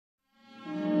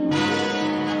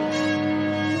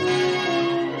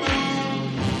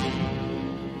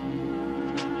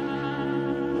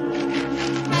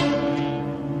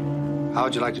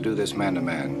would you like to do this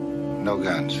man-to-man? No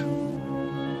guns.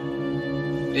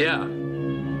 Yeah.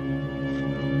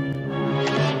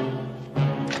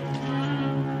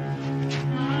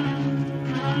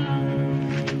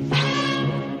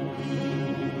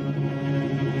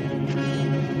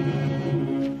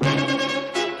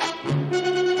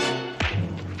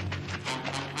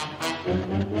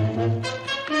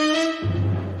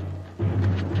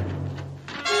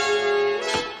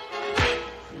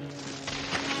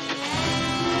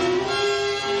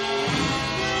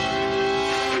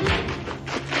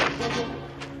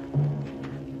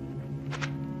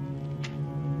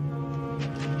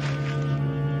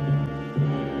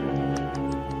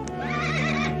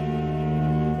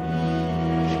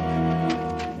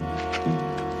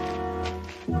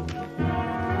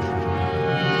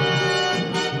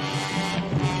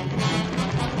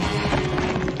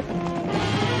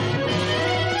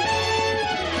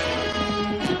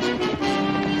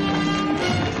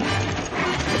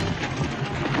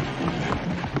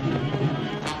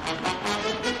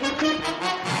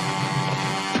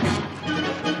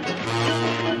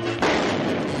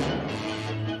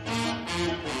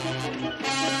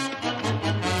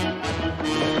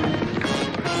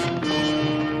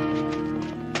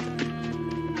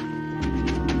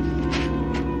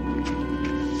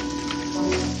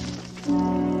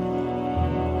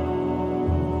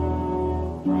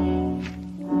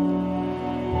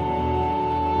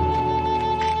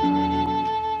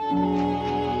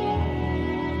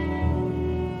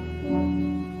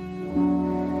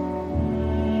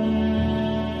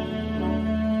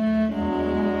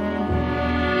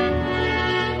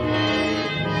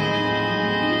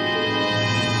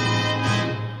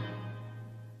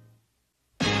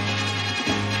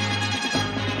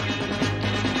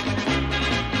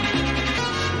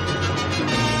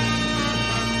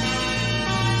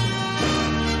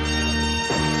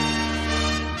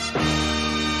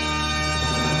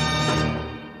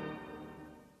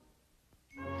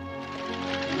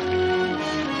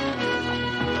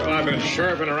 I've been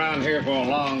sheriffing around here for a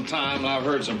long time, and I've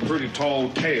heard some pretty tall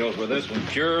tales, but this one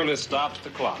purely stops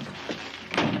the clock.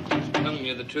 Telling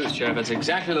you the truth, Sheriff, that's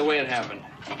exactly the way it happened.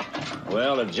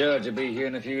 Well, the judge will be here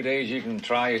in a few days. You can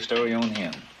try your story on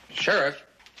him. Sheriff?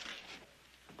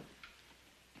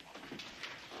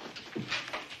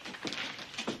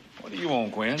 What do you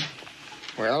want, Quinn?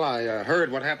 Well, I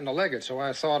heard what happened to Leggett, so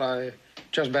I thought I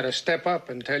just better step up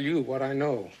and tell you what I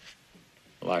know.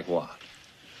 Like what?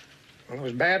 Well, there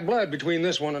was bad blood between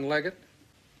this one and Leggett.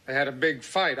 They had a big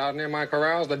fight out near my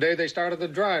corrals the day they started the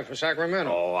drive for Sacramento.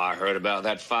 Oh, I heard about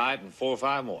that fight and 4 or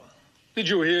 5 more. Did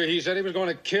you hear he said he was going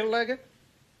to kill Leggett?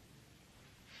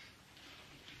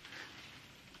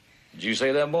 Did you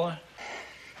say that, boy?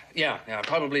 Yeah, I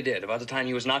probably did. About the time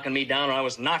he was knocking me down or I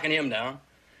was knocking him down.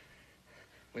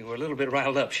 We were a little bit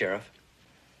riled up, Sheriff.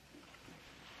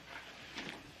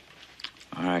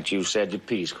 All right, you said your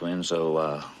piece, Quinn,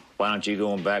 so, why don't you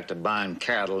go back to buying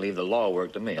cattle, leave the law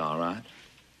work to me, all right?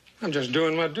 I'm just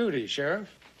doing my duty, Sheriff.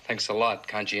 Thanks a lot,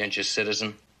 conscientious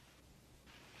citizen.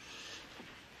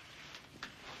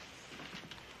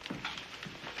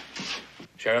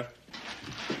 Sheriff?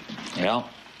 Yeah?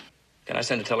 Can I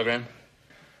send a telegram?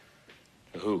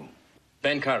 To who?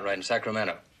 Ben Cartwright in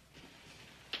Sacramento.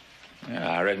 Yeah,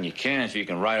 I reckon you can if you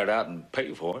can write it out and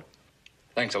pay for it.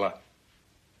 Thanks a lot.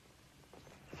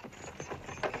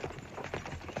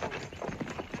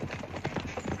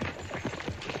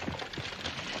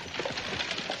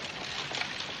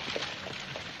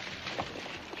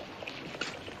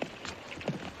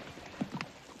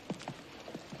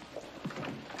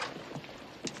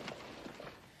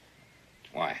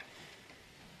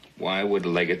 Why would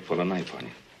Leggett pull a knife on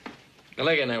you? The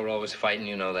Leggett and I were always fighting,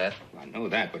 you know that. Well, I know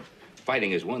that, but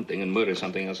fighting is one thing and murder is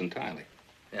something else entirely.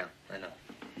 Yeah, I know.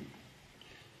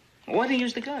 Why'd he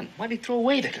use the gun? Why'd he throw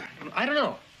away the gun? I don't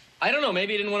know. I don't know.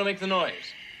 Maybe he didn't want to make the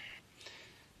noise.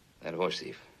 That horse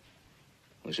thief.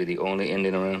 Was he the only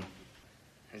Indian around?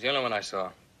 He's the only one I saw.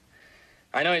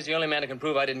 I know he's the only man who can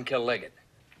prove I didn't kill Leggett.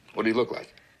 What did he look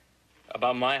like?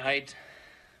 About my height,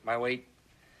 my weight.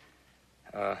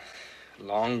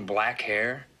 Long black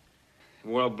hair. He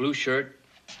wore a blue shirt.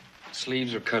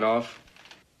 Sleeves were cut off.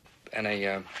 And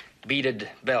a beaded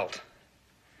belt.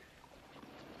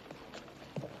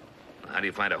 How do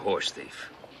you find a horse thief?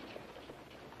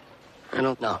 I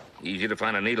don't know. Easy to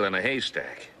find a needle in a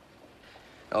haystack.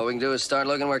 All we can do is start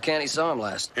looking where Canty saw him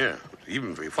last. Yeah,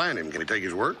 even if we find him, can he take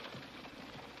his word?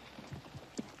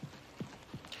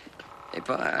 Hey,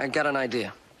 Pa, I got an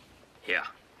idea. Yeah.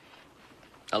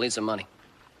 I'll need some money.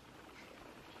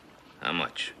 How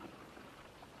much?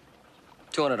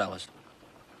 $200.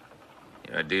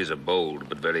 Your ideas are bold,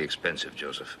 but very expensive,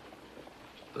 Joseph.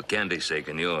 For Candy's sake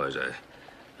and yours,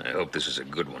 I hope this is a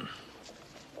good one.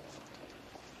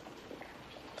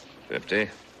 50.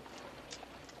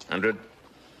 100.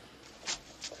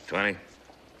 20.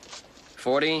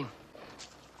 40.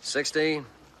 60.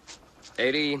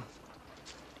 80.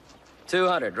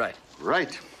 200, right.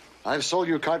 Right. I've sold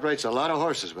you Cartwrights a lot of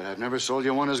horses, but I've never sold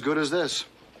you one as good as this.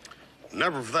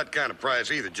 Never for that kind of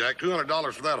price either, Jack.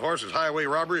 $200 for that horse is highway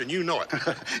robbery, and you know it.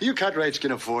 You Cartwrights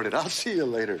can afford it. I'll see you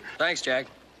later. Thanks, Jack.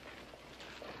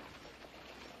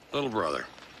 Little brother,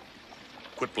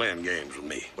 quit playing games with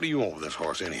me. What do you want with this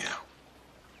horse anyhow?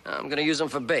 I'm gonna use him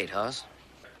for bait, Hoss.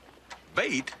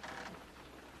 Bait?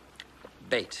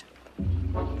 Bait.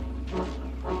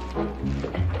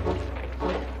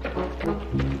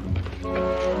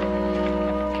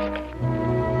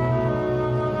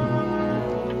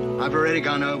 I've already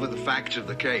gone over the facts of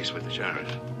the case with the sheriff.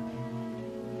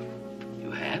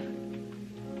 You have?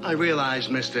 I realized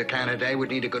Mr. Canada would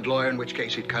need a good lawyer, in which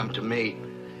case he'd come to me.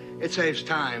 It saves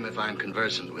time if I'm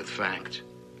conversant with facts.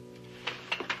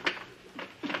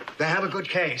 They have a good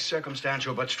case,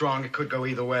 circumstantial but strong. It could go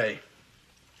either way.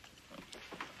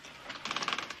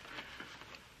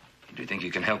 Do you think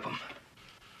you can help him?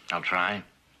 I'll try.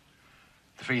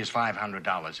 The fee is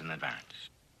 $500 in advance.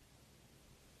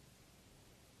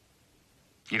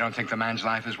 You don't think the man's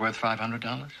life is worth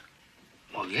 $500?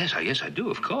 Well, yes, I do,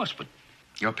 of course, but...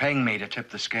 You're paying me to tip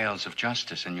the scales of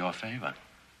justice in your favor.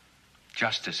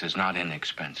 Justice is not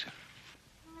inexpensive.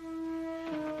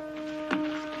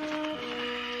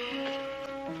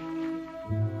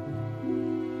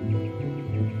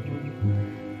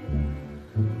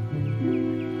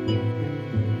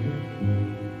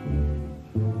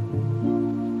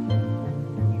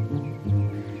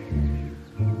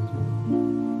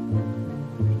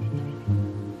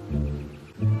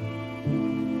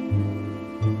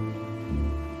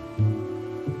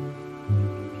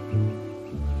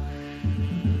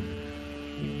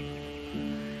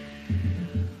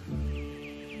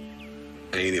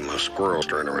 Ain't him a squirrel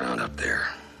stirring around up there?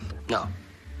 No.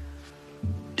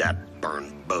 Dat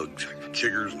burn bugs,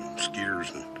 chiggers and skeeters,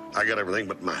 and I got everything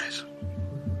but mice.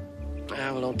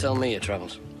 Well, don't tell me your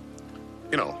troubles.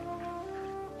 You know,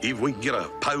 even if we can get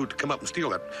a Paiute to come up and steal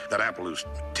that apple who's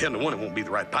 10 to 1, it won't be the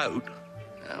right Paiute.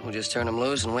 We'll just turn them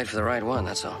loose and wait for the right one,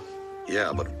 that's all.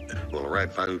 Yeah, but will the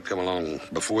right Paiute come along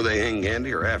before they hang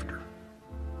Candy or after?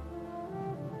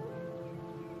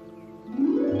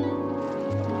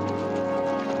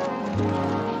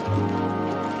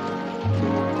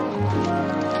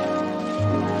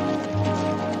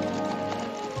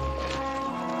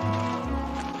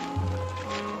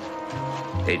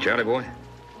 Hey, Charlie boy.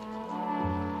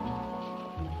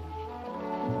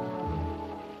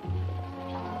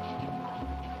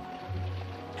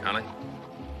 Charlie?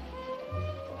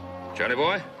 Charlie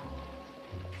boy?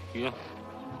 Yeah.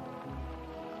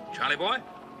 Charlie boy?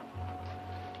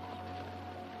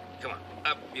 Come on,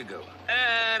 up you go.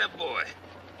 And a boy.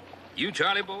 You,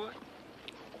 Charlie boy?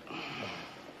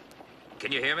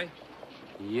 Can you hear me?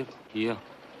 Yep, yeah.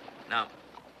 Now,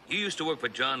 you used to work for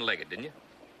John Leggett, didn't you?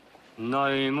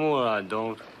 Not anymore, I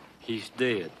don't. He's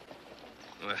dead.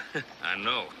 Well, I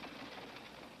know.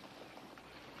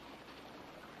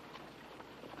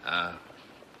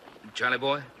 Charlie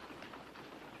boy?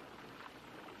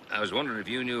 I was wondering if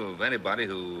you knew of anybody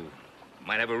who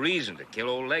might have a reason to kill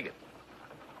old Leggett.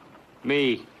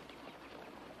 Me.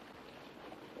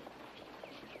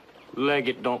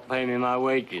 Leggett don't pay me my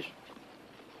wages.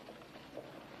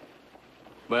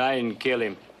 But I didn't kill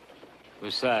him.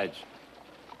 Besides,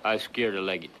 I was scared of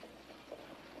Leggett.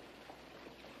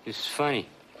 It's funny.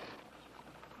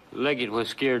 Leggett was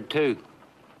scared too.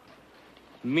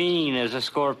 Mean as a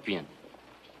scorpion.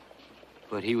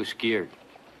 But he was scared.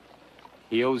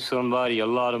 He owed somebody a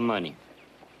lot of money.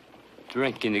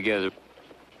 Drinking together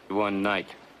one night.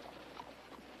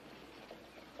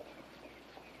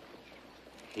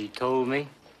 He told me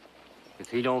if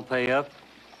he don't pay up,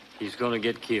 he's gonna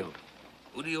get killed.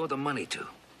 Who do you owe the money to?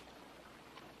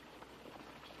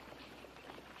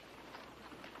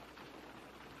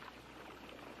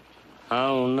 I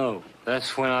don't know.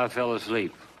 That's when I fell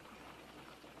asleep.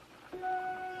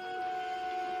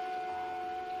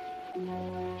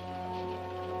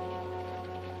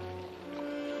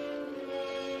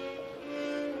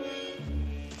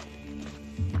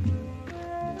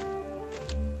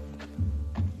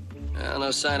 No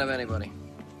sign of anybody.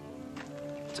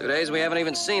 2 days we haven't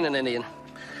even seen an Indian.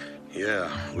 Yeah,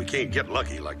 we can't get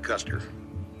lucky like Custer.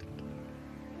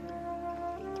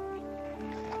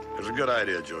 It was a good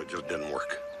idea, Joe. It just didn't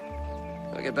work.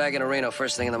 We'll get back into Reno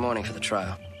first thing in the morning for the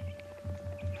trial.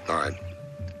 All right.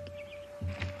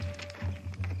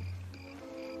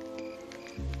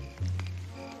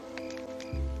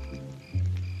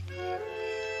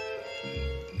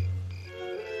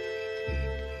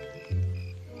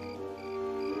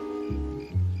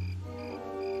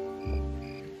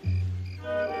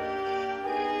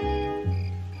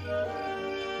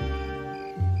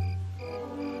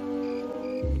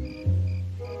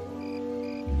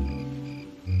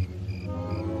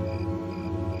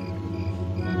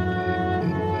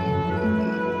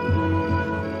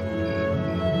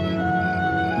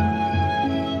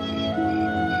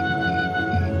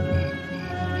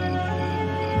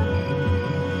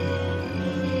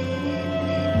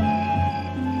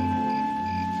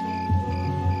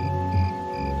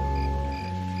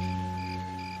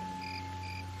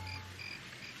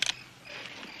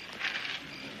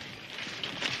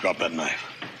 Drop that knife.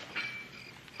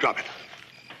 Drop it.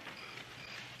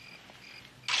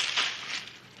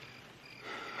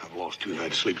 I've lost 2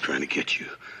 nights' sleep trying to get you.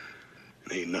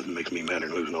 And ain't nothing makes me madder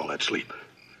than losing all that sleep.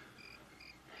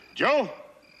 Joe?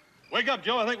 Wake up,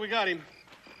 Joe. I think we got him.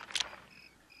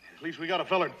 At least we got a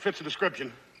fella that fits the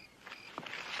description.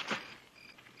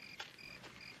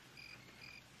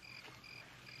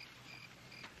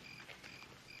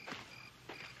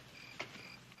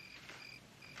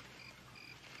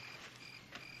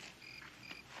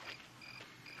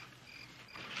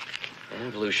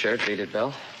 And blue shirt, beaded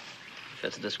belt.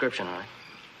 Fits the description, all right.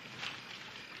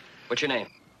 What's your name?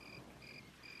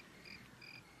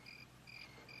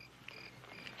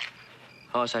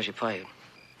 How else I should pay you?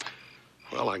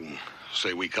 Well, I can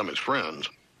say we come as friends.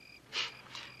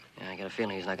 Yeah, I get a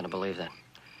feeling he's not going to believe that.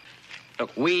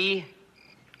 Look, we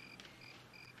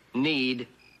need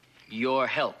your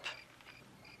help.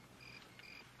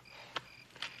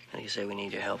 How do you say we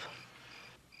need your help?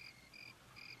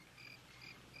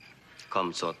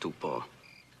 Come so tupo.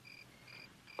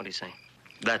 What do you say?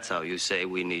 That's how you say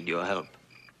we need your help.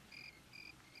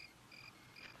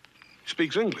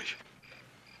 Speaks English.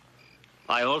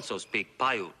 I also speak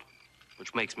Paiute,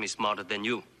 which makes me smarter than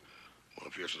you. Well,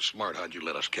 if you're so smart, how'd you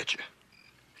let us catch you?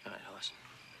 All right, horse.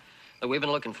 Look, we've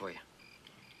been looking for you.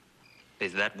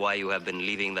 Is that why you have been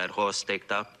leaving that horse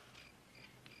staked out?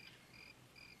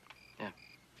 Yeah.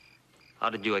 How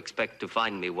did you expect to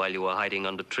find me while you were hiding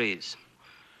under trees?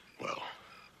 Well,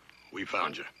 we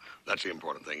found you. That's the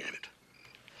important thing, ain't it?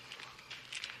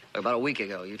 About a week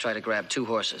ago, you tried to grab 2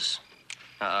 horses.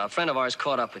 A friend of ours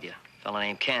caught up with you. A fellow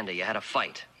named Candy. You had a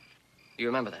fight. Do you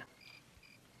remember that?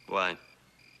 Why?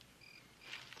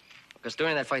 Because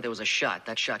during that fight, there was a shot.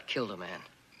 That shot killed a man.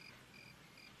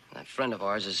 That friend of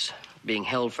ours is being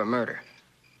held for murder.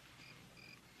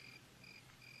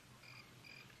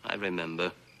 I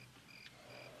remember.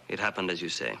 It happened as you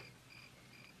say.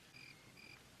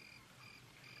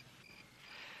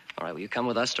 All right, will you come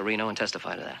with us to Reno and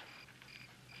testify to that?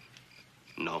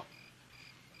 No.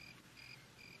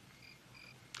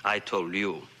 I told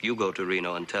you, you go to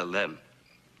Reno and tell them.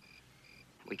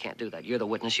 We can't do that. You're the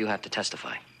witness. You have to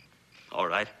testify. All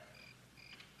right.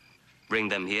 Bring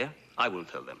them here. I will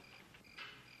tell them.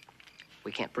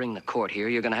 We can't bring the court here.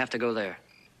 You're going to have to go there.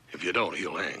 If you don't,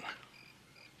 he'll hang.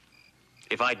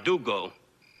 If I do go,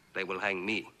 they will hang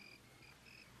me.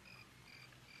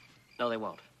 No, they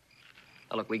won't.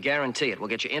 Now, look, we guarantee it. We'll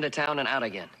get you into town and out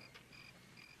again.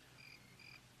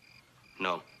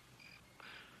 No.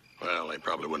 Well, they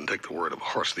probably wouldn't take the word of a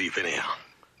horse thief anyhow.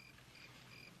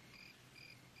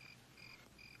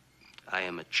 I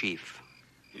am a chief.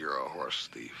 You're a horse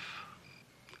thief.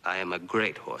 I am a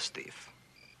great horse thief.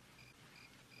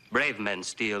 Brave men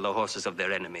steal the horses of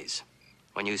their enemies.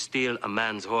 When you steal a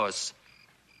man's horse,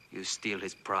 you steal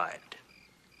his pride.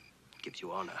 It gives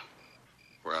you honor.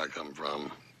 Where I come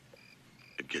from,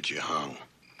 it gets you hung.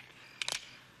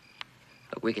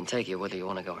 Look, we can take you whether you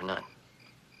want to go or not.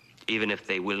 Even if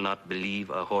they will not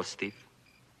believe a horse thief?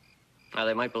 Now,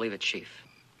 they might believe it, Chief.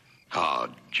 Ah,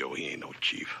 Joe, he ain't no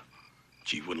chief.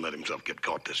 Chief wouldn't let himself get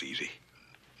caught this easy.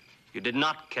 You did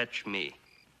not catch me.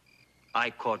 I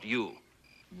caught you.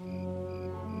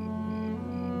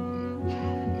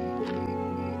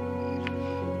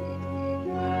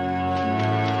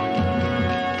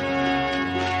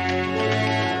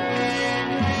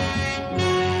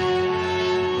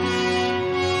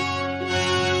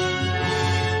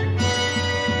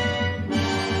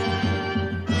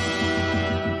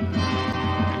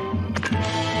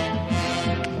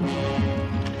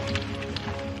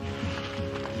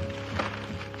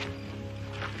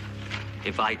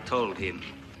 If I told him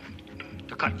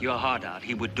to cut your heart out,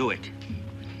 he would do it.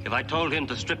 If I told him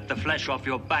to strip the flesh off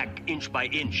your back inch by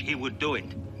inch, he would do it.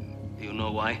 Do you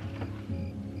know why?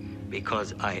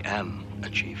 Because I am a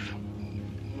chief.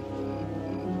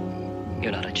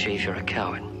 You're not a chief, you're a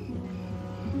coward.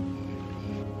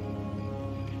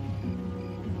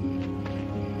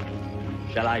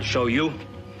 Shall I show you?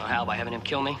 Oh, how, by having him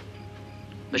kill me?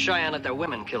 The Cheyenne let their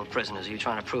women kill prisoners. Are you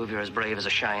trying to prove you're as brave as a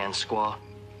Cheyenne squaw?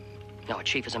 No, a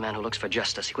chief is a man who looks for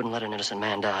justice. He wouldn't let an innocent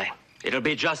man die. It'll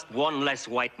be just one less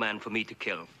white man for me to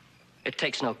kill. It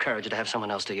takes no courage to have someone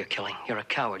else do your killing. You're a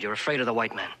coward. You're afraid of the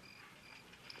white man.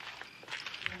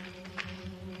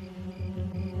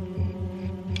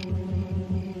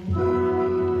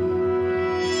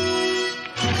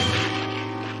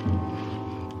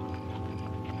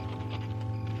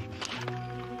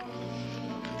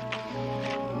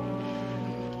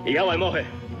 Ikaw ay mohe.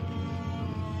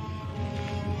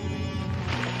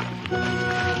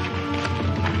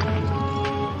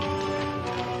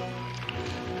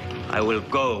 I will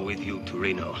go with you to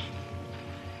Reno.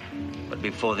 But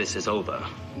before this is over,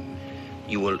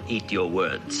 you will eat your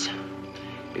words,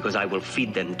 because I will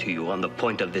feed them to you on the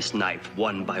point of this knife,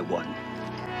 one by one.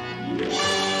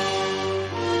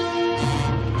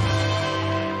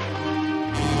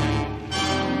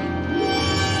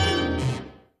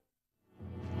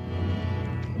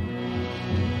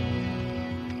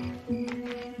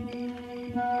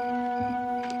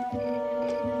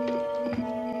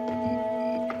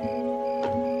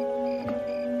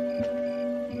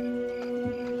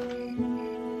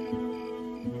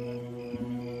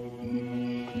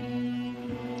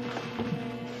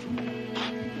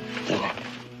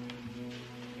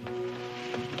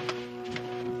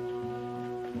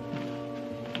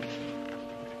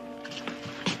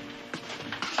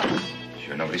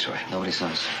 Nobody saw it. Nobody saw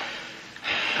us.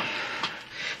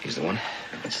 He's the one?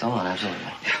 It's the one, absolutely.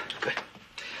 Yeah, good.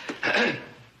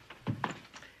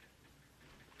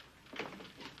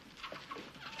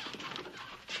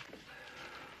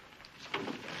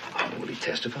 Will he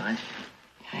testify?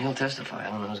 Yeah, he'll testify. I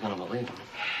don't know who's going to believe him.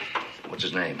 What's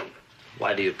his name?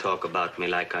 Why do you talk about me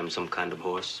like I'm some kind of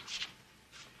horse?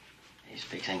 He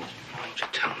speaks English. Why don't you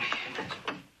tell me?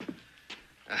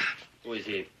 Who is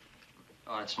he?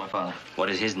 Oh, it's my father. What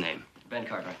is his name? Ben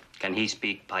Cartwright. Can he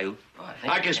speak Paiute? Oh,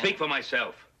 I I can speak for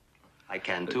myself. I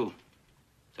can, too.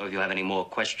 So if you have any more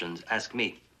questions, ask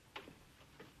me.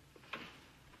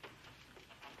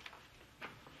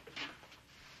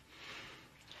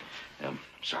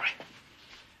 Sorry.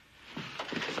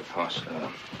 Hoss,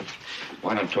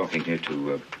 while I'm talking here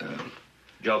to,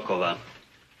 Jokova.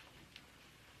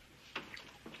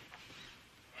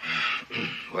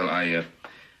 well, I,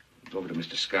 go over to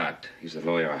Mr. Scott. He's the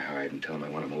lawyer I hired, and tell him I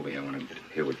want him over here. I want him to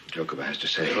hear what Jokova has to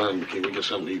say. Can we get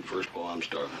something to eat first, Paul? I'm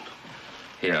starving.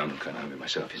 Yeah, I'm kind of hungry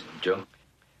myself, isn't it, Joe?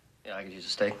 Yeah, I could use a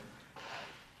steak.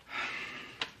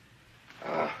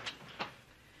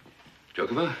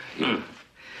 Jokova,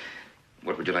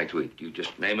 what would you like to eat? You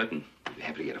just name it, and we'll be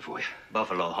happy to get it for you.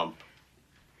 Buffalo hump.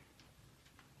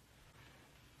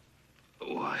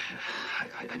 Oh, I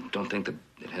don't think that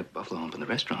they'd have buffalo hump in the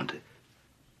restaurant.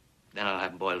 Then I'll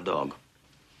have boiled dog.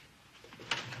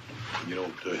 You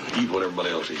don't eat what everybody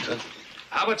else eats, huh?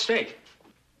 How about steak?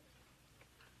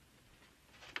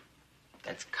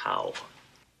 That's cow.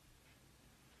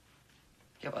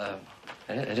 Yeah,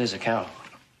 it is a cow.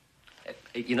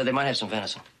 You know, they might have some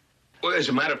venison. Well, as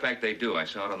a matter of fact, they do. I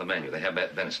saw it on the menu. They have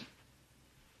that venison.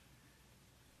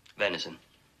 Venison.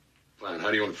 Fine. How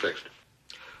do you want it fixed?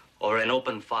 Or an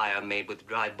open fire made with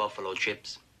dried buffalo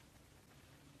chips.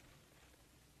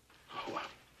 Oh, well,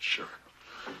 sure.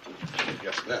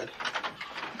 Guess that.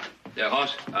 Yeah,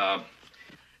 Hoss,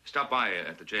 stop by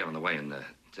at the jail on the way and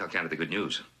tell Canada the good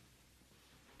news.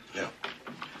 Yeah.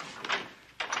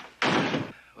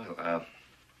 Well,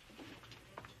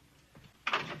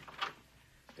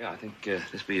 yeah, I think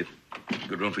this be a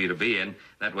good room for you to be in.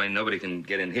 That way nobody can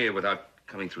get in here without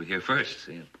coming through here first.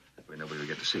 See? That way nobody will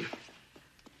get to see you.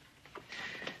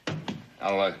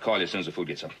 I'll call you as soon as the food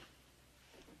gets up.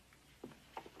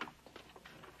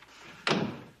 Oh,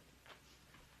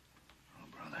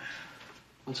 brother.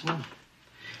 What's the matter?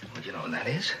 Well, you know what that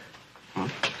is?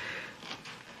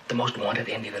 The most wanted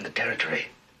Indian in the territory.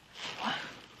 What?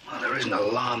 Well, there isn't a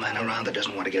lawman around that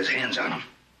doesn't want to get his hands on him.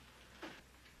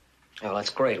 Oh, well, that's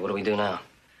great. What do we do now?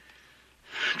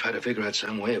 Try to figure out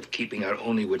some way of keeping our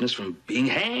only witness from being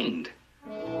hanged.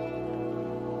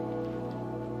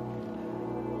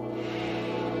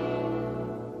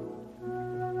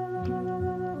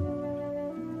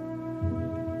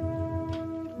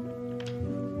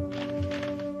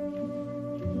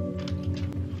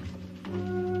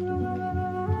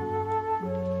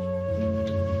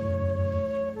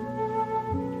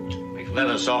 Let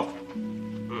us off.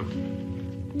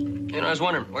 You know, I was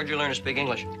wondering, where'd you learn to speak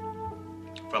English?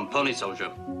 From Pony Soldier.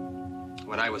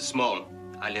 When I was small,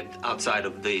 I lived outside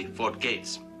of the fort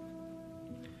gates.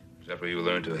 Is that where you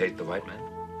learned to hate the white man?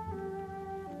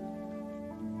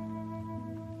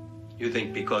 You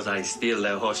think because I steal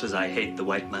their horses, I hate the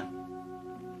white man?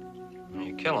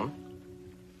 You kill him.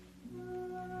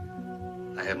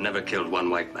 I have never killed one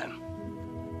white man.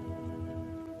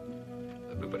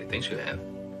 Everybody thinks you have.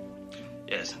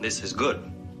 Yes, this is good.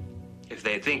 If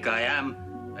they think I am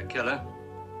a killer,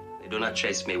 they do not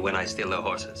chase me when I steal their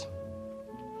horses.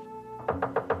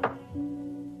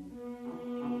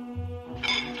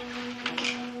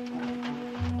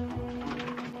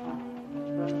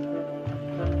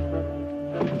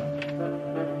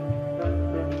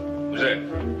 Who's that?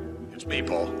 It's me,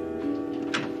 Paul.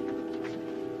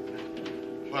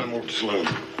 I'm over to the saloon.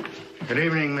 Good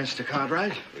evening, Mr.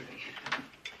 Cartwright.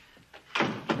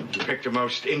 picked a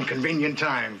most inconvenient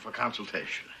time for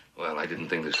consultation. Well, I didn't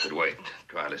think this could wait.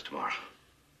 Trial is tomorrow.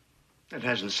 It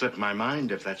hasn't slipped my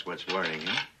mind, if that's what's worrying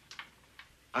you.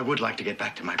 I would like to get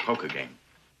back to my poker game.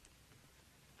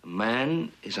 A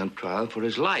man is on trial for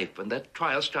his life, and that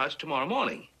trial starts tomorrow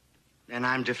morning. And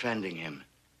I'm defending him.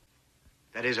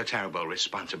 That is a terrible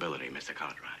responsibility, Mr.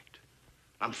 Cartwright.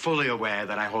 I'm fully aware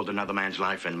that I hold another man's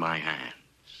life in my hands.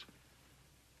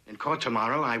 In court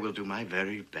tomorrow, I will do my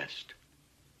very best.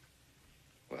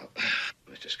 Well,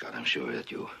 Mr. Scott, I'm sure that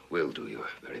you will do your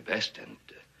very best, and,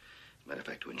 as a matter of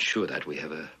fact, to ensure that, we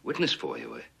have a witness for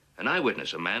you, an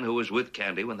eyewitness, a man who was with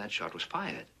Candy when that shot was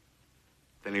fired.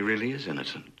 Then he really is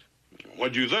innocent.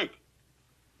 What do you think?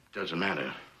 Doesn't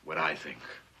matter what I think.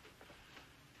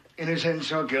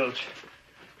 Innocence or guilt,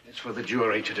 it's for the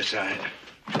jury to decide.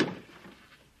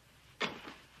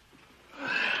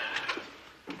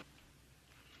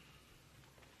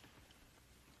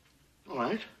 All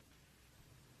right.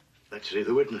 Let's see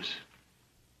the witness.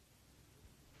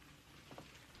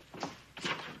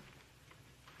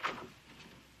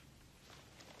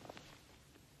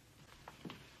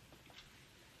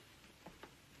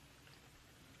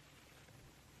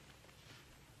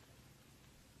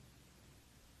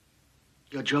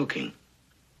 You're joking.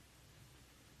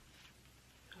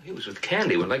 He was with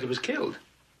Candy when Leggett was killed.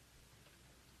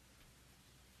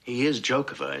 He is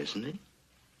Jokover, isn't he?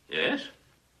 Yes?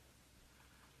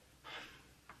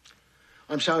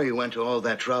 I'm sorry you went to all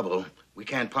that trouble. We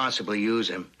can't possibly use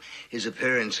him. His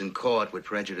appearance in court would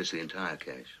prejudice the entire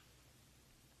case.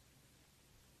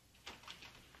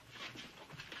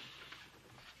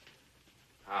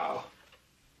 How?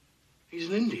 He's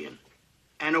an Indian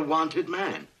and a wanted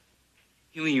man.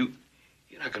 You mean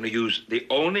you're not going to use the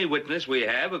only witness we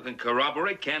have who can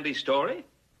corroborate Candy's story?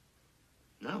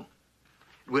 No.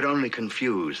 It would only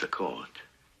confuse the court.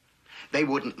 They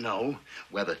wouldn't know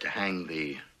whether to hang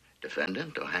the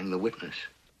defendant or hang the witness.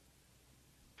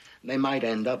 They might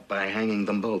end up by hanging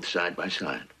them both side by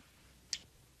side.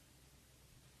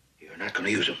 You're not going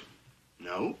to use him?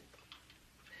 No.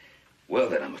 Well,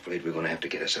 then I'm afraid we're going to have to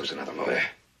get ourselves another lawyer.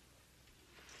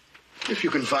 If you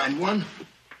can find one.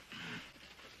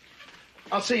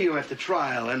 I'll see you at the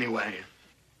trial anyway.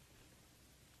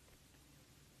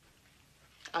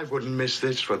 I wouldn't miss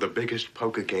this for the biggest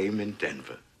poker game in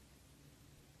Denver.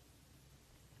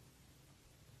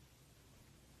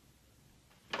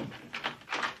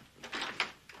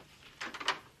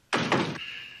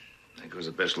 There goes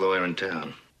the best lawyer in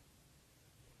town.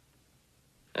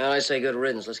 Well, I say good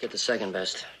riddance. Let's get the second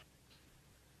best.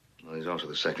 Well, he's also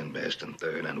the second best and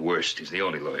third and worst. He's the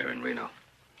only lawyer in Reno.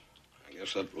 I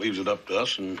guess that leaves it up to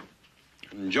us and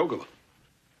Jokover.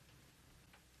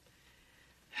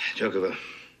 Jokover,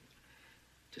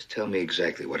 just tell me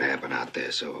exactly what happened out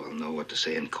there so I'll know what to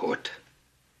say in court.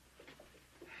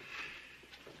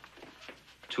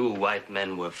 2 white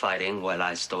men were fighting while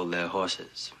I stole their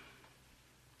horses.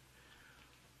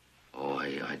 Oh,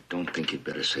 I don't think you'd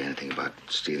better say anything about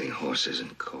stealing horses in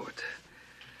court.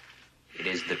 It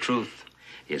is the truth.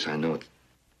 Yes, I know it.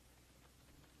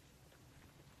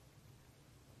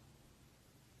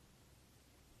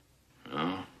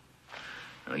 No?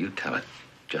 No, you tell it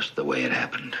just the way it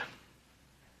happened.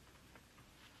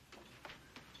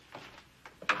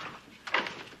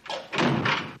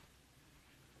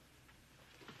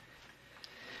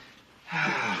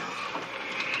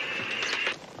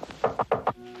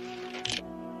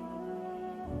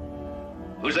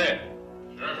 Who's there?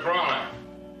 Sheriff Crawley.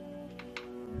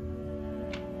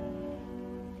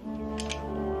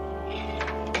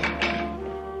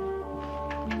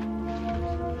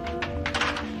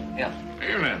 Yeah.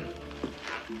 Evening.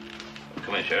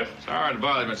 Come in, Sheriff. Sorry to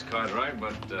bother you, Mr. Cartwright,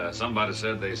 but somebody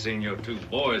said they seen your 2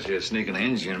 boys here sneaking an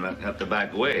Indian up the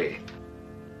back way.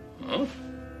 Oh?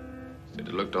 Said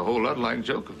it looked a whole lot like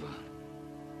Jokover.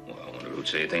 Well, I wonder who'd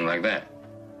say anything like that.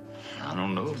 I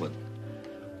don't know, but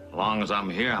as long as I'm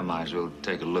here, I might as well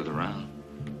take a look around.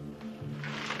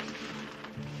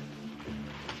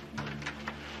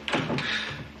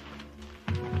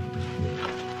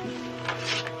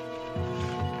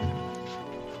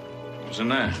 What's in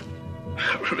there?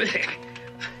 Rick,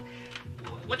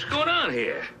 what's going on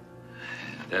here?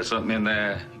 There's something in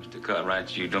there, Mr.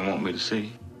 Cartwright, you don't want me to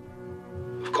see?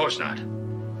 Of course not.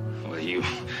 Well, you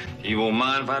won't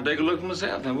mind if I take a look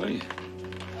myself, then, will you?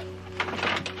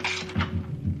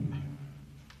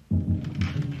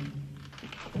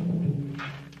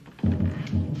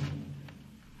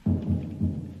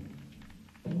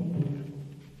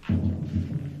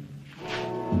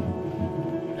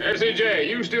 CJ,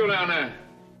 you still down there?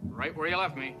 Right where you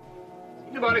left me.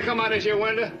 Anybody come out this your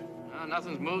window?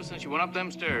 Nothing's moved since you went up them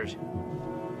stairs.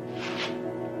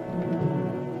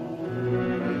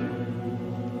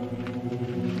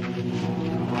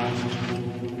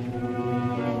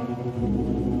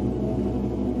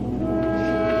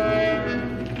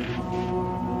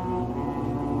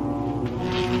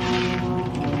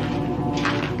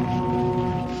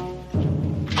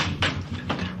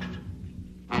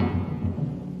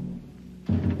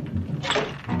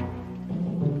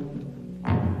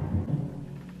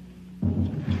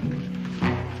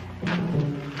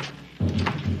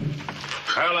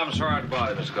 I'm sorry to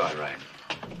bother, Miss Cartwright.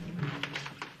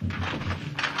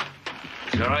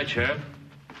 Is that all right, Sheriff?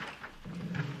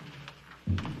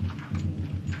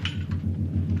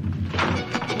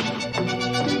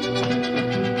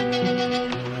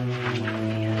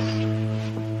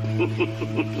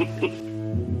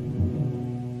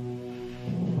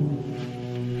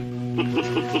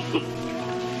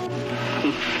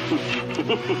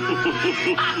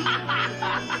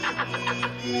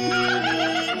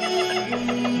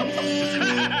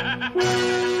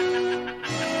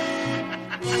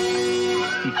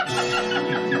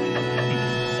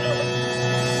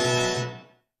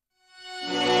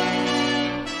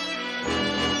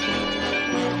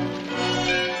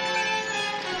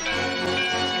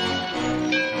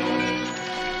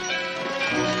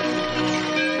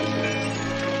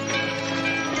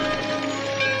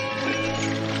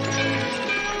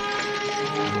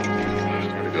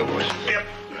 Time to go, boys. Yep.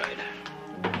 Right.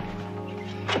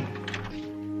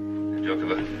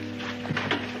 Jokovic,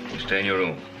 you stay in your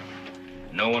room.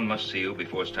 No one must see you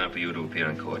before it's time for you to appear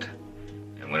in court.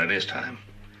 And when it is time,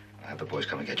 I'll have the boys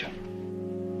come and get you.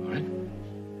 All right?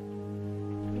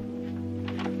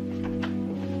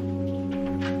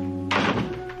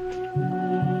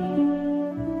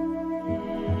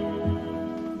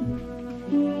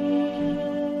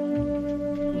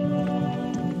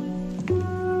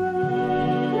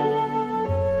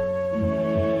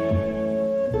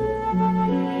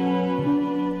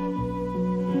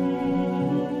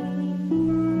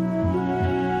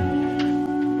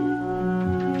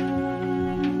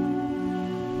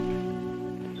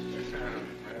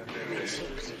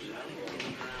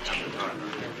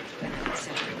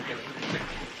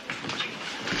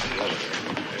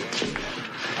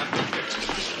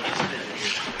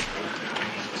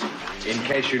 In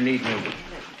case you need me.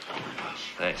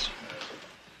 Thanks.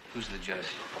 Who's the judge?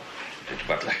 Judge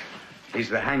Butler. He's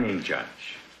the hanging judge.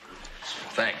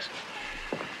 Thanks.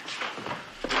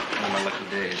 One of my lucky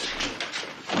days.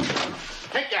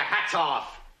 Take your hats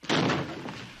off.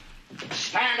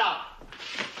 Stand up.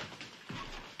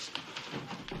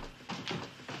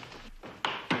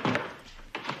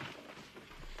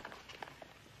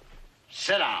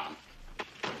 Sit down.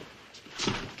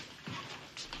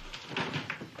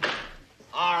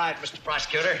 All right, Mr.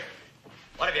 Prosecutor.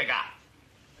 What have you got?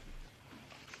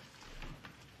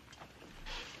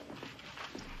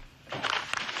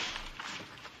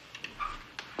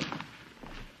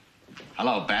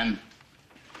 Hello, Ben.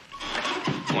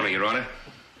 Morning, Your Honor.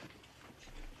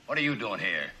 What are you doing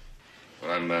here?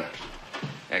 Well, I'm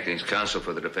acting as counsel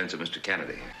for the defense of Mr.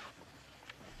 Kennedy.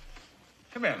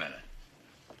 Come here a minute.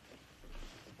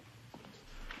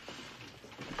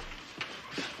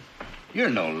 You're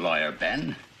no lawyer,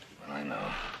 Ben. Well, I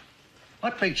know.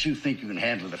 What makes you think you can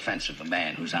handle the defense of a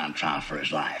man who's on trial for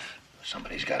his life?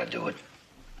 Somebody's got to do it.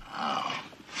 Oh,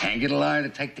 can't get a lawyer to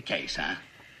take the case, huh?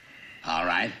 All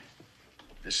right.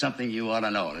 There's something you ought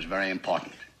to know, and it's very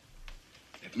important.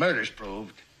 If murder's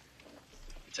proved,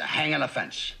 it's a hanging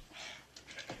offense.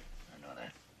 I know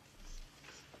that.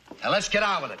 Now, let's get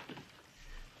on with it.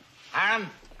 Aaron,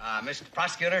 Mr.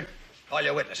 Prosecutor, call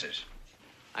your witnesses.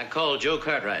 I call Joe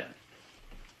Cartwright.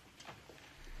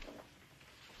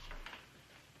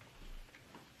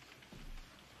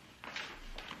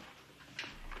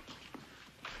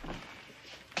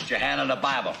 Put your hand on the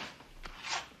Bible.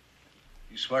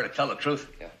 You swear to tell the truth?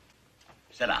 Yeah.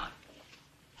 Sit down.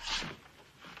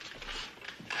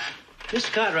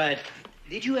 Mr. Cartwright,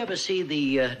 did you ever see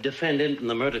the defendant and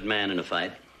the murdered man in a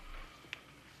fight?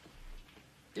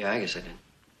 Yeah, I guess I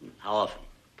did. How often?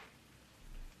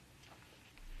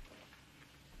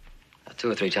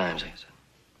 2 or 3 times, I guess.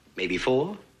 Maybe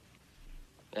 4?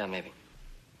 Yeah, maybe.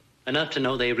 Enough to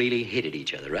know they really hated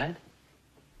each other, right?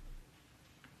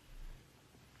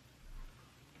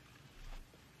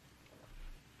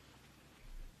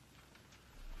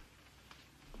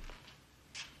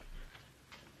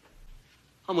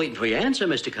 I'm waiting for your answer,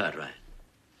 Mr. Cartwright.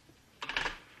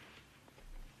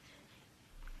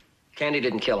 Candy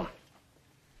didn't kill him.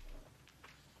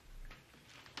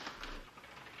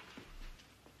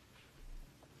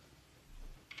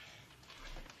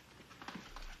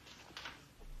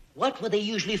 What were they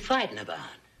usually fighting about?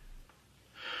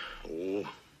 Oh,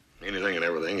 anything and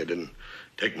everything. It didn't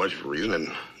take much of a reason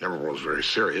and never was very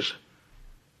serious.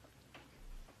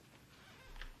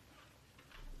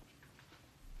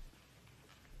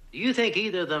 Do you think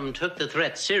either of them took the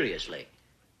threat seriously?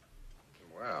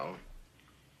 Well,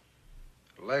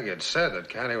 Leggett said that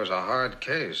Candy was a hard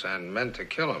case and meant to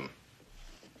kill him.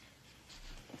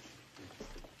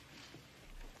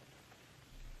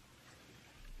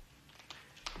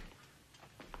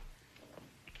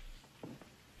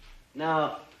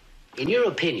 Now, in your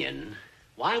opinion,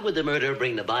 why would the murderer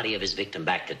bring the body of his victim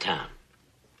back to town?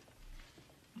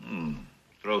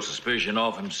 Throw suspicion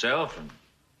off himself and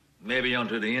maybe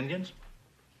onto the Indians.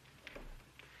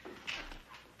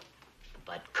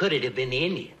 But could it have been the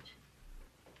Indians?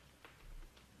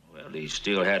 Well, he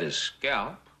still had his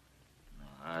scalp.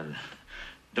 I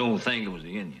don't think it was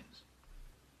the Indians.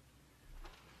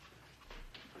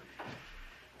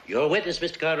 Your witness,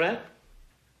 Mr. Cartwright?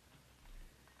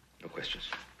 No questions.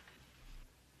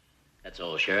 That's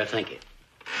all, Sheriff. Thank you.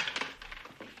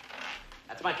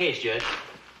 That's my case, Judge.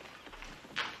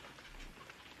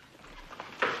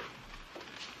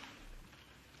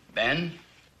 Ben?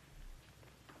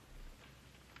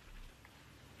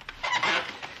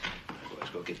 Boys,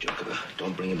 go get Joker.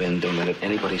 Don't bring him in. Don't let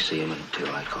anybody see him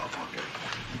until I call for him.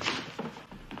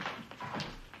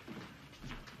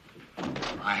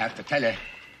 I have to tell you,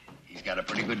 he's got a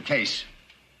pretty good case.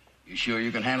 You sure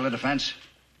you can handle a defense?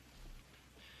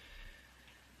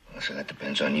 Well, so that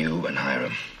depends on you and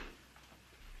Hiram.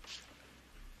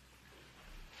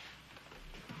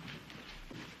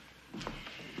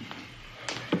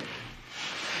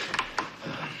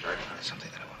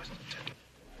 Something that I wanted to tell you.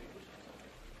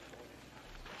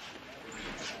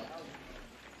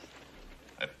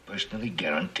 I personally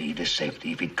guaranteed his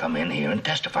safety if he'd come in here and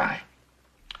testify.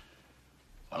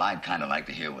 Well, I'd kind of like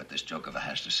to hear what this Joker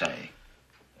has to say.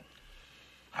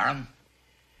 Hiram?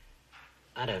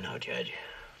 I don't know, Judge.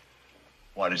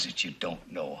 What is it you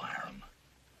don't know, Hiram?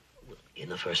 In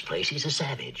the first place, he's a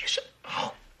savage.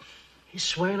 Oh. His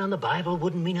swearing on the Bible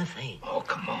wouldn't mean a thing. Oh,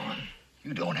 come on.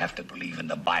 You don't have to believe in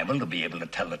the Bible to be able to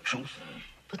tell the truth.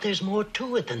 But there's more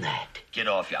to it than that. Get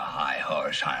off your high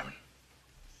horse, Hiram.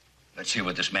 Let's hear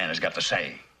what this man has got to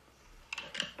say.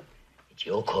 It's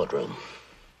your courtroom.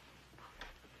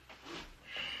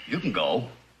 You can go.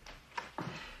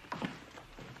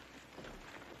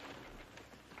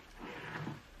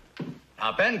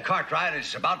 Now, Ben Cartwright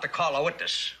is about to call a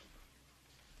witness.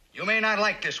 You may not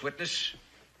like this witness,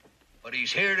 but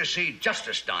he's here to see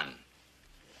justice done.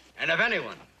 And if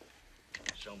anyone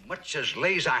so much as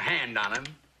lays a hand on him,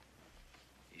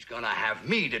 he's gonna have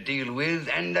me to deal with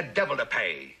and the devil to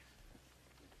pay.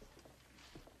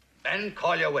 Ben,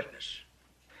 call your witness.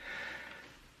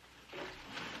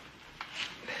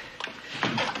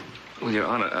 Well, Your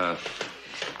Honor,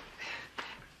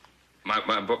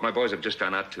 my boys have just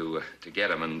gone out to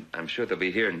get him, and I'm sure they'll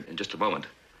be here in just a moment.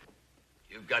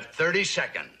 You've got 30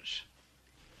 seconds.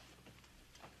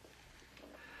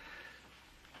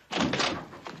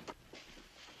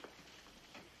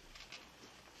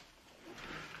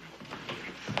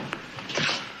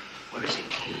 Where is he?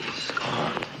 He's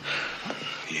gone.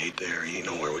 He ain't there. He ain't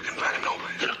nowhere. We can find him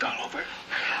nowhere. You looked all over.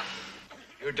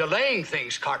 You're delaying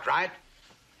things, Cartwright.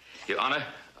 Your Honor,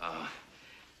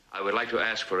 I would like to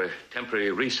ask for a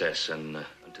temporary recess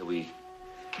until we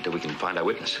can find our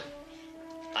witness.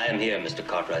 I am here, Mr.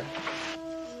 Cartwright.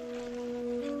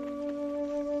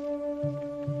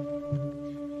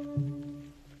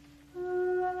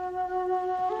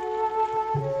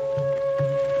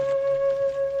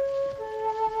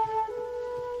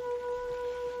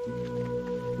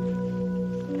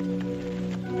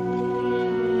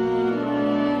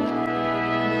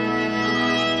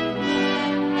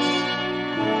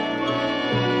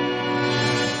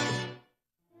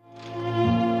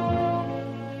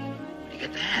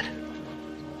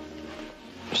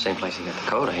 Same place he got the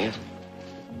coat, I guess.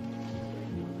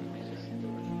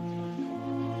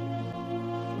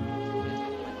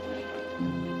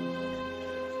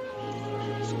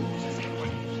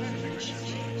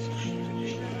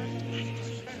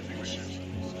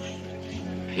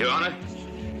 Your Honor,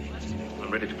 I'm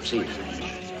ready to proceed.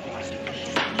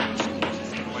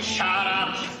 Shut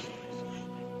up!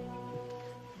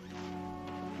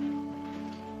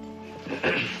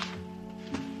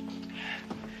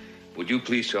 Would you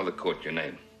please tell the court your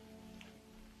name?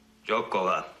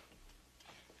 Jokova.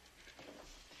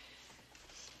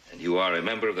 And you are a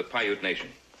member of the Paiute Nation?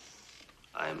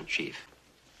 I am chief.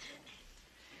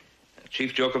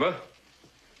 Chief Jokova,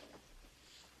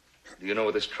 do you know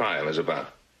what this trial is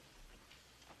about?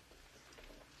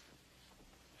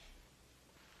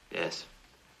 Yes.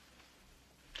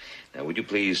 Now, would you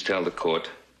please tell the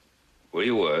court where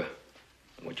you were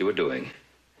and what you were doing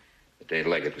the day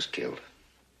Leggett was killed?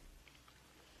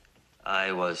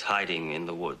 I was hiding in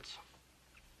the woods.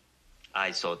 I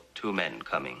saw two men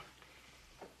coming.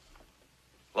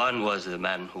 One was the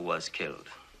man who was killed.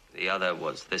 The other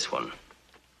was this one.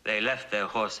 They left their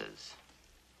horses,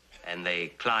 and they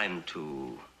climbed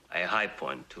to a high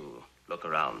point to look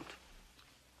around.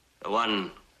 The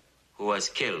one who was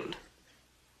killed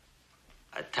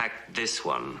attacked this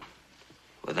one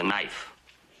with a knife.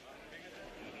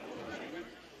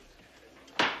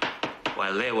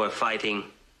 While they were fighting,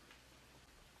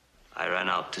 I ran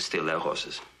out to steal their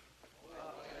horses.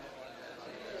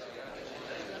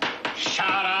 Shut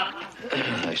up!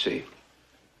 I see.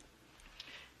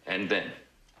 And then?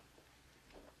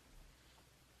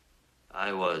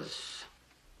 I was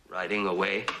riding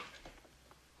away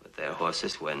with their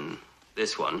horses when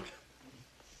this one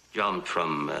jumped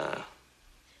from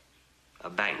a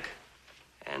bank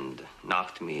and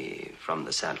knocked me from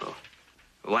the saddle.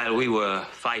 While we were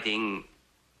fighting,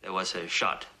 there was a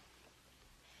shot.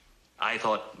 I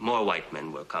thought more white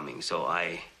men were coming, so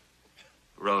I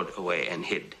rode away and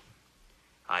hid.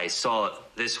 I saw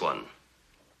this one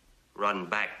run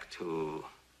back to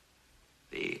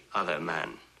the other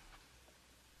man.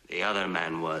 The other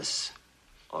man was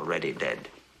already dead.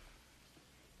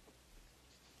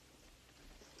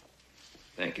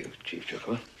 Thank you, Chief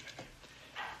Chukwa.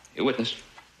 Your witness.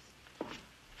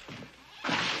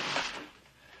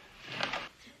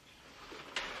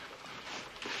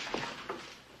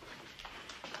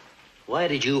 Why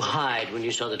did you hide when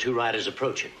you saw the two riders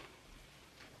approaching?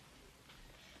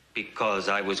 Because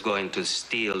I was going to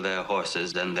steal their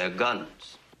horses and their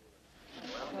guns.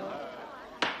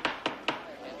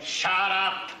 Shut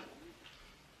up!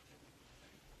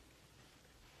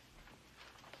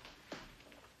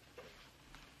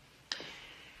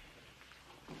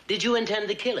 Did you intend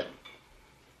to kill him?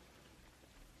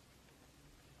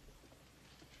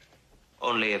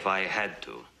 Only if I had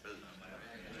to.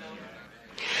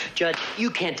 Judge, you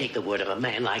can't take the word of a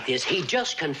man like this. He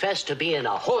just confessed to being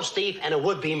a horse thief and a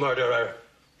would-be murderer.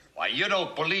 Why, you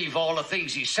don't believe all the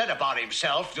things he said about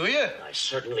himself, do you? I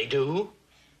certainly do.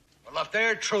 Well, if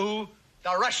they're true,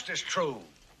 the rest is true.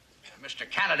 Mr.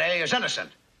 Kennedy is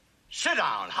innocent. Sit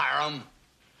down, Hiram.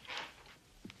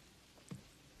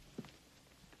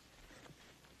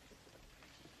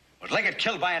 Was Leggett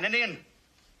killed by an Indian?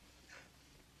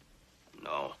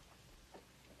 No.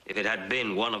 If it had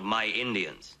been one of my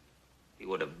Indians, he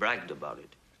would have bragged about it.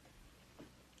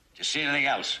 Did you see anything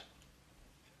else?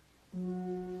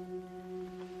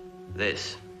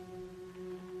 This.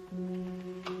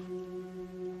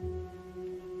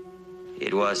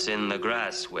 It was in the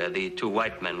grass where the two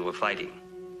white men were fighting.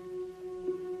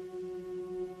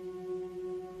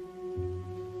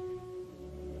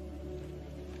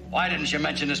 Why didn't you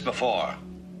mention this before?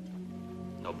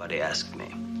 Nobody asked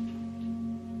me.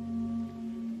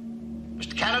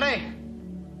 Mr. Kennedy?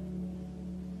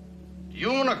 Do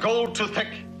you own a gold toothpick?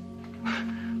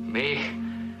 Me?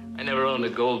 I never owned a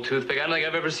gold toothpick. I don't think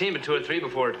I've ever seen but two or three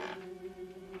before.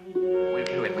 Wait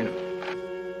a minute.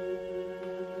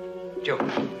 Joe,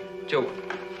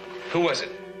 who was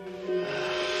it?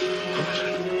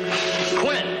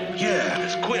 Quinn! Yeah,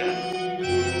 it's Quinn.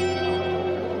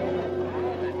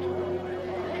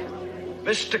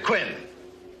 Mr. Quinn,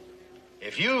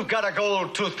 if you've got a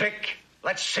gold toothpick,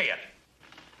 let's see it.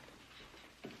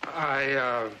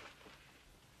 I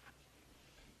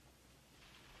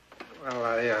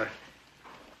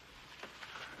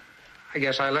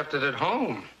guess I left it at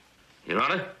home. Your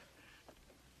Honor,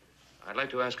 I'd like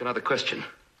to ask another question.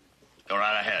 Go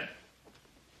right ahead.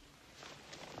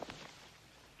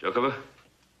 Jokover,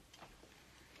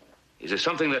 is there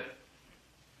something that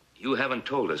you haven't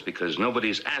told us because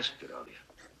nobody's asked it of you?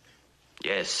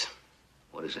 Yes.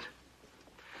 What is it?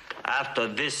 After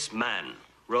this man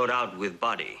rode out with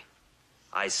body,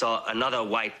 I saw another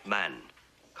white man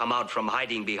come out from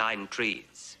hiding behind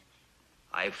trees.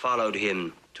 I followed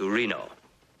him to Reno.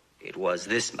 It was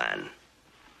this man.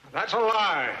 That's a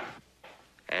lie.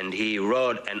 And he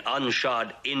rode an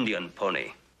unshod Indian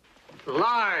pony.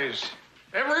 Lies.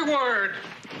 Every word.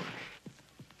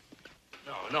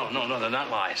 No, they're not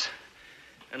lies.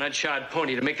 An unshod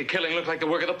pony to make the killing look like the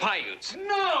work of the Paiutes.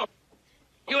 No!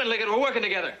 You and Liggett were working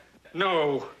together.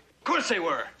 No. Of course they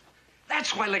were.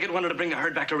 That's why Liggett wanted to bring the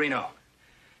herd back to Reno.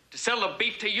 To sell the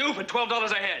beef to you for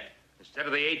 $12 a head. Instead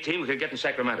of the 18 we could get in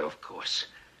Sacramento. Of course.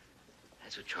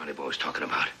 That's what Charlie Boy was talking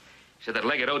about. He said that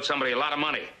Leggett owed somebody a lot of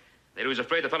money. That he was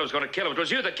afraid the fellow was going to kill him. It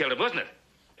was you that killed him, wasn't it?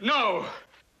 No.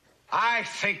 I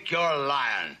think you're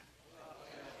lying.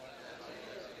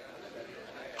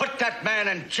 Put that man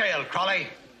in jail, Crawley.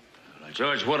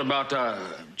 George, what about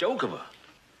Jokover?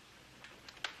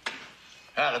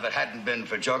 Well, if it hadn't been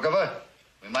for Jokover,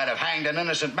 we might have hanged an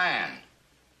innocent man.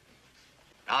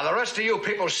 Now, the rest of you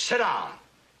people sit down.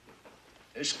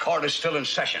 This court is still in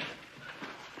session.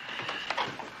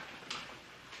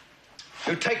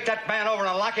 You take that man over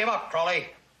and lock him up, Crawley.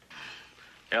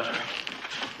 Yes, sir.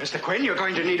 Mr. Quinn, you're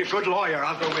going to need a good lawyer.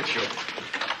 I'll go with you.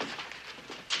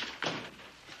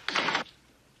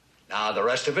 Now, the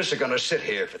rest of us are going to sit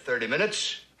here for 30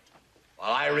 minutes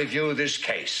while I review this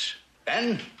case.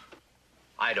 Then,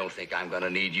 I don't think I'm going to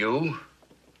need you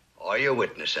or your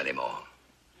witness anymore.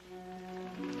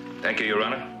 Thank you, Your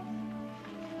Honor.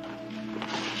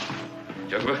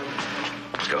 Joker,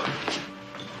 let's go.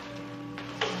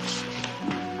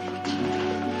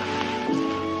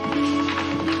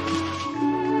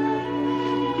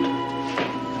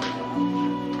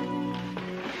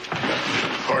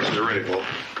 Horses are ready, Paul.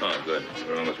 Oh, good.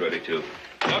 We're almost ready, too.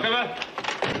 Joker,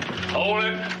 hold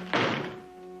it.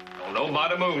 Don't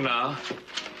nobody move now.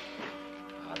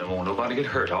 I don't want nobody to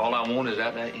get hurt. All I want is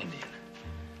that Indian.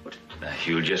 Now,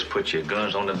 you just put your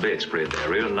guns on the bedspread there,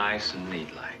 real nice and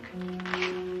neat like.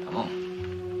 Come on.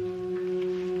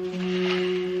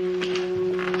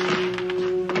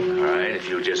 All right, if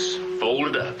you'll just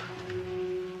fold it up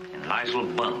in a nice little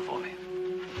bun for me.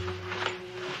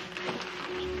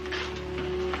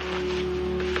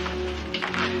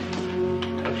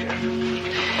 Tell Sheriff.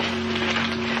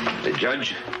 The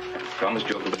judge promised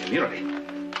Joker immunity.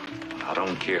 I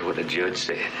don't care what the judge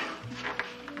said.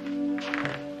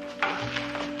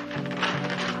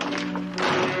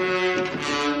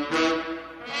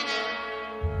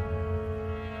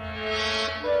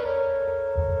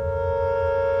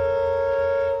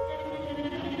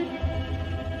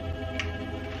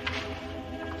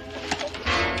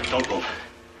 Don't move.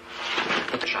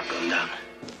 Put the shotgun down.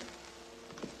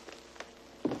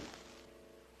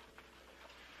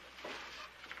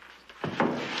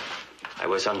 I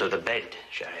was under the bed,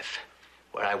 Sheriff,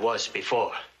 where I was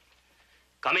before.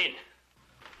 Come in.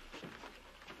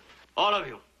 All of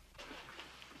you.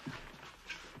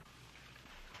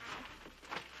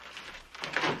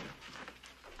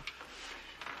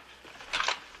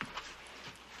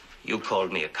 You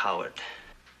called me a coward.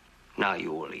 Now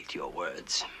you will eat your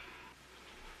words.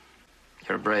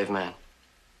 You're a brave man.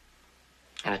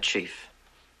 And a chief.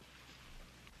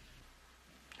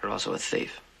 You're also a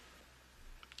thief.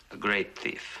 A great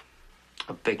thief.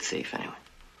 A big thief, anyway.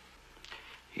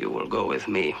 You will go with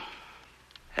me.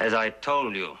 As I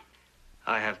told you,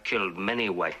 I have killed many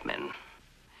white men.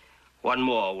 One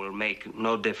more will make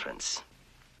no difference.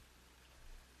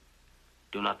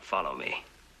 Do not follow me.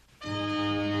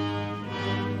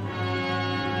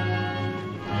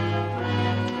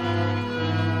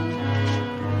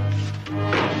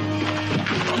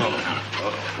 No.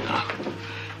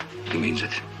 He means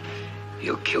it.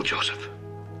 He'll kill Joseph.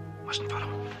 Mustn't follow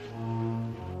him.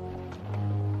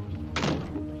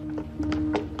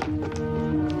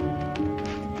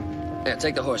 There,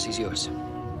 take the horse. He's yours.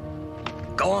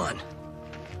 Go on.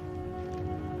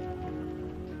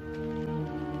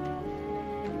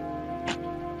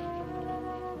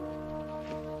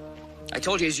 I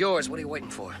told you he's yours. What are you waiting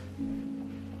for?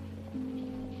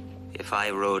 If I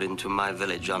rode into my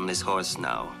village on this horse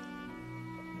now,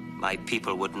 my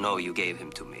people would know you gave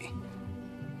him to me.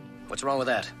 What's wrong with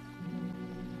that?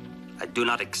 I do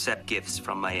not accept gifts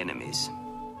from my enemies.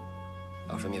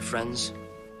 Or from your friends?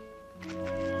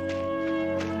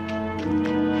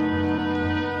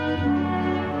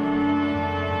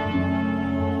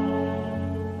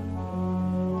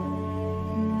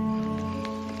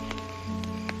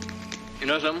 You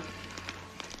know something?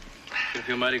 I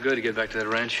feel mighty good to get back to that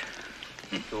ranch.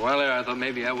 For a while there, I thought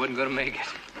maybe I wasn't going to make it.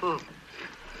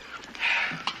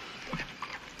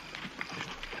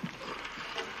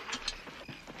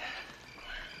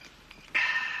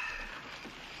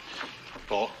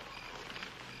 Paul.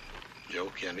 Joe,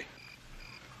 Candy.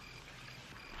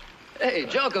 Hey,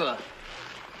 Joker.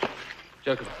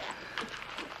 Joker,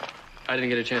 I didn't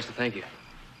get a chance to thank you.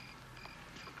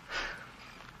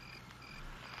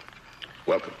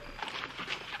 Welcome.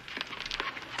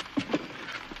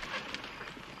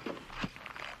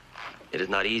 It is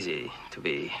not easy to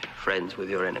be friends with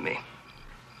your enemy.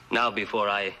 Now, before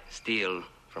I steal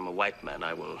from a white man,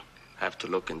 I will have to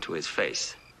look into his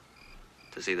face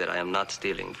to see that I am not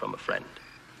stealing from a friend.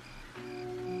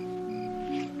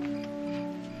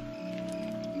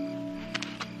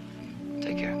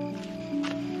 Take care.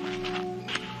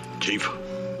 Chief.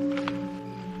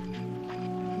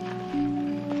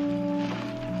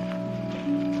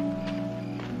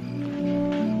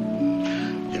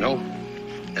 You know,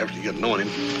 after you get knowing him,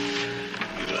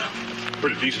 he's a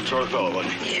pretty decent sort of fellow,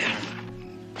 wasn't he? Yeah.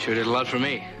 Sure did a lot for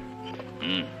me.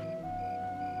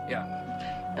 Yeah.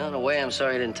 In a way, I'm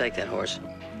sorry I didn't take that horse.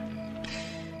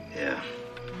 Yeah.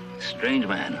 Strange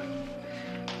man.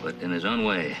 But in his own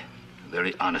way, a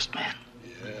very honest man.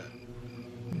 Yeah.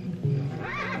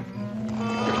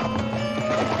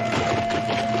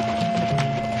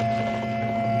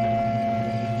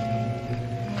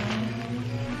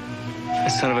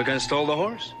 That son of a gun stole the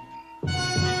horse?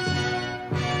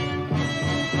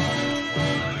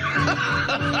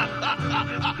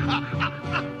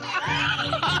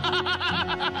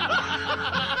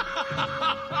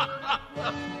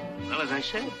 Well, as I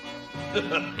said,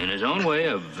 in his own way,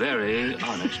 a very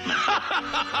honest man.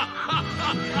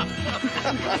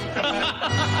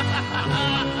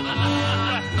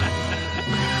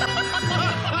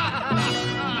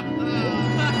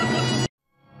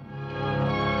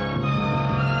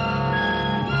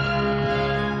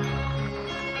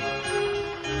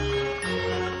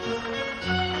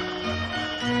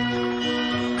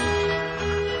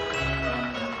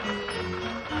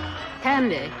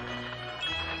 Candy.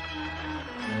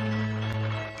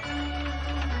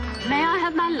 May I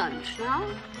have my lunch now?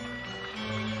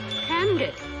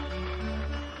 Candy.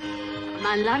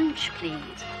 My lunch,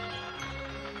 please.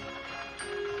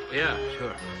 Yeah,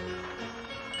 sure.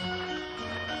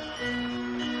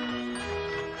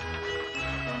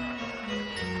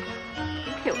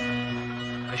 Thank you.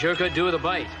 I sure could do with a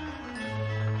bite.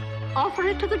 Offer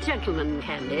it to the gentleman,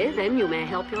 Candy. Then you may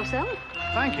help yourself.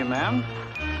 Thank you, ma'am.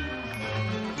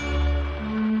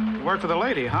 You work for the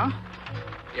lady, huh?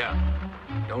 Yeah.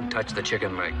 Don't touch the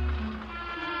chicken leg.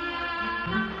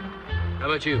 How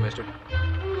about you, mister?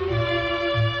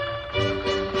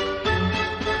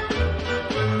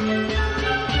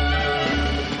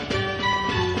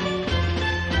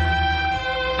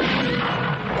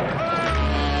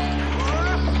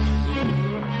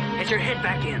 Get your head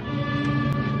back in.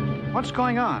 What's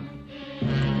going on?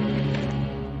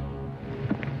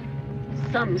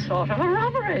 Some sort of a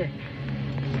robbery.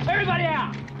 Everybody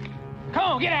out! Come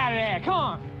on, get out of there, come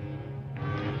on!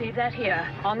 Leave that here,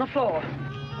 on the floor.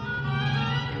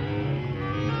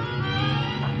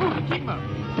 Keep him up!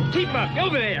 Keep him up!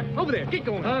 Over there! Over there! Get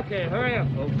going! Okay, hurry up.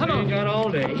 Okay, come on! Got all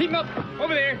day. Keep him up!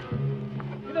 Over there!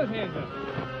 Get those hands up.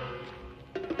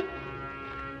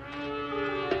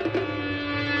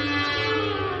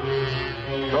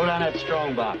 Throw down that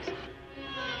strong box.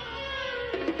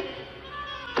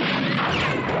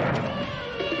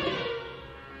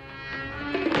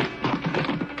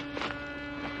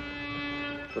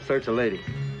 Go search the lady.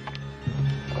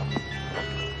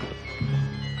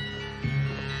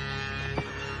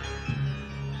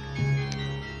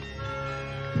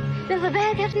 The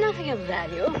bag has nothing of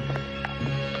value.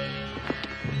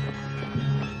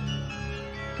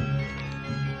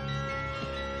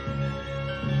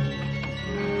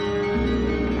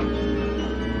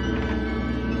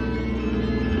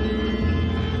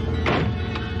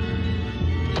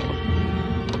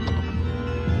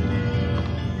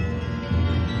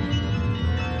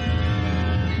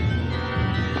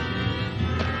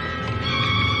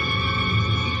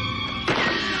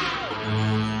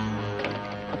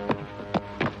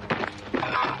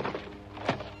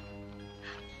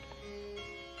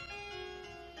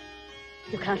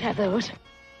 You can't have those.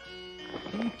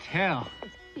 Can't tell.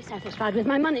 Be satisfied with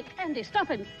my money. Candy, stop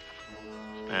him.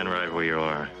 Stand right where you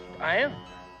are. I am?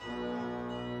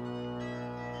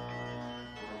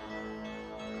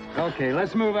 Okay,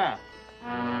 let's move out.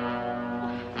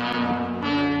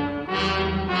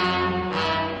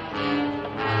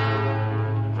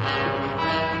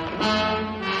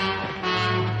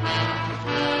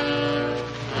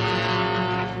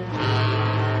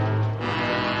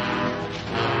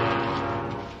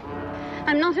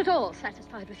 I'm not at all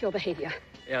satisfied with your behavior.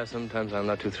 Yeah, sometimes I'm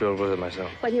not too thrilled with it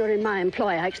myself. When you're in my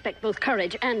employ, I expect both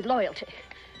courage and loyalty.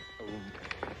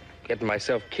 Getting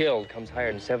myself killed comes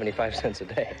higher than 75 cents a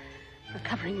day.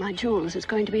 Recovering my jewels is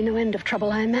going to be no end of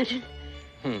trouble, I imagine.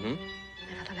 Mm-hmm.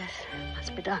 Nevertheless, it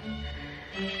must be done.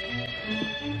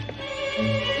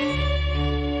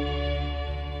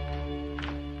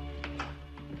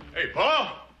 Hey,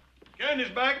 Paul. Candy's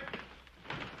back.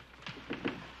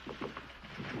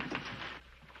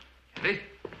 Andy?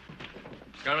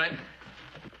 You all right?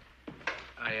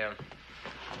 I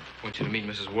want you to meet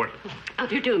Mrs. Wharton. How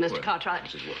do you do, Mr. Cartwright?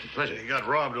 Mrs. Wharton, pleasure. He got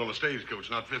robbed on the stagecoach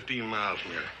not 15 miles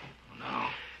from here. No.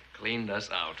 Cleaned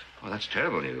us out. Oh, that's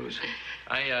terrible news.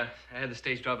 I had the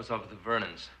stage drop us off at the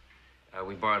Vernons.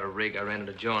 We borrowed a rig. I rented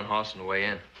a Joe and Hoss on the way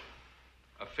in.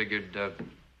 I figured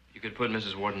you could put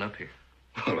Mrs. Wharton up here.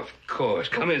 Well, of course.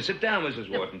 Come in. Sit down, Mrs.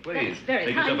 Wharton, please. That's very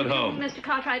Make kind yourself at of home. you, Mr.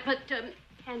 Cartwright, but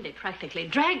Candy practically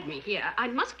dragged me here. I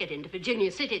must get into Virginia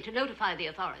City to notify the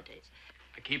authorities.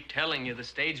 I keep telling you the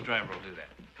stage driver will do that.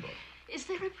 Is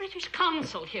there a British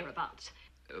consul hereabouts?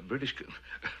 British...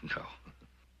 No.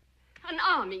 An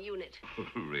army unit?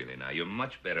 Really, now, you're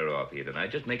much better off here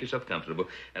tonight. Just make yourself comfortable,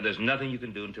 and there's nothing you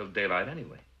can do until daylight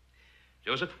anyway.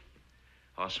 Joseph,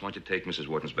 Hoss, why don't you take Mrs.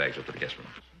 Wharton's bags up to the guest room?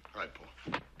 All right,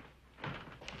 Paul.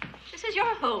 This is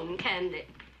your home, Candy.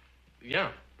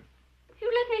 Yeah. You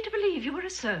led me to believe you were a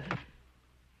servant.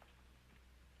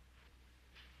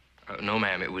 No,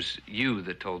 ma'am, it was you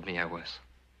that told me I was.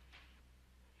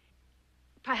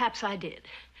 Perhaps I did.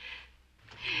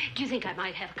 Do you think I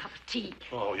might have a cup of tea?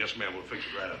 Oh, yes, ma'am. We'll fix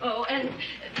it right up. Oh, and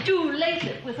do lace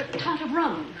it with a tot of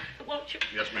rum, won't you?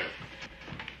 Yes, ma'am.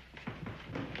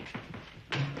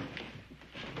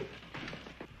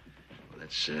 Well,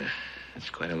 that's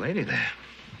quite a lady there.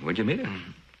 Where'd you meet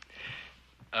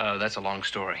her? That's a long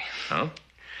story. Oh?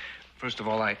 First of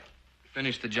all, I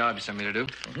finished the job you sent me to do.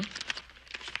 Mm-hmm.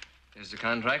 Here's the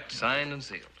contract, signed and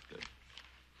sealed. Good.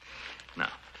 Now,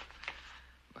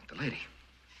 about the lady.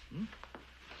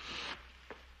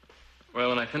 Well,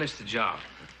 when I finished the job,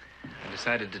 I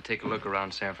decided to take a look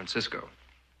around San Francisco.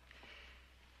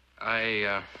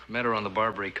 I met her on the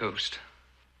Barbary Coast.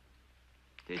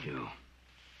 Did you?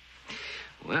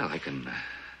 Well, I can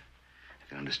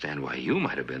understand why you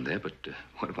might have been there, but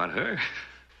what about her?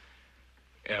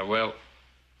 Yeah, well,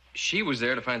 she was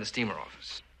there to find the steamer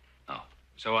office. Oh.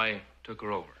 So I took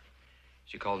her over.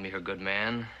 She called me her good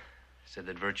man, said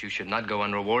that virtue should not go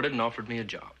unrewarded, and offered me a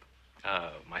job.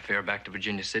 My fare back to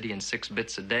Virginia City in 6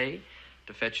 bits a day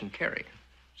to fetch and carry.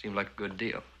 Seemed like a good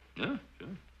deal. Yeah, sure.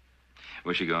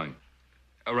 Where's she going?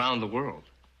 Around the world.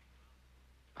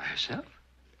 By herself?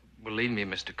 Believe me,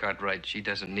 Mr. Cartwright, she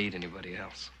doesn't need anybody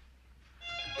else.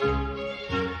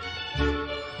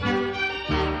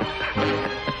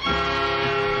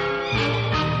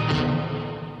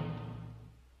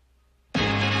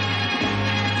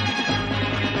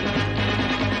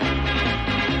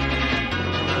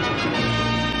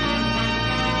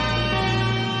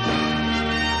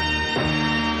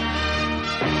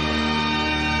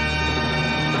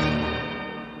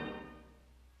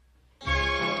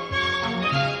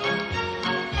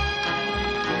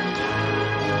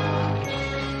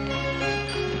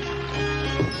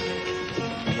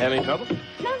 Have any trouble?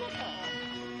 None at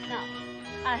all. Now,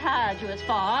 I hired you as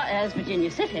far as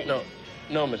Virginia City. No,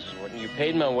 Mrs. Wharton. You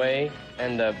paid my way,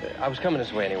 and I was coming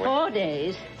this way anyway. 4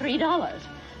 days, $3.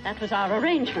 That was our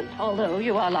arrangement, although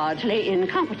you are largely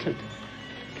incompetent.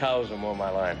 Cows are more my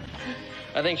line.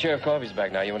 I think Sheriff Coffey's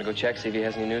back now. You want to go check, see if he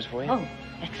has any news for you? Oh,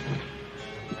 excellent.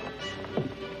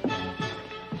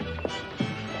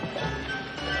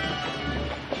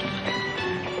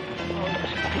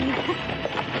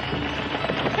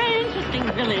 Very interesting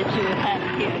village you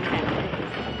have here, Candy.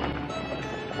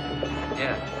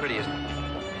 Yeah, pretty, isn't it?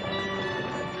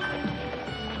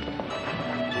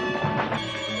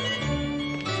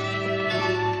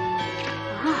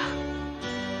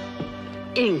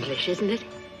 English, isn't it?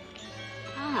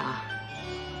 Ah.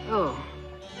 Oh.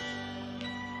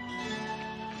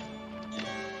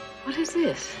 What is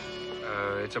this?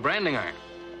 It's a branding iron.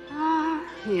 Ah,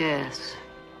 yes.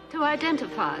 To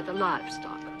identify the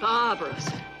livestock. Barbarous.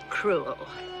 Cruel.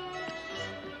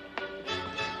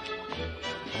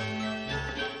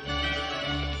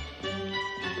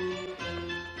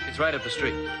 It's right up the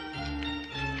street.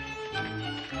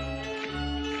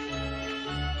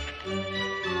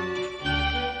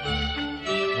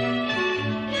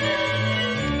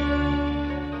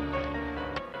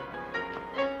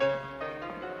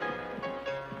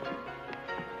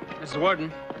 Mrs.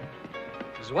 Warden.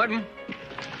 Mrs. Warden.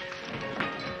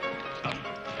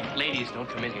 Ladies, don't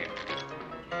come in here.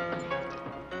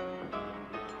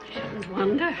 Shouldn't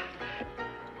wonder.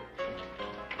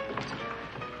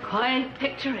 Quite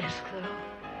picturesque, though.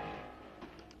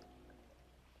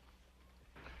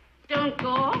 Don't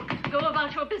gawk. Go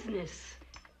about your business.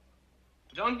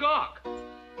 Don't gawk.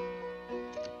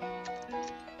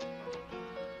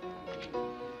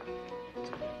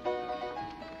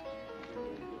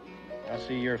 I'll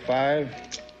see you're 5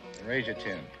 and raise you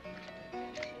 10.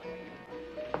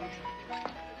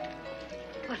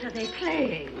 What are they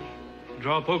playing?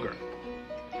 Draw poker.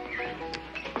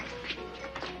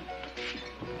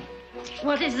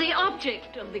 What is the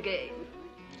object of the game?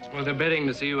 Well, they're betting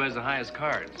to see who has the highest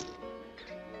cards.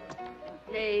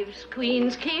 Knaves,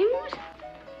 queens, kings?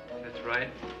 That's right.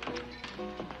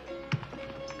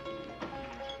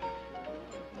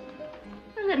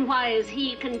 Well, then why is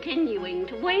he continuing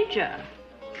to wager?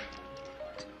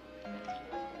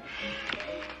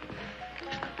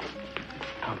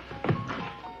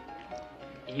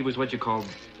 He was what you call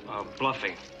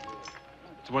bluffing.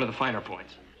 It's one of the finer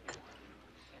points.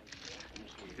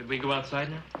 Could we go outside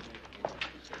now?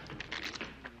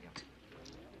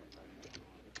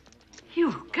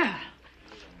 You girl.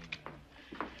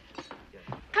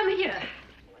 Come here.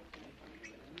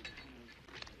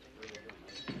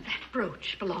 That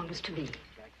brooch belongs to me.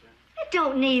 It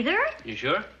don't neither. You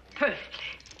sure? Perfectly.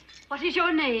 What is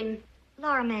your name?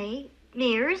 Laura May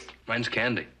Mears. Mine's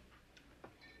Candy.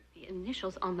 The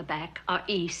initials on the back are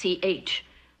E.C.H.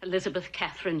 Elizabeth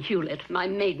Catherine Hewlett, my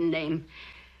maiden name.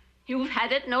 You've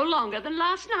had it no longer than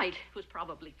last night. It was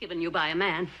probably given you by a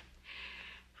man.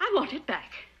 I I want it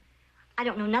back. I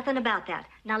don't know nothing about that.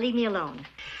 Now leave me alone.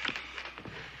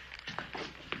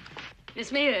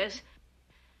 Miss Mears,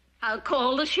 I'll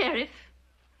call the sheriff.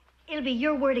 It'll be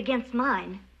your word against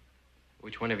mine.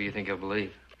 Which one of you think he'll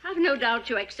believe? I've no doubt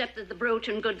you accepted the brooch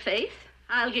in good faith.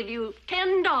 I'll give you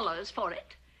 $10 for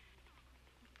it.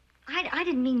 I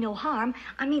didn't mean no harm.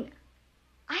 I mean,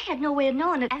 I had no way of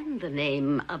knowing it. And the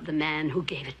name of the man who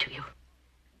gave it to you.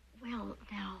 Well,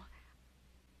 now,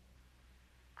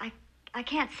 I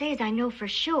can't say as I know for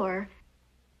sure.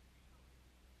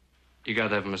 You got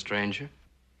that from a stranger?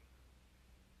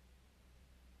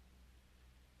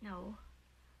 No.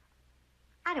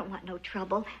 I don't want no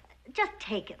trouble. Just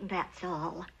take it and that's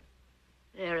all.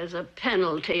 There is a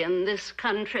penalty in this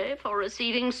country for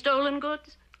receiving stolen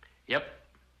goods. Yep.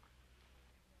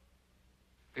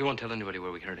 We won't tell anybody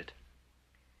where we heard it.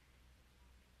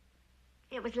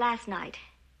 It was last night,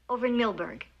 over in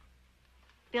Millburg.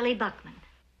 Billy Buckman.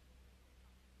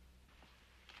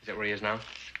 Is that where he is now?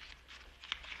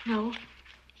 No.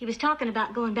 He was talking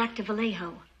about going back to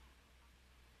Vallejo.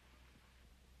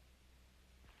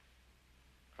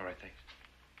 All right, thanks.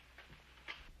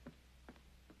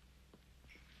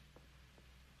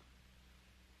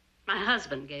 My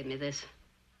husband gave me this.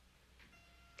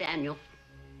 Daniel.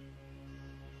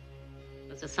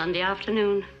 It was a Sunday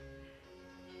afternoon.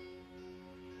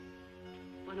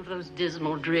 One of those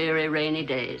dismal, dreary, rainy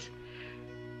days.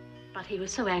 But he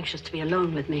was so anxious to be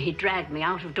alone with me, he dragged me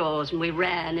out of doors and we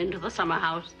ran into the summer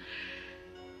house.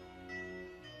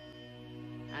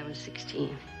 I was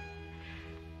 16.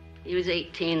 He was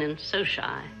 18 and so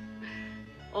shy.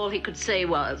 All he could say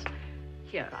was,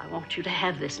 "Here, I want you to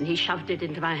have this," and he shoved it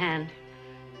into my hand.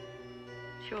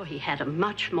 Sure, he had a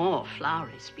much more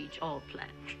flowery speech all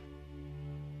planned.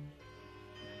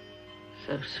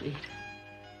 So sweet.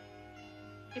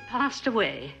 He passed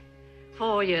away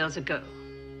 4 years ago.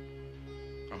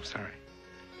 I'm sorry.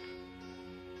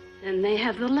 Then they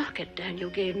have the locket Daniel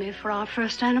gave me for our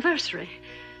first anniversary.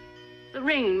 The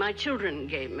ring my children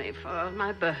gave me for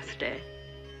my birthday.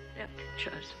 Their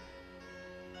pictures.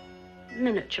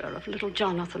 Miniature of little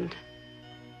Jonathan.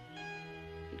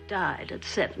 He died at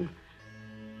 7.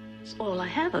 It's all I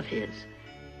have of his.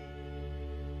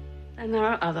 And there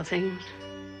are other things.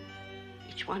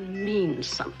 Each one means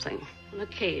something, an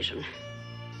occasion.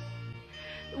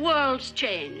 The world's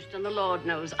changed, and the Lord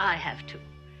knows I have too.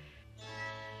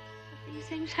 But these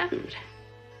things haven't.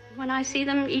 When I see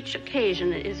them, each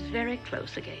occasion is very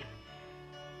close again.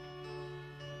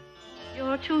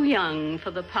 You're too young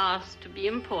for the past to be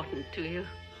important to you.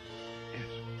 Yes.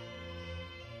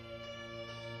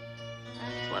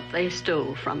 That's what they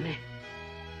stole from me.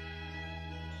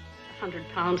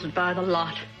 £100 would buy the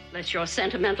lot, unless you're a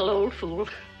sentimental old fool.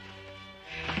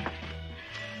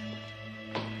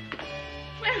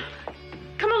 Well,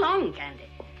 come along, Candy.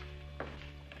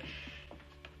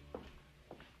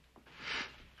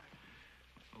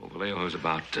 Oh, Vallejo's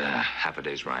about half a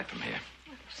day's ride from here.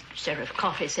 Sheriff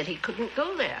Coffey said he couldn't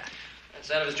go there. That's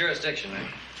out of his jurisdiction, eh?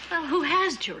 Well, who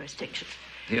has jurisdiction?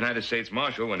 The United States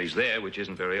Marshal when he's there, which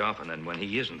isn't very often, and when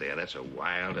he isn't there, that's a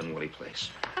wild and woolly place.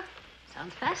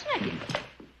 Sounds fascinating.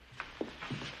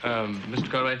 Mr.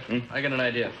 Cartwright, I got an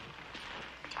idea.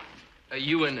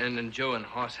 You and Joe and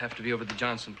Hoss have to be over at the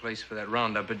Johnson place for that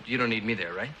roundup, but you don't need me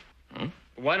there, right?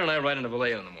 Why don't I ride into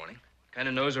Vallejo in the morning? Kind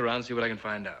of nose around, see what I can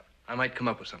find out. I might come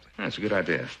up with something. That's a good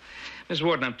idea. Miss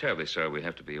Warden, I'm terribly sorry we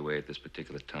have to be away at this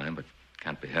particular time, but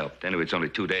can't be helped. Anyway, it's only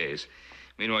 2 days.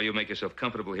 Meanwhile, you make yourself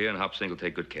comfortable here, and Hop Sing will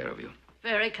take good care of you.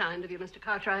 Very kind of you, Mr.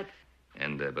 Cartwright.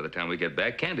 And by the time we get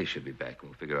back, Candy should be back.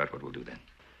 We'll figure out what we'll do then.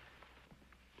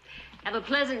 Have a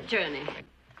pleasant journey.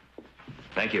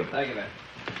 Thank you. Thank you, man.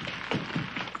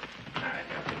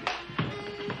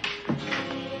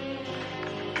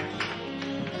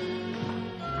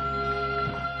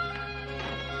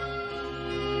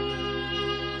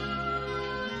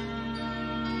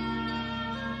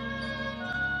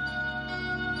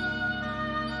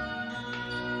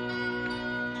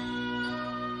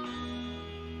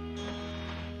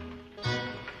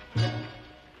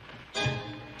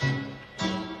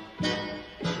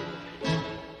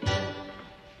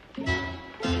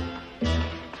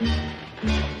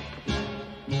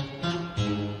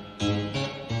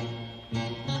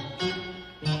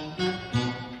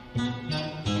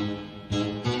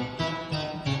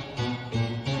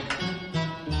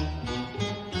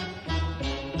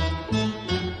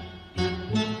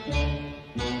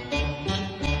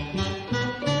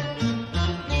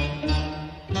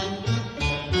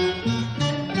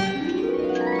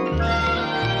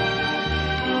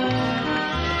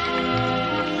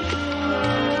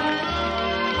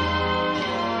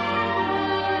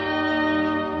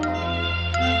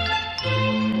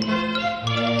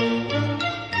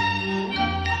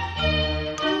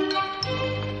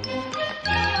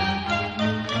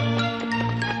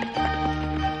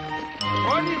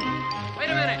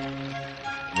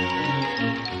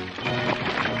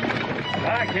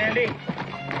 Hi, Candy.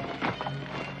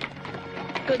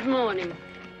 Good morning.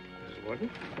 Mrs. Wharton?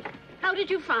 How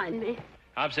did you find me?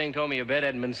 Hop Singh told me your bed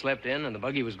hadn't been slept in and the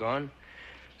buggy was gone.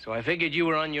 So I figured you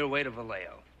were on your way to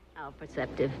Vallejo. How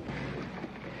perceptive.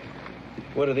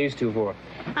 What are these two for?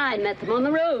 I met them on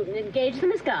the road and engaged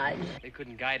them as guides. They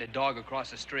couldn't guide a dog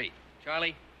across the street.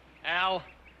 Charlie, Al,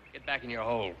 get back in your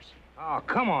holes. Oh,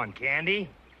 come on, Candy.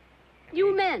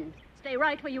 You men, stay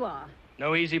right where you are.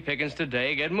 No easy pickings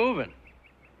today. Get moving.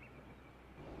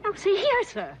 Now, see here,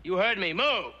 sir. You heard me.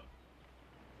 Move!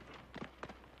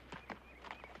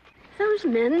 Those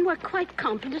men were quite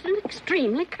competent and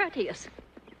extremely courteous.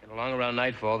 Get along around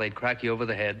nightfall, they'd crack you over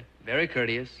the head, very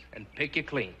courteous, and pick you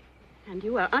clean. And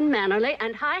you were unmannerly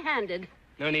and high-handed.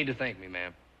 No need to thank me,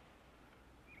 ma'am.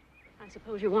 I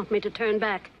suppose you want me to turn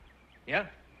back. Yeah?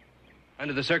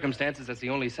 Under the circumstances, that's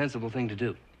the only sensible thing to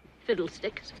do.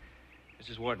 Fiddlesticks.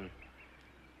 Mrs. Wharton,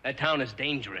 that town is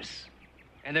dangerous.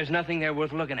 And there's nothing there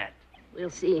worth looking at.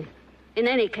 We'll see. In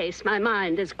any case, my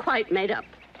mind is quite made up.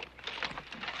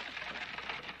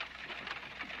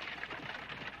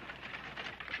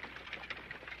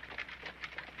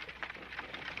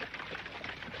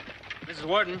 Mrs.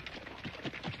 Wharton,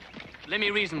 let me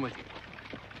reason with you.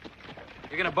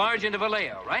 You're going to barge into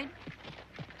Vallejo, right?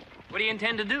 What do you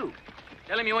intend to do?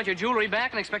 Tell him you want your jewelry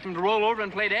back and expect him to roll over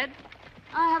and play dead?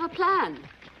 I have a plan.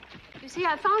 You see,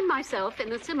 I found myself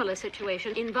in a similar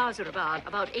situation in Vazirabad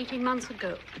about 18 months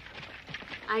ago.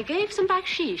 I gave some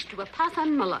baksheesh to a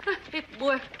Pathan mullah. It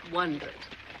worked wonders.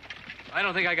 I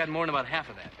don't think I got more than about half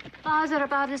of that.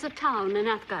 Vazirabad is a town in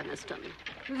Afghanistan.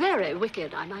 Very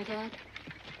wicked, I might add.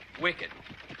 Wicked.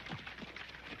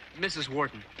 Mrs.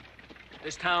 Wharton,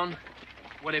 this town,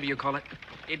 whatever you call it,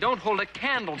 it don't hold a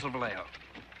candle to Vallejo.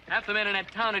 Half the men in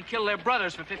that town would kill their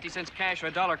brothers for 50 cents cash or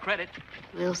 $1 credit.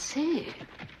 We'll see.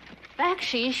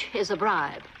 Baksheesh is a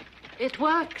bribe. It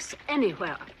works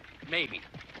anywhere. Maybe.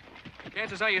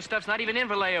 Chances are your stuff's not even in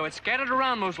Vallejo. It's scattered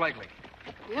around, most likely.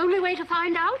 The only way to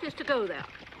find out is to go there.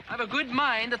 I have a good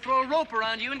mind to throw a rope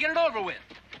around you and get it over with.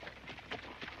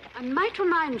 I might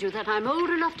remind you that I'm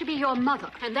old enough to be your mother,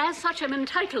 and as such am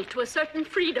entitled to a certain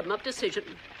freedom of decision.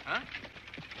 Huh?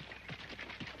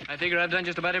 I figure I've done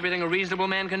just about everything a reasonable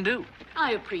man can do.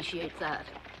 I appreciate that.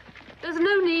 There's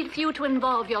no need for you to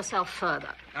involve yourself further.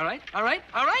 All right, all right,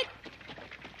 all right.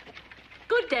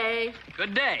 Good day.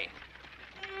 Good day.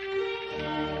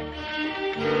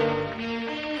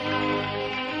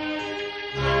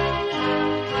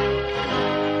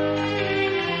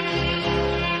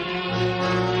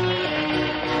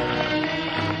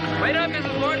 Wait up,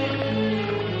 Mrs. Wharton.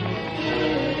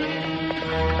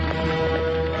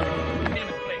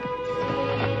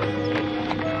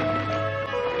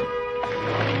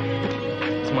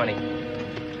 It's money.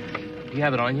 Do you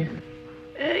have it on you?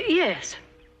 Yes.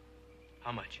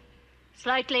 How much?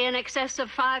 Slightly in excess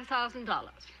of $5,000.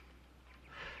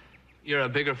 You're a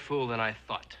bigger fool than I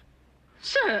thought.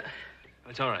 Sir.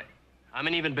 It's all right. I'm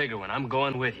an even bigger one. I'm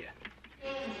going with you.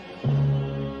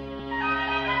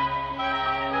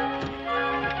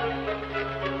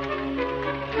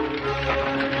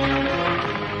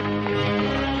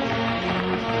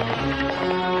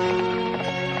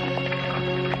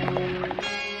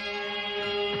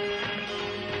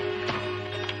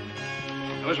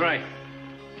 I was right.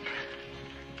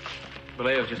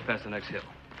 Vallejo's just past the next hill.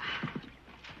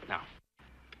 Now,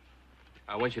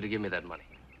 I want you to give me that money.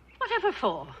 Whatever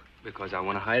for? Because I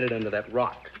want to hide it under that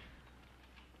rock.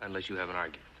 Unless you have an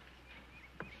argument.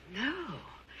 No.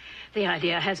 The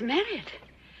idea has merit.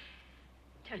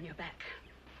 Turn your back.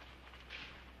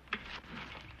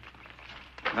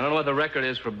 I don't know what the record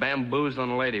is for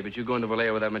bamboozling a lady, but you go into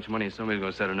Vallejo with that much money, somebody's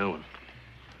going to set a new one.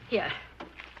 Here.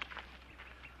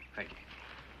 Thank you.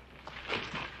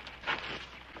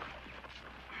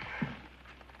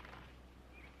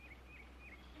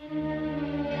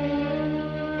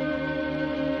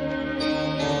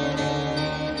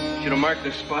 You should have marked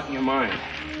this spot in your mind.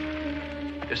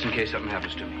 Just in case something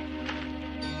happens to me.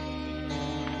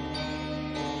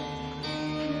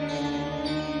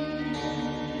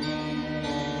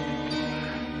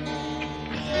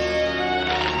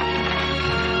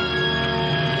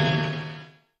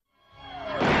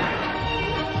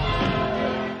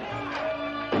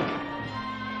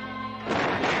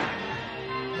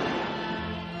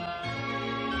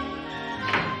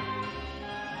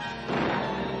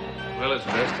 Well, it's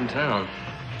best in town.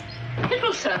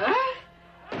 Little sir.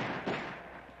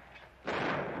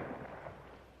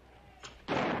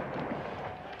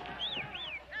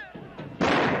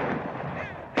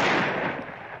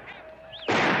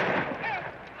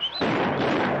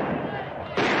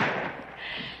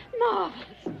 Marvelous.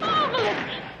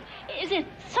 Marvelous. Is it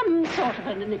some sort of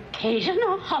an occasion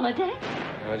or holiday?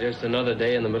 No, just another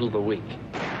day in the middle of the week.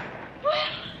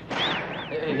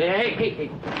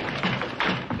 Hey.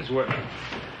 Miss Wharton,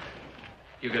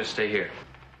 you're going to stay here.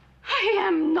 I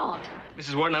am not.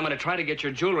 Mrs. Wharton, I'm going to try to get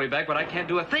your jewelry back, but I can't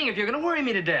do a thing if you're going to worry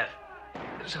me to death.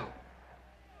 So,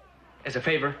 as a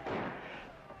favor,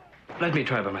 let me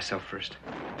try by myself first.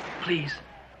 Please.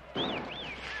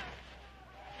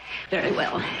 Very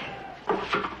well.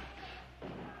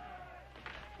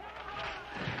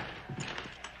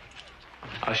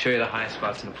 I'll show you the high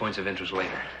spots and the points of interest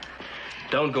later.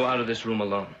 Don't go out of this room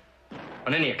alone.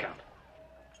 On any account.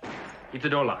 Keep the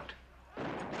door locked.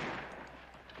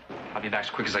 I'll be back as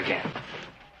quick as I can.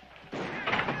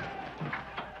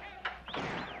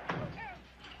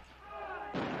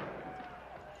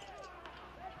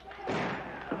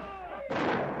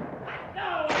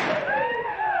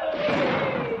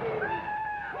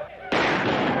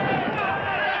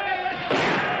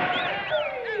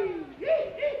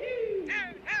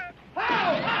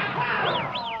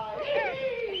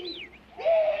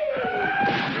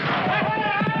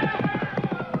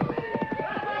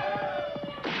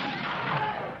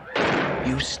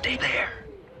 You stay there.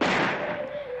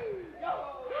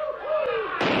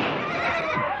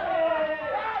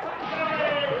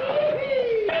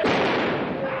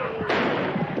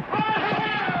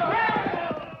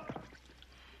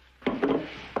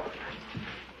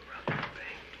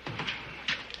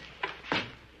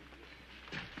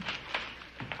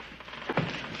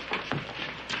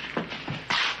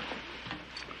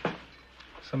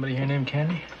 Somebody here named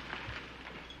Candy?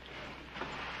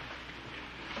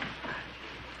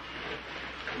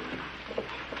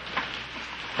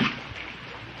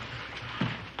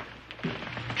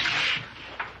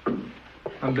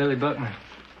 I'm Billy Buckman.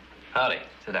 Howdy.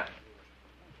 Sit down.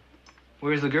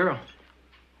 Where's the girl?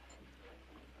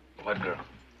 What girl?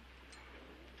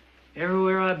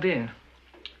 Everywhere I've been,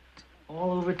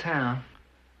 all over town,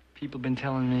 people been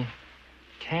telling me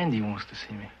Candy wants to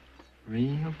see me.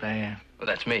 Real bad. Well,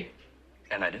 that's me.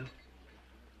 And I do.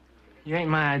 You ain't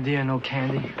my idea of no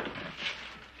Candy.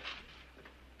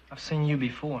 I've seen you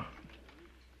before.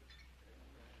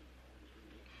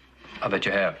 I'll bet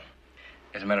you have.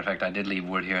 As a matter of fact, I did leave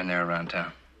word here and there around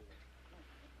town.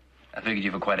 I figured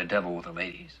you were quite a devil with the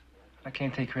ladies. I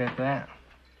can't take credit for that.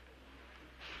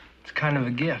 It's kind of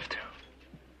a gift.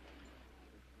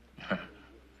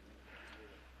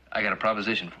 I got a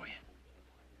proposition for you.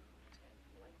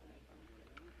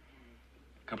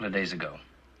 A couple of days ago,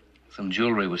 some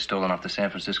jewelry was stolen off the San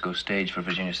Francisco stage for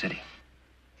Virginia City.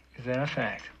 Is that a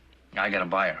fact? I got a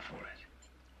buyer for it.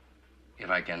 If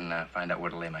I can find out where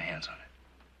to lay my hands on it.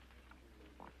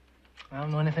 I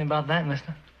don't know anything about that,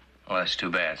 mister. Oh, that's too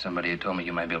bad. Somebody had told me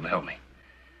you might be able to help me.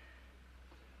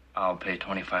 I'll pay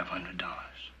 $2,500.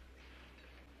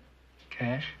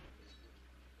 Cash?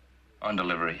 On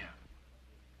delivery.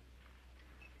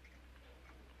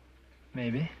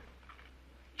 Maybe.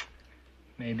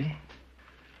 Maybe.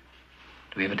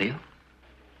 Do we have a deal?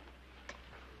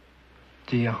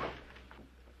 Deal.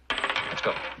 Let's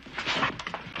go.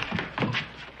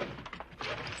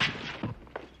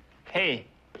 Hey,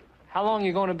 how long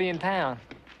you going to be in town?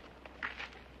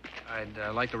 I'd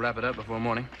like to wrap it up before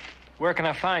morning. Where can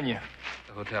I find you?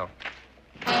 The hotel.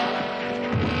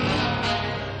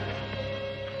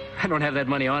 I don't have that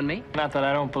money on me. Not that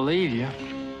I don't believe you.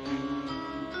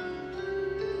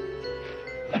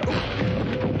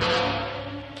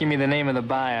 Give me the name of the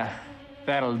buyer.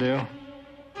 That'll do.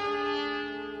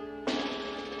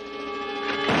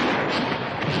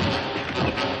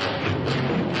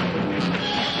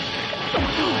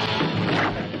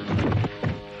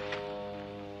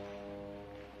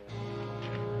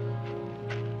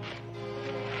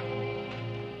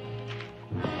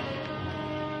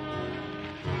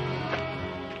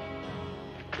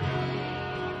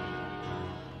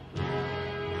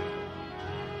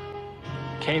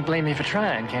 Can't blame me for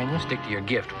trying, can you? Stick to your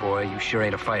gift, boy. You sure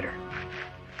ain't a fighter.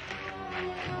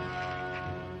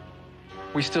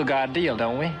 We still got a deal,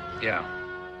 don't we? Yeah.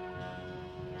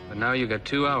 But now you got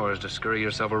 2 hours to scurry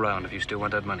yourself around if you still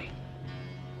want that money.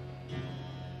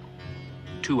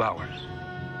 2 hours.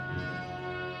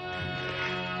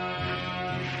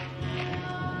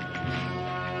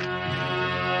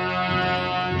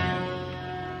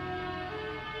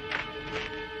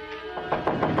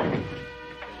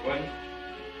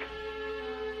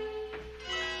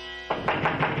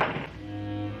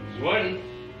 One.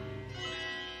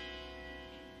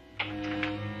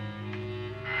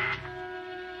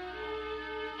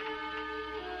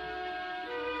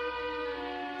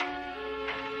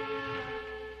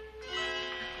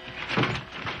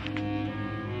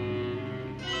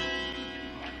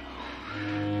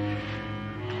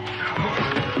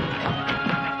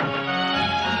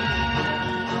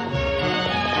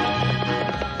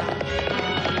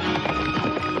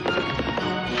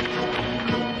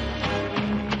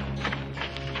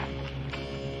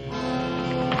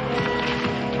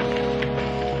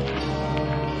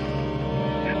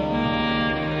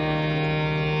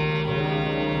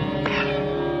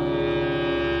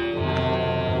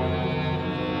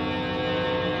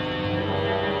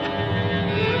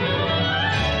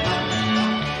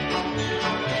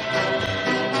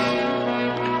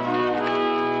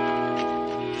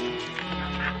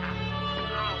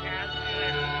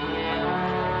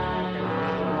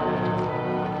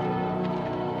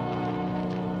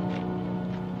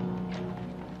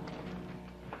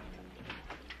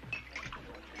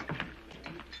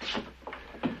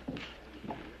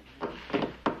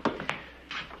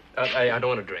 I don't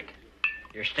want to drink.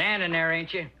 You're standing there,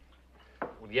 ain't you?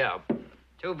 Well, yeah.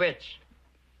 2 bits.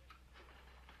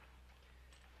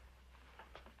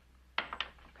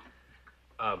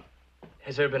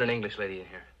 Has there been an English lady in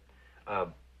here?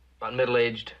 About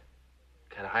middle-aged,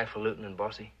 kind of highfalutin and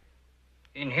bossy?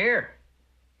 In here?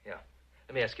 Yeah.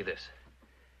 Let me ask you this.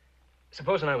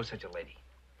 Supposing I was such a lady,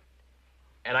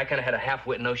 and I kind of had a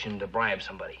half-wit notion to bribe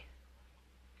somebody,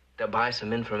 to buy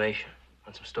some information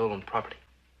on some stolen property.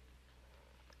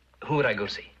 Who would I go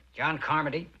see? John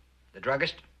Carmody, the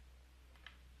druggist.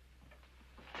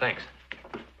 Thanks.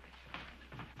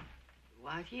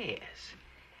 Why, yes.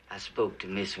 I spoke to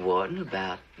Miss Wharton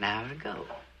about an hour ago.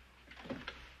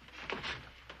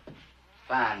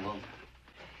 Fine, well,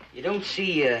 you don't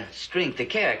see strength of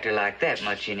character like that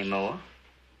much anymore.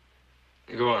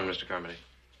 Go on, Mr. Carmody.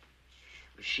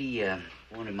 She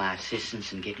wanted my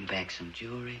assistance in getting back some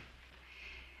jewelry.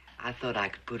 I thought I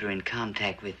could put her in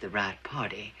contact with the right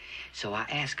party, so I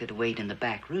asked her to wait in the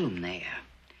back room there.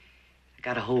 I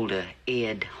got a hold of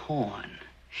Ed Horn.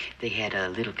 They had a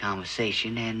little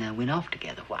conversation and went off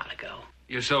together a while ago.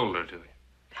 You sold her to him?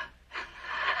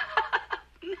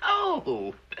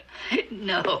 No.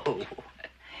 No.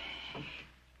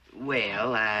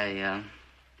 Well, I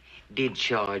did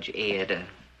charge Ed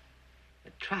a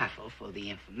trifle for the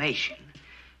information,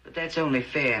 but that's only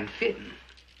fair and fitting.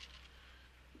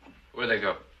 Where'd they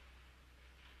go?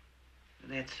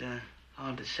 That's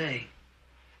hard to say.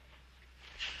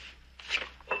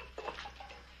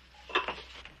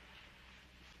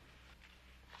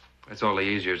 That's all the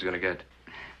easier's gonna get.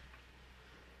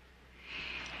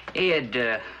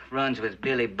 Ed runs with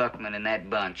Billy Buckman and that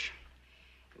bunch.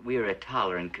 We're a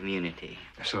tolerant community.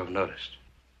 So I've noticed.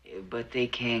 But they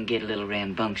can get a little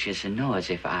rambunctious and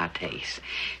noisy for our taste.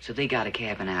 So they got a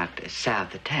cabin out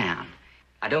south of town.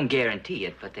 I don't guarantee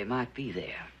it, but they might be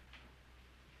there.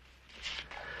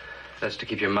 That's to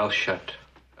keep your mouth shut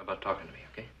about talking to me,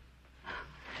 okay?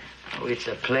 Oh, it's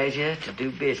a pleasure to do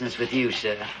business with you,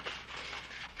 sir.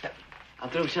 I'll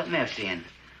throw something else in.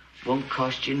 Won't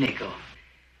cost you a nickel.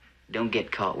 Don't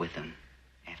get caught with them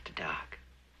after dark.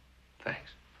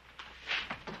 Thanks.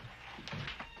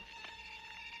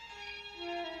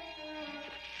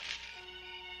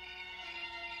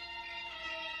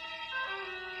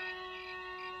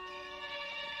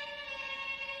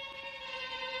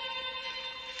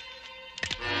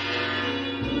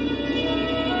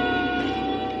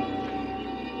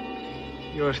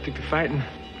 You ought to stick to fighting.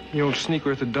 You old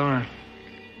sneaker at the darn.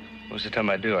 Most of the time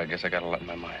I do, I guess I got a lot in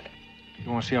my mind.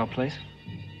 You want to see our place?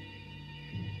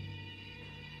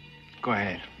 Go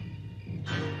ahead.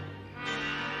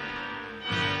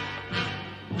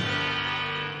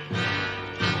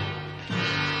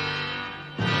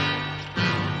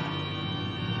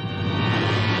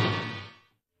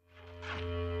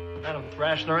 I'm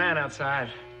thrashing around outside.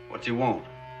 What you want?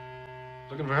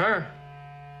 Looking for her.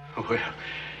 Well,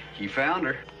 you found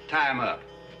her. Tie him up.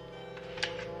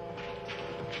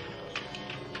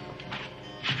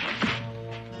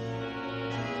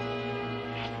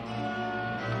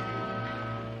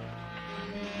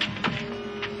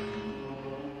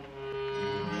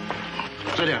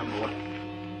 Sit down, boy.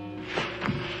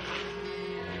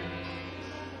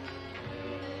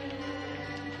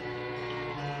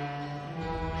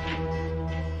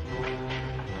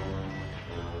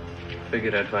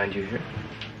 Figured I'd find you here.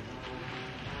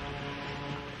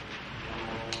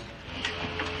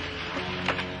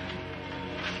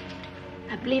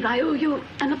 I believe I owe you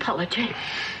an apology.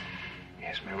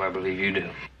 Yes, ma'am, I believe you do.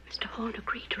 Mr. Horn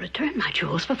agreed to return my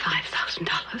jewels for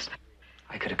 $5,000.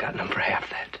 I could have gotten them for half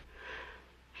that.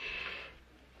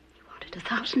 You wanted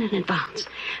 $1,000 in advance.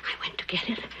 I went to get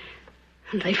it,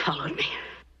 and they followed me.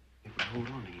 Hold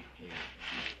on here.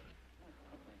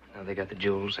 Now they got the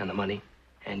jewels and the money,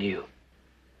 and you.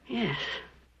 Yes.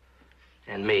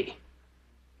 And me.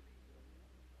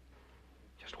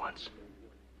 Just once.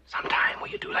 Sometime will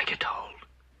you do like you're told?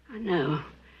 I know.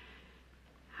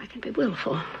 I can be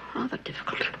willful, rather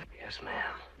difficult. Yes,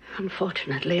 ma'am.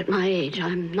 Unfortunately, at my age,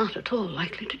 I'm not at all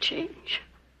likely to change.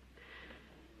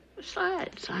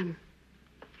 Besides, I'm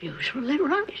usually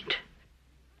right.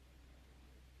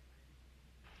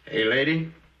 Hey,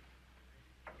 lady.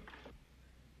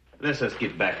 Let's just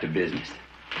get back to business.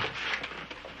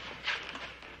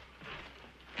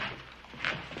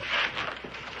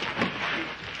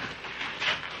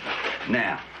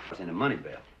 Now, it's in a money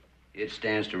belt. It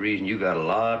stands to reason you got a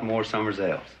lot more summers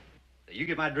else. You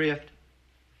get my drift?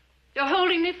 You're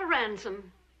holding me for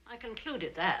ransom. I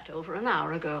concluded that over an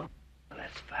hour ago. Well,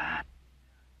 that's fine.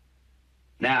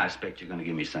 Now I expect you're going to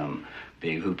give me some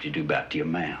big hoop-de-doo about to your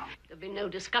mouth. There'll be no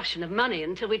discussion of money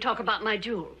until we talk about my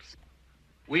jewels.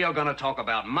 We are going to talk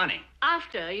about money.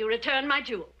 After you return my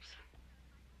jewels.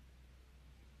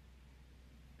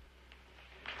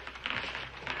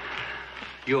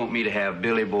 You want me to have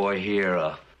Billy Boy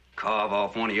here carve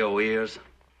off one of your ears?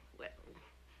 Well,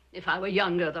 if I were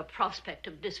younger, the prospect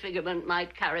of disfigurement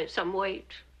might carry some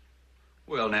weight.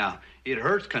 Well, now, it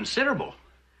hurts considerable.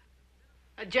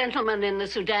 A gentleman in the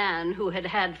Sudan who had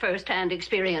had first-hand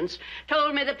experience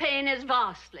told me the pain is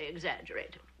vastly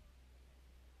exaggerated.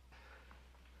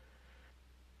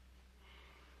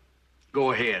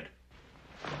 Go ahead.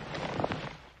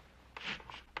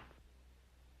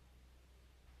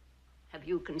 Have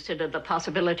you considered the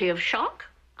possibility of shock?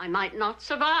 I might not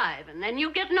survive, and then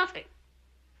you get nothing.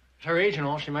 Her age and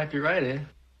all, she might be right, Ed.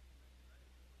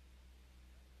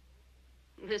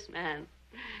 This man,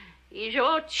 he's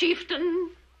your chieftain,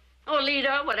 or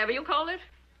leader, whatever you call it.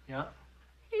 Yeah.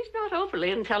 He's not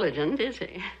overly intelligent, is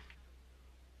he?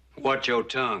 Watch your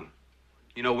tongue.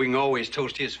 You know, we can always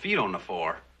toast his feet on the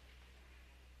floor.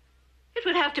 It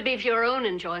would have to be for your own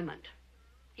enjoyment.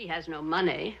 He has no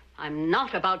money. I'm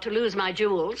not about to lose my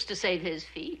jewels to save his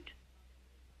feet.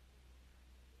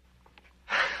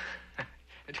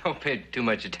 Don't pay too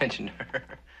much attention to her.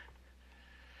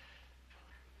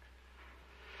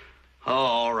 Oh,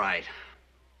 all right.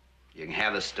 You can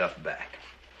have the stuff back.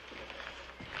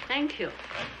 Thank you.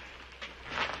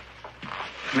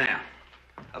 Now,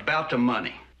 about the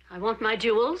money. I want my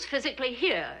jewels physically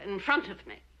here, in front of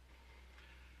me.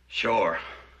 Sure.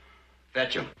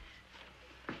 Fetch 'em.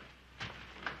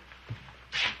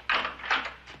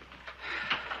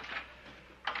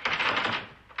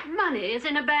 Money is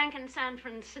in a bank in San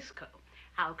Francisco.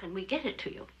 How can we get it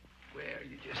to you? Well,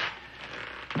 you just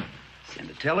send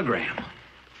a telegram.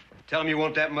 Tell them you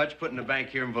want that much put in the bank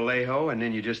here in Vallejo, and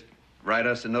then you just write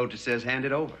us a note that says hand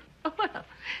it over. Oh, well,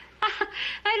 I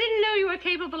didn't know you were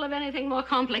capable of anything more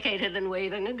complicated than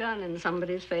waving a gun in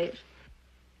somebody's face.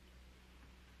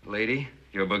 Lady,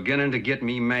 you're beginning to get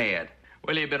me mad.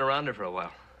 Well, you've been around her for a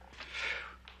while.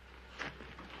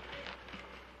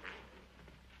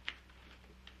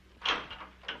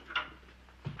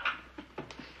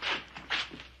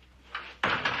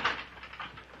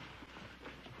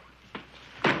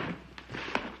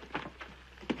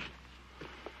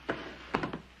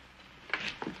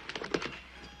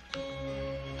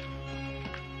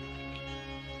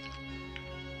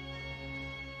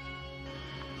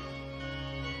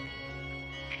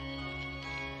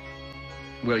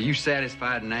 Well, you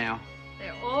satisfied now?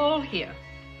 They're all here.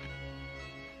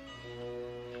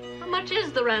 How much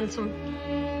is the ransom?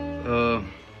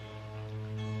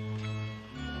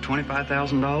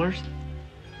 $25,000?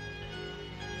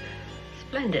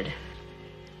 Splendid.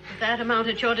 With that amount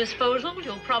at your disposal,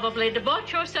 you'll probably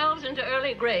debauch yourselves into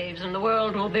early graves and the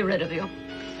world will be rid of you.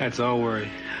 That's our worry.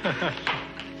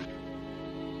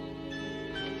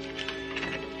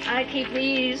 I keep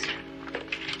these.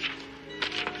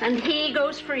 And he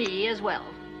goes free as well.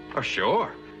 Oh,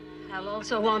 sure. I'll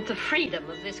also want the freedom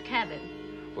of this cabin.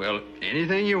 Well,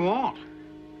 anything you want.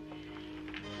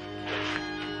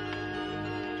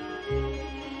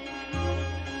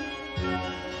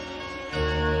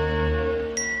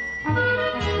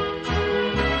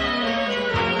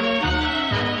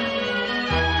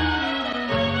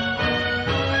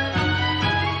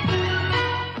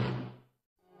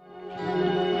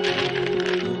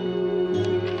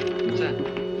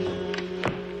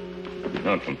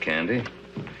 Note from Candy.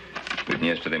 Written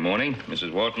yesterday morning.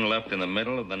 Mrs. Walton left in the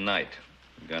middle of the night.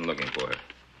 Gone looking for her.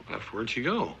 Left, where'd she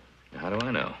go? How do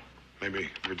I know? Maybe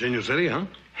Virginia City, huh?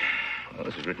 Well,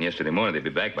 this was written yesterday morning. They'd be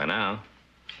back by now.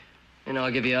 You know,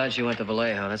 I'll give you odds she went to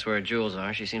Vallejo. That's where her jewels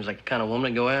are. She seems like the kind of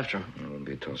woman to go after them. I wouldn't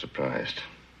be at all surprised.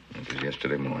 It was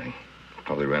yesterday morning.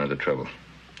 Probably ran into trouble.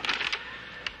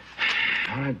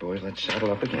 All right, boys, let's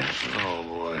saddle up again. Oh,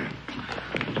 boy.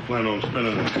 Plan on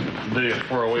spending the day as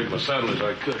far away from the saddle as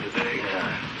I could today.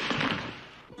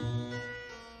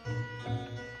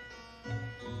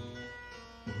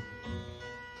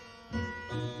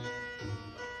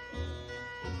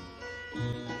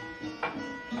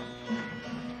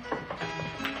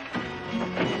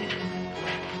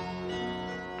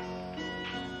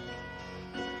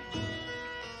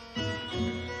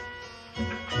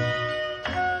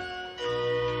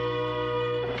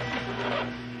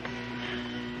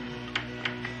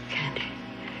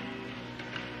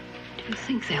 Do you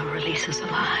think they'll release us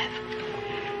alive?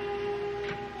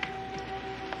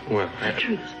 Well, The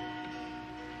truth.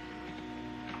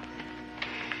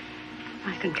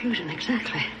 My conclusion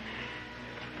exactly.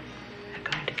 They're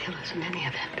going to kill us in any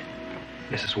event.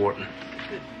 Mrs. Wharton.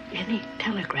 Any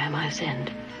telegram I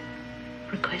send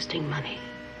requesting money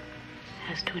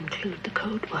has to include the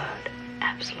code word,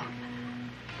 Absalom.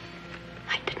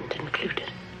 I didn't include it.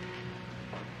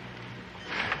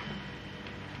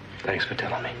 Thanks for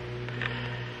telling me.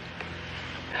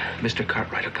 Mr.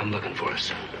 Cartwright will come looking for us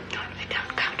soon. We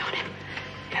don't count on him.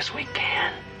 Yes, we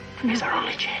can. He's our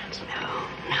only chance.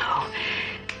 No.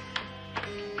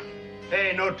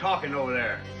 Hey, no talking over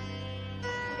there.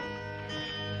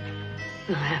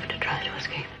 I'll have to try to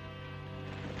escape.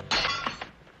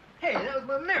 Hey, that was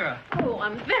my mirror. Oh,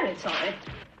 I'm very sorry.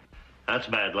 That's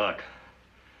bad luck.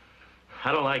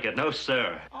 I don't like it. No,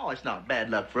 sir. Oh, it's not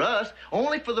bad luck for us.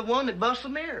 Only for the one that busts the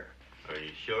mirror. Are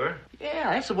you sure?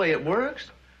 Yeah, that's the way it works.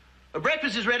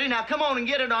 Breakfast is ready. Now come on and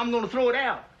get it or I'm going to throw it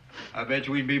out. I bet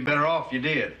you we'd be better off if you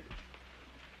did.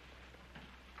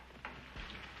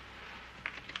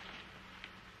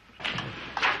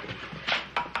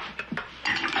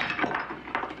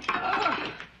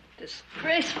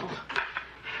 Disgraceful.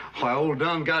 Why, old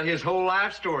Dunn got his whole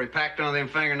life story packed on them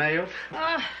fingernails.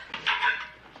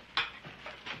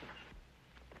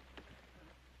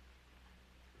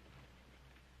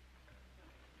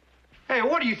 Hey,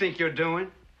 what do you think you're doing?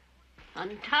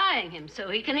 Untying him so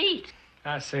he can eat.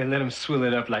 I say let him swill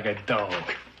it up like a dog.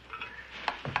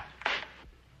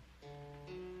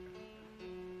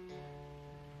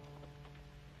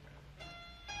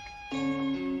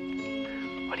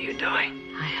 What are you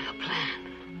doing? I have a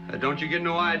plan. Don't you get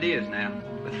no ideas now.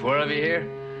 With 4 of you here,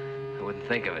 I wouldn't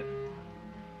think of it.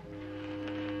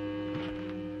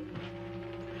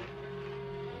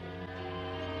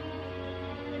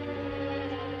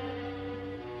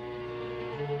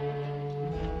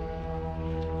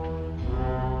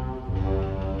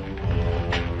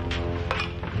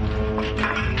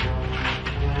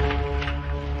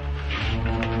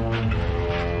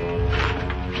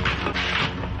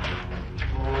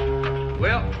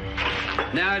 Well,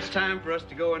 now it's time for us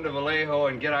to go into Vallejo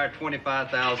and get our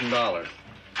 $25,000.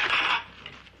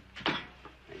 Now,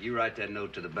 you write that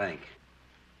note to the bank.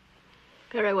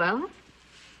 Very well.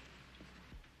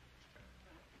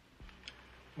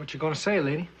 What you gonna say,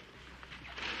 lady?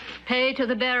 Pay to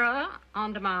the bearer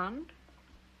on demand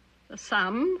the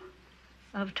sum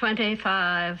of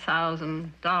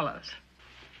 $25,000.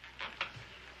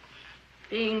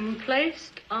 Being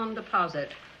placed on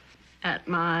deposit at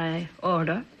my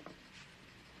order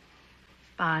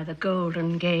by the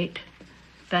Golden Gate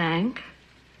Bank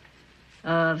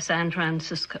of San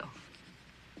Francisco.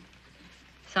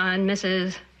 Signed,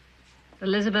 Mrs.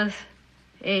 Elizabeth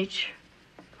H.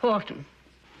 Horton.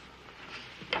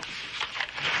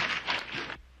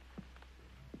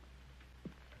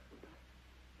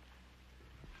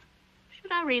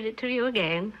 Should I read it to you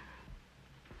again?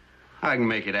 I can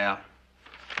make it out.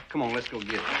 Come on, let's go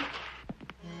get it.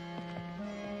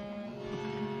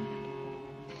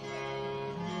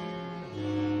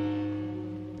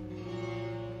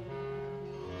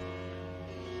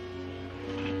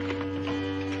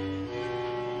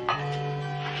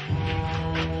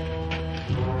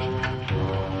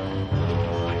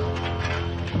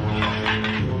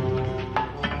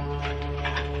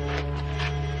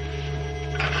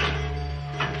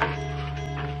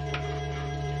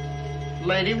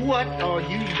 Lady, what are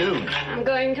you doing? I'm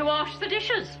going to wash the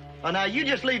dishes. Oh, now, you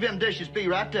just leave them dishes be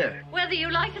right there. Whether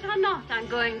you like it or not, I'm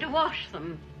going to wash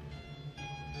them.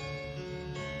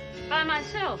 By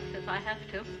myself, if I have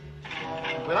to.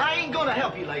 Well, I ain't gonna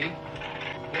help you, lady.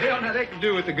 Hell, now, they can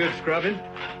do with the good scrubbing.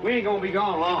 We ain't gonna be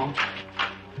gone long.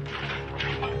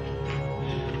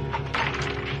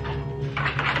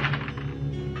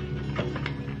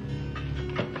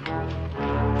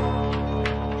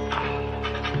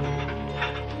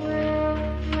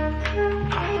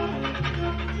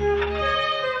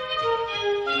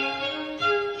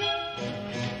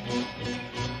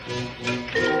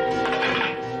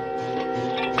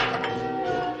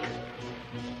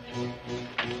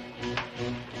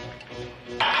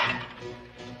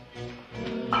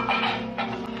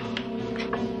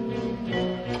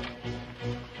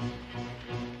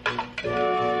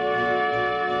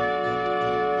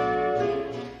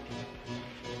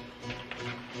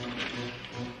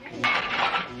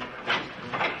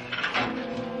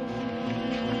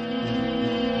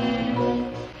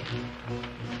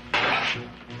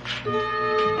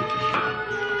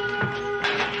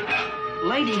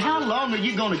 Lady, how long are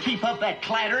you gonna keep up that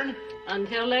clattering?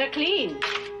 Until they're clean.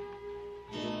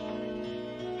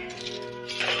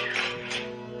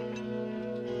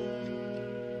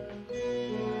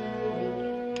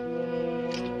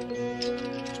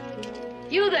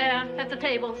 You there at the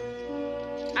table.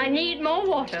 I need more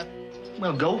water.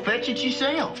 Well, go fetch it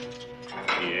yourself.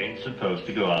 He ain't supposed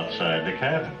to go outside the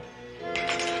cabin.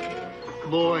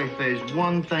 Boy, if there's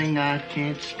one thing I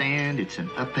can't stand, it's an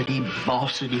uppity,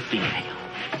 bossity female.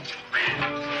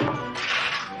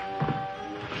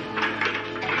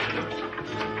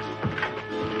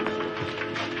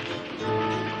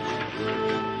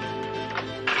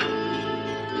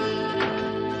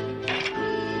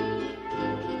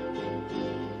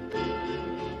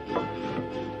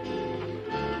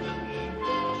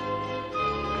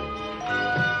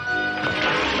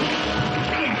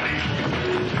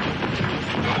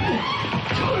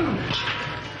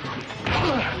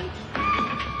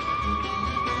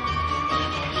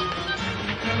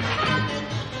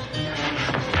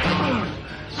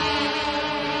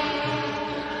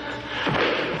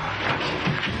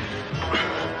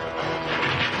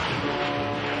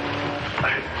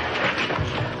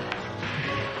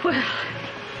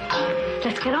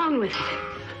 Let's get on with it.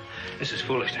 This is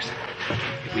foolishness.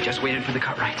 If we just waited for the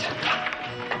Cartwrights.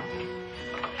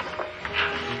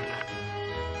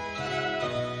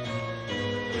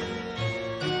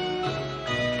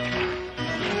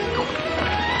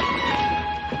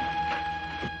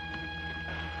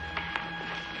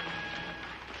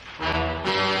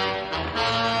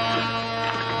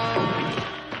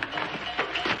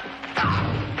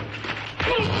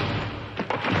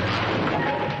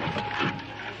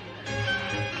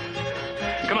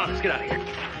 Come on, let's get out of here.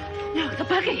 No, the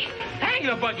buggy. Hang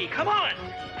the buggy, come on!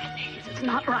 It's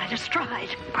not right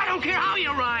astride. I don't care how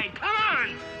you ride, come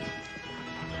on!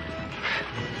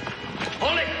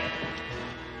 Hold it!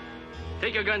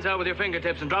 Take your guns out with your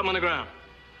fingertips and drop them on the ground.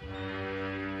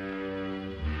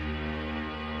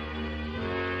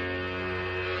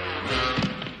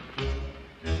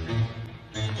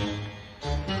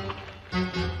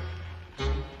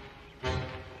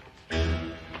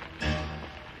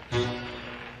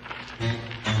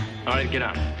 All right, get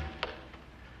out.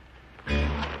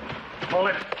 Hold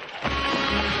it.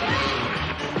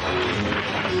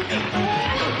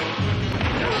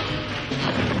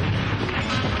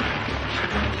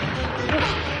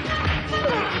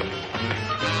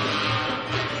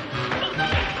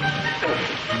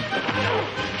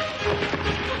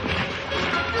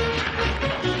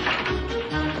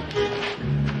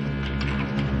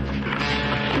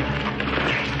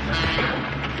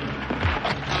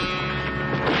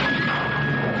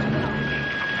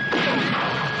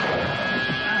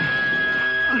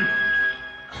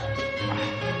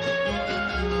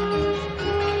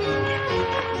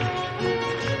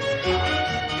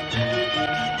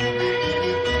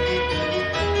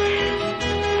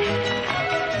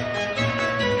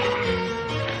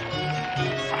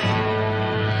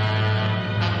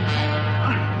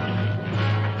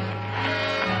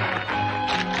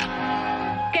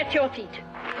 Get your feet.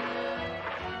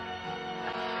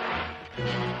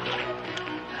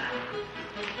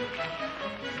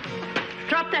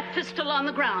 Drop that pistol on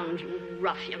the ground, you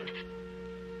ruffian.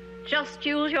 Just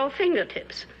use your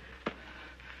fingertips.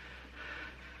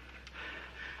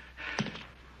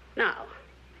 Now,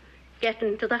 get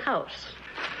into the house.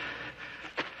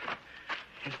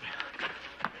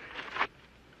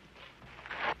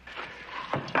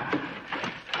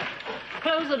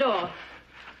 Close the door.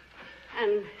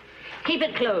 And keep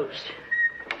it closed.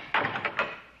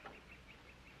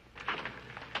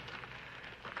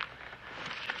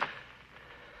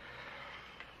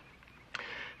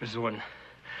 Mrs. Warden,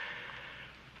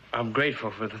 I'm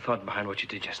grateful for the thought behind what you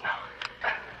did just now.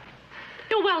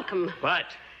 You're welcome.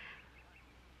 But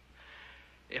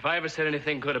if I ever said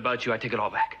anything good about you, I take it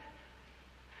all back.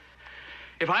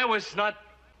 If I was not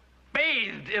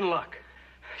bathed in luck,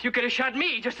 you could have shot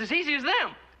me just as easy as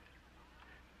them.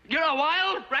 You're a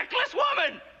wild, reckless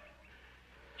woman.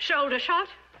 Shoulder shot,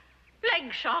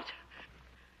 leg shot.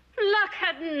 Luck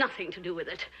had nothing to do with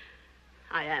it.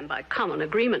 I am, by common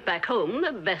agreement back home,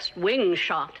 the best wing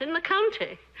shot in the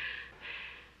county.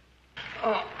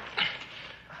 Oh.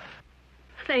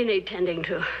 They need tending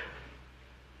to.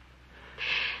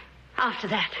 After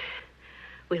that,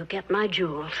 we'll get my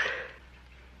jewels.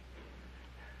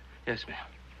 Yes, ma'am.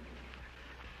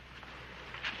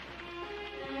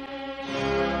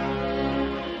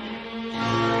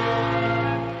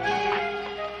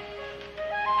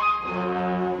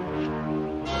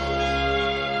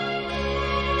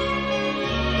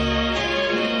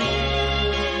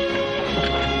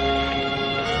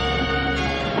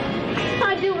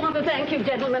 Thank you,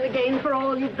 gentlemen, again for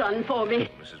all you've done for me.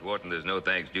 Mrs. Wharton, there's no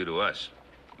thanks due to us.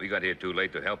 We got here too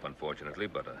late to help, unfortunately,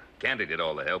 but Candy did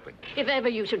all the helping. If ever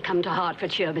you should come to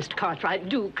Hertfordshire, Mr. Cartwright,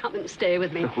 do come and stay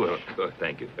with me. Well, good.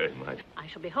 Thank you very much. I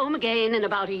shall be home again in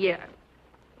about a year.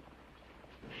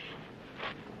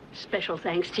 Special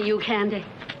thanks to you, Candy.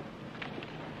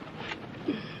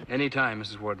 Anytime,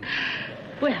 Mrs. Warden.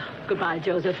 Well, goodbye,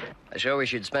 Joseph. I sure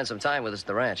wish you'd spend some time with us at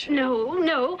the ranch.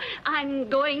 No, I'm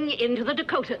going into the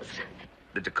Dakotas.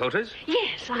 The Dakotas?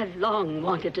 Yes, I've long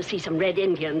wanted to see some Red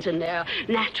Indians in their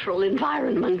natural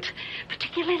environment,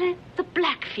 particularly the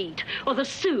Blackfeet or the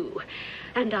Sioux.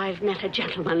 And I've met a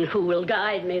gentleman who will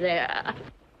guide me there.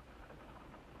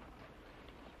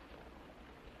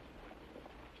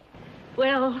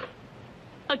 Well,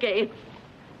 again,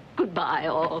 goodbye,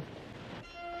 all.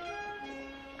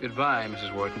 Goodbye,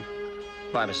 Mrs. Wharton.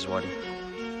 Bye, Mrs. Wharton.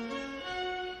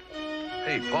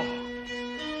 Hey, Paul.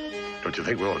 Don't you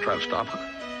think we ought to try to stop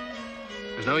her?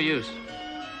 There's no use.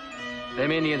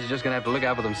 Them Indians are just gonna have to look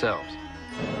out for themselves.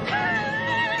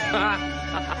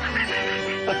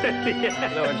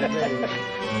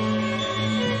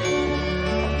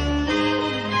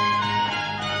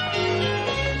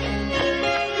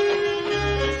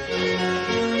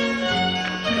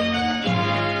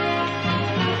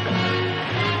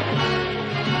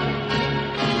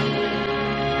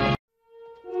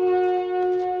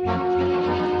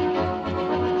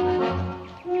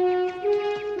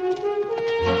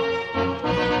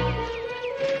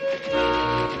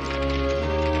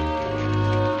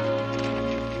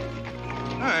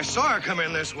 I saw her come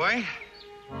in this way.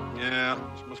 Yeah,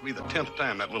 this must be the 10th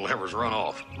time that little heifer's run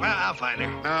off. Well, I'll find her.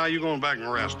 Now, you going back and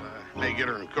rest. I may get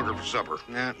her and cook her for supper.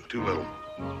 Nah, too little.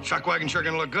 Chuck wagon sure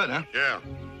gonna look good, huh? Yeah.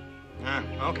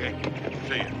 Okay.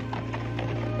 See ya.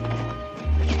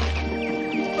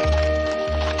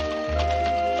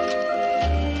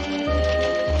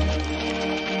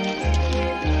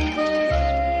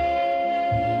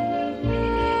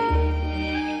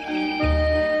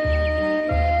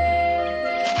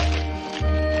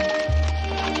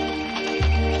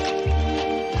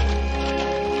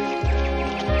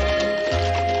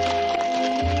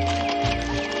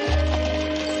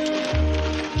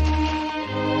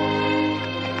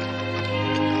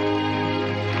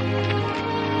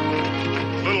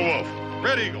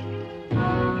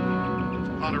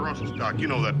 Doc, you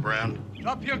know that brand.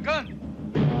 Drop your gun.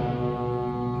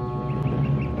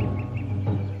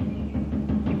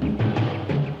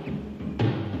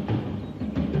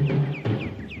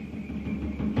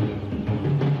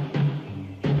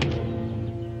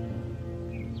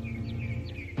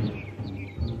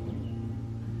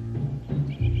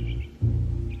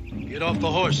 Get off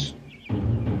the horse.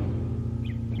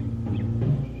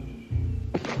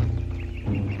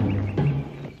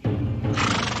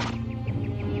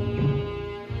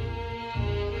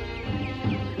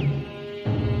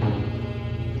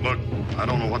 I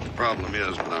don't know what the problem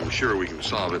is, but I'm sure we can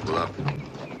solve it without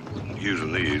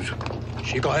using these.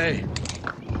 Shikohe.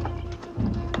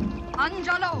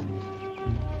 Anjalo.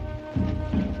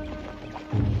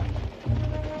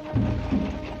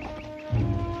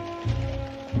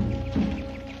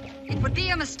 It would be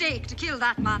a mistake to kill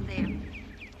that man there.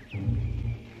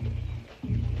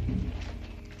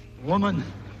 Woman,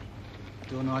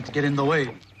 do not get in the way.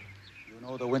 You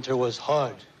know the winter was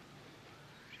hard.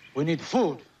 We need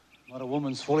food. Not a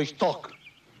woman's foolish talk.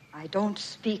 I don't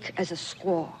speak as a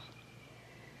squaw.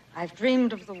 I've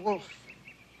dreamed of the wolf,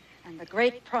 and the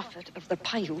great prophet of the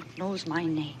Paiute knows my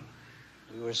name.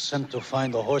 We were sent to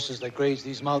find the horses that graze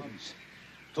these mountains.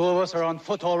 2 of us are on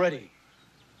foot already.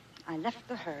 I left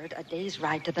the herd a day's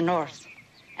ride to the north,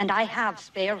 and I have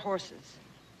spare horses.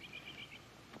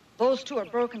 Those 2 are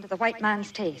broken to the white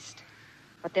man's taste,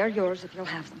 but they're yours if you'll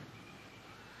have them.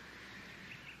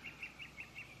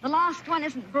 The last one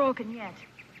isn't broken yet,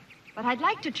 but I'd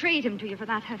like to trade him to you for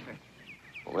that heifer.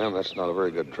 Well, ma'am, that's not a very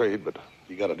good trade, but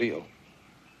you got a deal.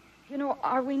 You know,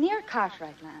 are we near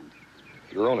Cartwright land?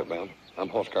 You're on it, ma'am. I'm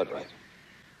Hoss Cartwright.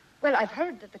 Well, I've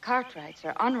heard that the Cartwrights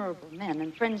are honorable men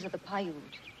and friends of the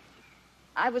Paiute.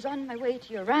 I was on my way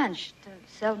to your ranch to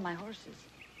sell my horses.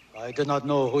 I did not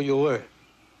know who you were.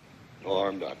 No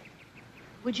harm done.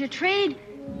 Would you trade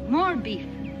more beef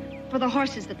for the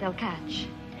horses that they'll catch?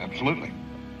 Absolutely.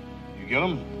 You get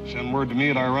them, send word to me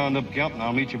at our roundup camp, and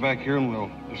I'll meet you back here and we'll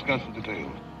discuss the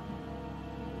details.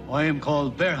 I am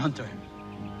called Bear Hunter.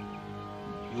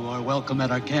 You are welcome at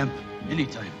our camp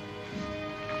anytime.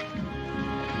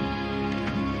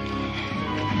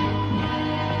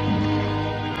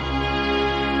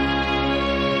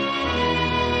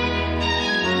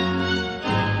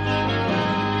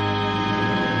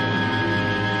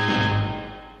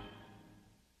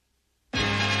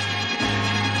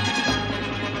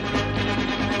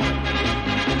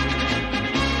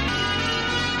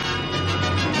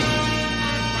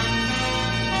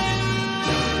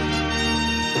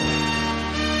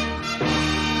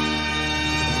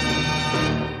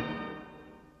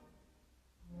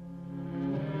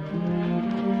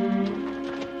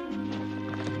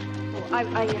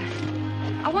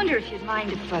 I wonder if you'd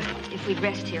mind if we'd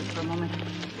rest here for a moment.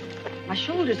 My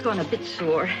shoulder's gone a bit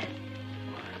sore.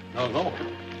 No.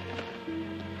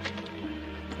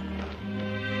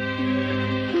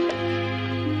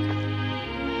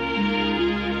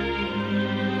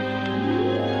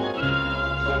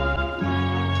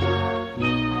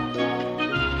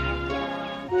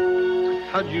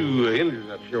 How'd you injure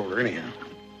that shoulder, anyhow?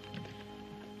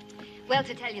 Well,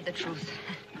 to tell you the truth,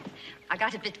 I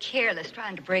got a bit careless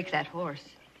trying to break that horse.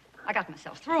 I got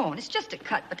myself thrown. It's just a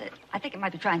cut, but I think it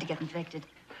might be trying to get infected.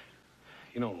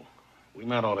 You know, we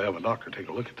might ought to have a doctor take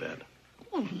a look at that.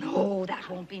 Oh, no, that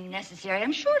won't be necessary.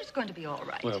 I'm sure it's going to be all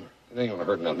right. Well, it ain't gonna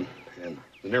hurt nothing. And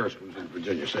the nearest one's in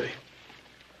Virginia City.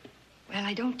 Well,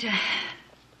 I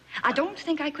don't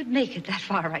think I could make it that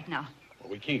far right now. Well,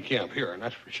 we can't camp here, and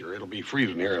that's for sure. It'll be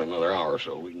freezing here in another hour or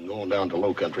so. We can go on down to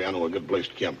low country. I know a good place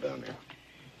to camp down there.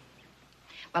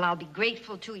 Well, I'll be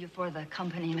grateful to you for the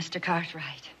company, Mr.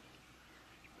 Cartwright.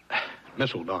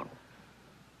 Miss O'Donnell,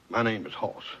 my name is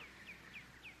Hoss.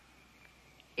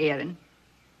 Aaron.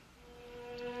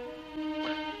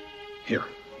 Here,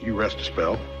 you rest a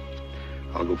spell.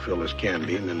 I'll go fill this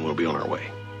candy, and then we'll be on our way.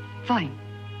 Fine.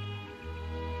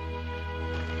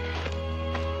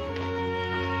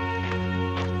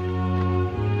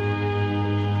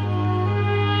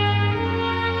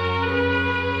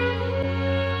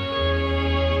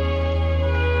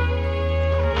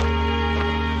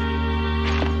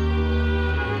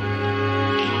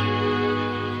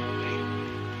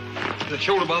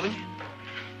 Shoulder bother you?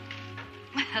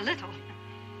 A little.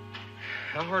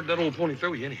 How hard did that old pony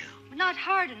throw you, anyhow? Not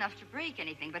hard enough to break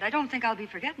anything, but I don't think I'll be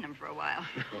forgetting him for a while.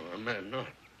 Oh, man, no.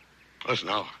 Listen,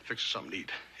 I'll fix us something to eat.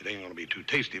 It ain't gonna be too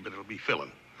tasty, but it'll be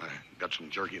filling. I got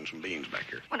some jerky and some beans back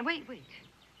here. Well, wait.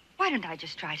 Why don't I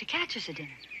just try to catch us a dinner?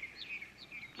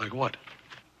 Like what?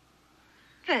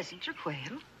 Pheasant or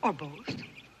quail, or both.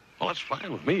 Well, that's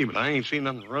fine with me, but I ain't seen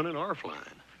nothing running or flying.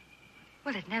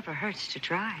 Well, it never hurts to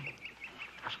try.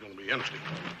 That's gonna be interesting.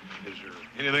 Is there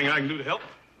anything I can do to help?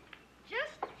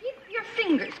 Just keep your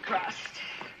fingers crossed.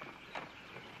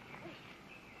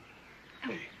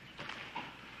 Hey.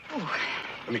 Oh.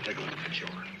 Let me take a look at that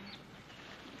shoulder.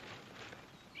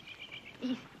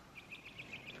 Easy.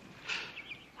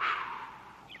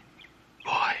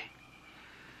 Boy.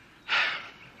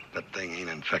 That thing ain't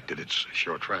infected. It's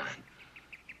sure trying.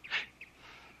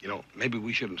 You know, maybe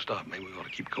we shouldn't stop. Maybe we ought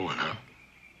to keep going, huh?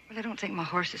 Well, I don't think my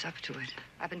horse is up to it.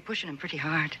 I've been pushing him pretty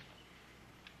hard.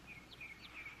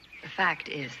 The fact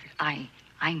is that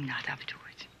I'm not up to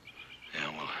it. Yeah,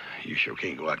 well, you sure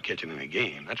can't go out catching any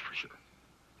game, that's for sure.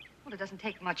 Well, it doesn't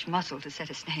take much muscle to set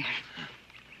a snare.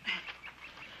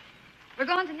 We're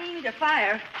going to need a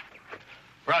fire.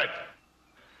 Right.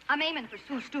 I'm aiming for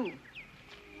Sioux stew.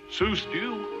 Sioux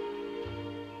stew?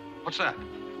 What's that?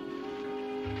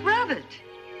 Rabbit.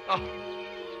 Oh.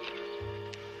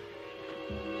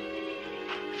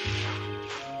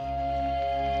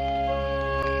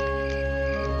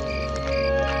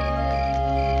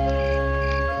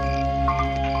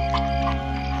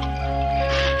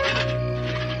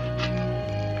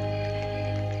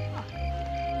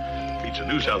 Beats the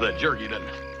news out of that jerky, doesn't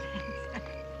it?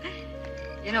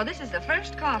 You know, this is the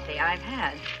first coffee I've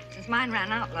had since mine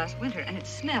ran out last winter, and it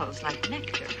smells like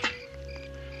nectar.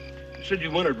 You said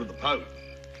you wintered with the Pout.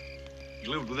 You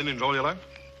lived with Indians all your life?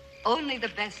 Only the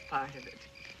best part of it.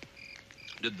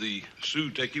 Did the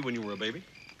Sioux take you when you were a baby?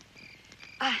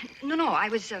 No. I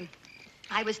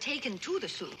was taken to the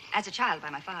Sioux as a child by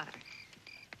my father.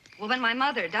 Well, when my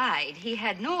mother died, he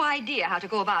had no idea how to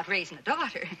go about raising a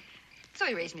daughter. So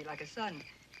he raised me like a son.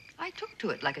 I took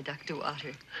to it like a duck to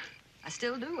water. I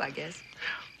still do, I guess.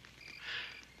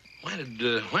 Why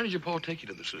did your pa take you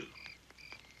to the Sioux?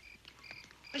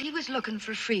 Well, he was looking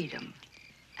for freedom.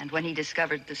 And when he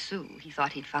discovered the Sioux, he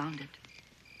thought he'd found it.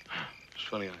 It's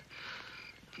funny,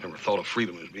 I never thought of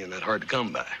freedom as being that hard to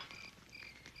come by.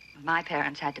 My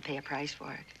parents had to pay a price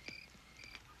for it.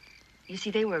 You see,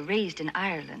 they were raised in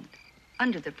Ireland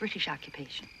under the British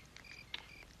occupation.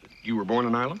 You were born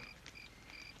in Ireland?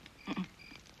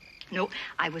 No,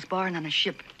 I was born on a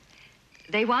ship.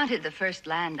 They wanted the first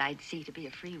land I'd see to be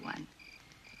a free one.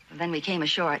 Then we came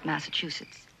ashore at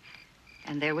Massachusetts.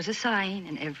 And there was a sign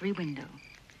in every window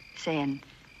saying,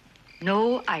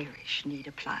 "No Irish need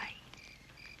apply."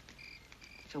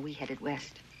 So we headed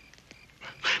west.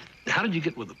 How did you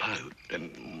get with the Pout?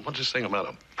 And what's this thing about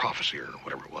a prophecy or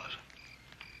whatever it was?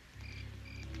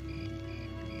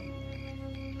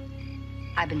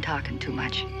 I've been talking too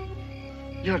much.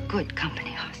 You're good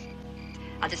company, Hoss.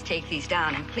 I'll just take these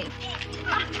down and clean.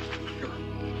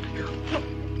 Here.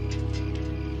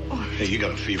 Oh. Hey, you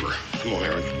got a fever. Come on,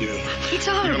 Aaron. It's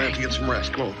all You're gonna right. have to get some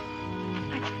rest. Come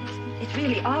on. It's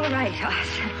really all right, Hoss.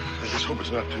 I just hope it's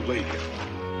not too late.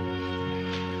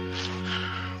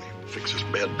 Fix this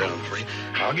bed down for you.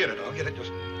 I'll get it.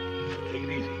 Just take it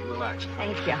easy. You relax.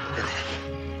 Thank you.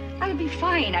 I'll be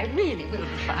fine. I really will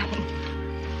be fine.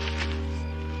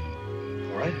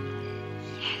 All right?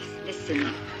 Listen,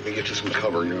 Let me get you some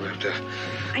cover. You're gonna have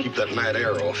to keep that night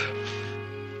air off.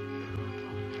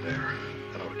 There.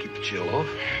 That ought to keep the chill off.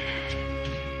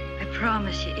 I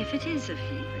promise you, if it is a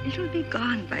fever, it'll be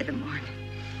gone by the morning.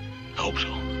 I hope so.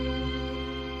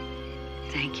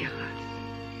 Thank you, Hoss.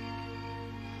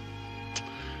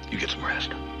 You get some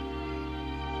rest.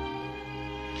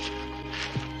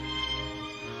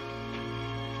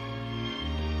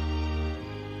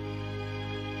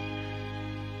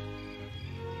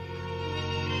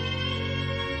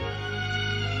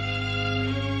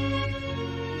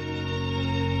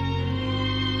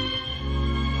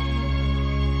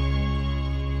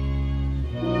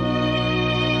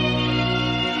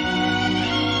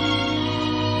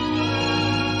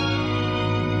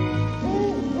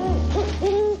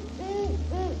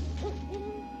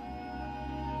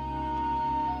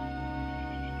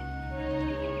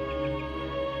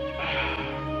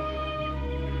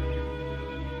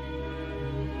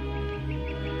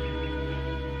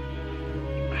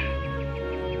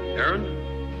 Aaron?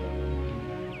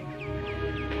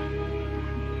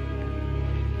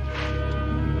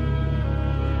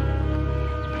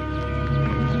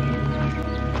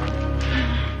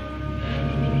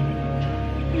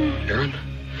 Aaron?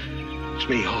 It's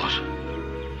me, Hoss.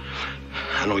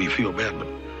 I know you feel bad, but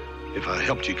if I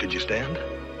helped you, could you stand?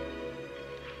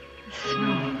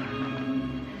 Snow.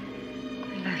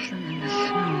 We left them in the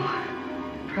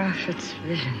snow. Prophet's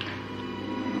vision.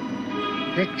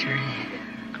 Victory.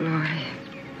 Glory.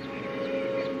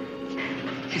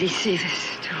 Did he see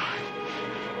this, too?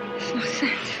 There's no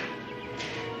sense.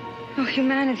 No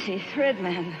humanity. Red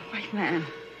man, white man.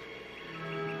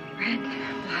 Red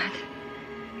blood.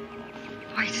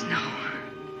 White snow.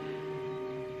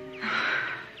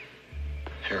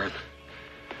 Aaron.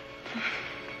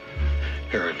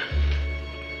 Aaron.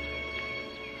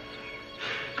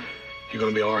 You're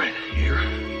gonna be all right. You hear?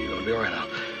 You're gonna be all right.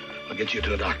 I'll get you to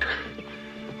the doctor.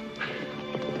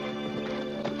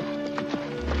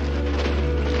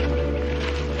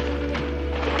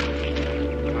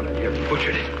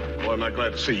 Butchered. Boy, am I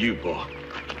glad to see you, Paul.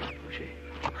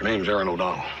 Her name's Erin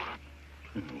O'Donnell.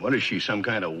 What is she, some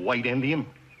kind of white Indian?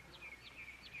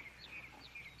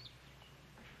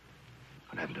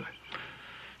 What happened to her?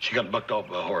 She got bucked off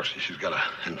by a horse, and she's got an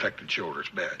infected shoulder. It's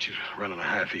bad. She's running a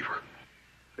high fever.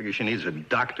 Figure she needs a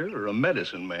doctor or a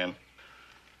medicine man.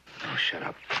 Oh, shut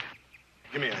up.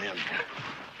 Give me a hand.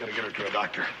 Gotta get her to a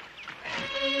doctor.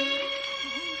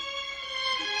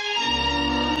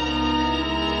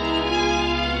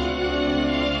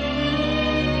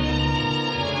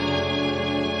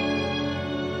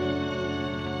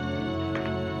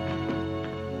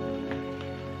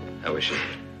 How is she?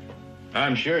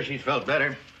 I'm sure she's felt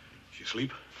better. She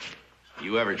asleep?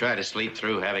 You ever try to sleep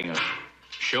through having a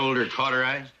shoulder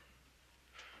cauterized?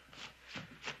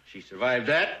 She survived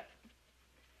that.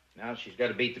 Now she's got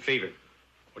to beat the fever.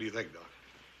 What do you think, Doc?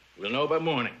 We'll know by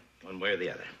morning, one way or the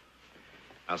other.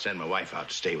 I'll send my wife out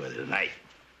to stay with her tonight.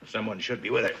 Someone should be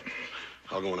with her.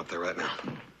 I'll go on up there right now.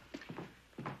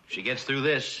 If she gets through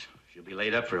this, she'll be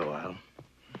laid up for a while.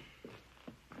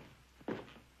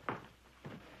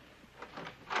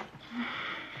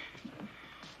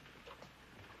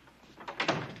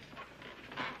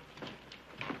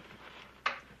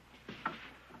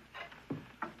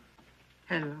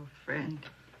 Hello, friend.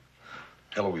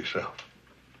 Hello yourself.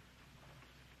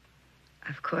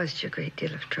 I've caused you a great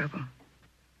deal of trouble.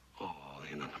 Oh,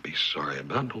 ain't nothing to be sorry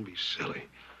about. Don't be silly.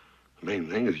 The main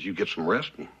thing is you get some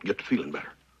rest and get to feeling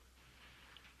better.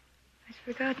 I'd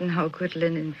forgotten how good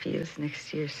linen feels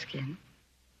next to your skin.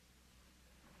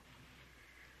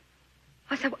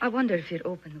 I wonder if you'd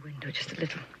open the window just a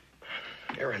little.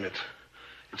 Aaron,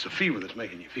 it's a fever that's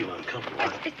making you feel uncomfortable.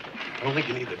 I don't think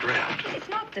you need the draft. It's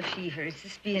not the fever. It's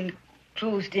just being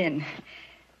closed in.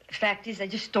 The fact is, I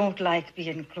just don't like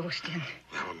being closed in.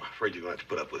 Well, I'm afraid you're going to have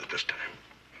to put up with it this time.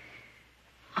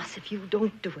 Us, if you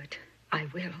don't do it, I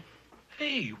will.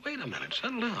 Hey, wait a minute.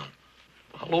 Settle down.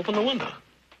 I'll open the window.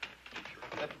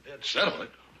 That'd settle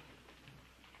it.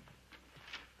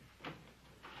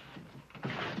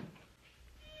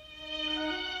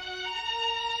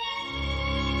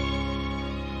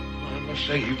 I must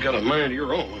say, you've got a mind of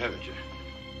your own, haven't you?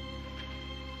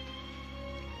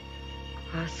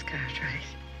 Oscar, right.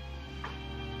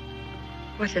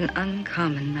 What an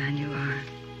uncommon man you are.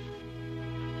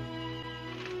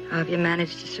 How have you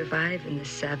managed to survive in this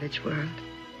savage world?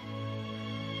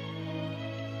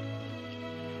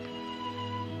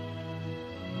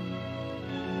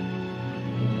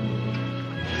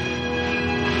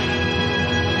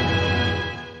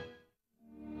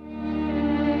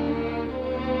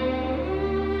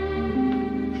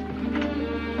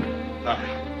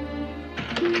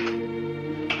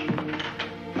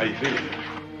 How you feeling?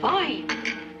 Fine.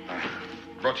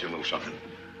 Brought you a little something.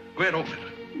 Go ahead, open it.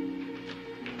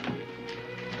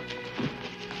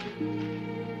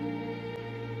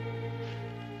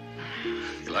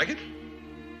 You like it?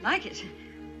 Like it?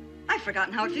 I've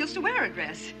forgotten how it feels to wear a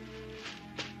dress.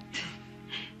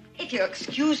 If you'll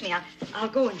excuse me, I'll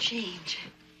go and change.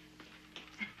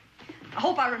 I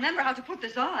hope I remember how to put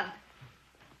this on.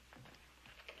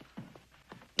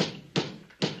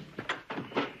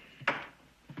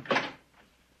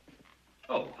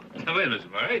 Oh, come in,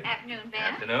 Mrs. Murray. Afternoon, Ben.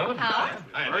 Afternoon. How?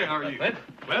 Hi, Mary. How are you? Clint.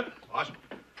 Clint? Awesome.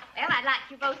 Well, I'd like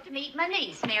you both to meet my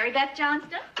niece, Mary Beth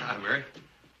Johnston. Hi, Mary.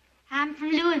 I'm from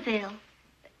Louisville,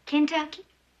 Kentucky.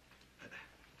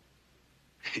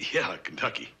 Yeah,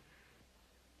 Kentucky.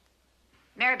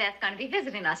 Mary Beth's going to be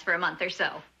visiting us for a month or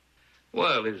so.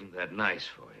 Well, isn't that nice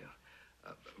for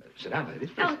you? Sit down, ladies.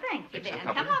 Oh, thank you, It's a Ben.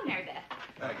 couple. Come on, Mary Beth.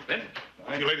 Thank you,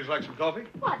 Ben. You ladies like some coffee?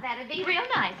 What, that'd be real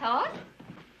nice, Hoss.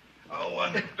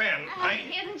 Oh, Ben,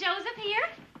 Isn't Joseph here?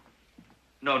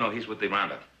 No, he's with the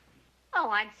roundup. Oh,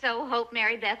 I'd so hope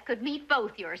Mary Beth could meet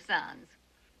both your sons.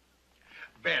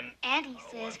 Ben. Auntie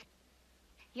says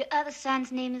your other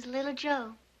son's name is Little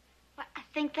Joe. Well, I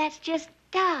think that's just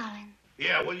darling.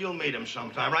 Yeah, well, you'll meet him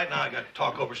sometime. Right now, I got to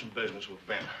talk over some business with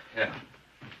Ben. Yeah.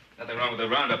 Nothing wrong with the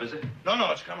roundup, is it?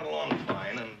 No, it's coming along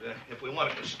fine. And if we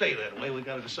want it to stay that way, we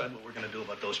got to decide what we're going to do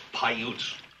about those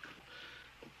Paiutes.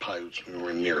 Paiutes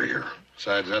nowhere near here.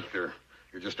 Besides that, you're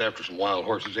just after some wild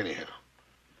horses anyhow.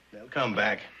 They'll come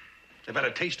back. They've had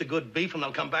a taste of good beef, and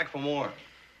they'll come back for more.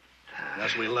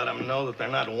 Unless we let them know that they're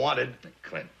not wanted.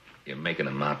 Clint, you're making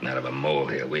a mountain out of a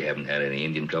molehill. We haven't had any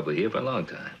Indian trouble here for a long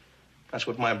time. That's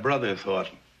what my brother thought,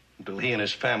 until he and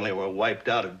his family were wiped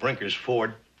out at Brinker's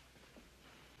Ford.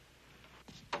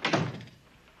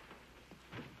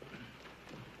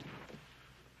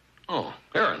 Oh,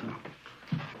 Aaron.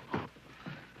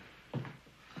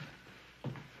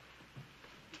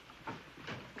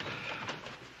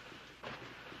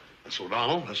 Miss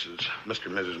O'Donnell, this is Mr.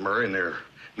 and Mrs. Murray and their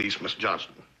niece, Miss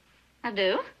Johnston. I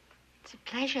do. It's a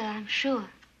pleasure, I'm sure.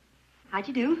 How'd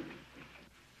you do?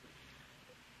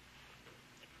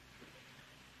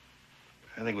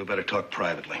 I think we better talk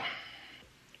privately.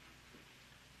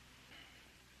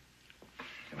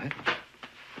 Come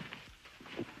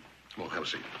on, have a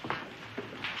seat.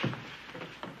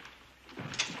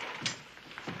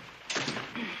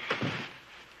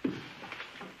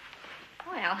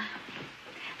 Well,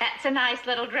 that's a nice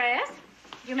little dress.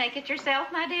 You make it yourself,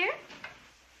 my dear?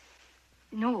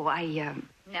 No,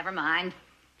 Never mind.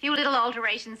 A few little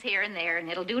alterations here and there, and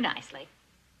it'll do nicely.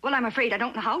 Well, I'm afraid I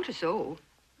don't know how to sew.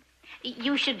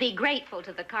 You should be grateful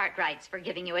to the Cartwrights for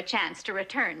giving you a chance to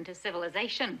return to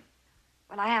civilization.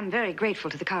 Well, I am very grateful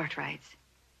to the Cartwrights.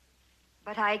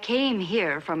 But I came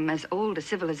here from as old a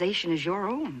civilization as your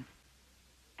own.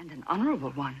 And an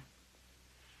honorable one.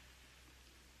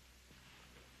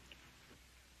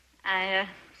 I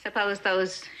suppose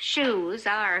those shoes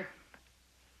are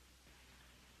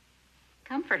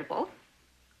comfortable.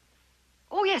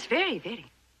 Oh, yes, very, very.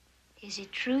 Is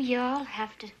it true y'all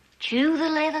have to chew the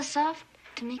leather soft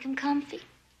to make 'em comfy?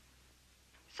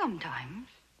 Sometimes.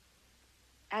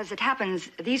 As it happens,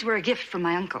 these were a gift from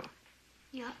my uncle.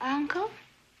 Your uncle?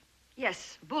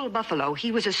 Yes, Bull Buffalo.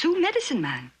 He was a Sioux medicine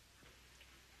man.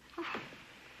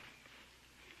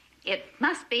 It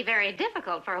must be very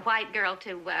difficult for a white girl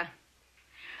to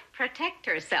protect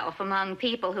herself among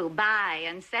people who buy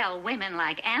and sell women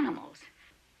like animals.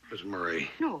 Miss Murray.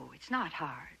 No, it's not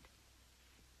hard.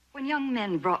 When young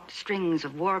men brought strings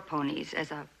of war ponies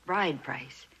as a bride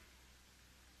price,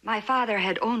 my father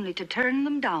had only to turn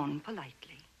them down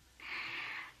politely.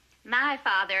 My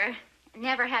father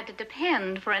never had to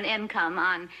depend for an income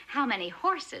on how many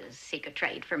horses he could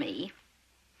trade for me.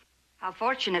 How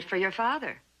fortunate for your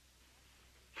father.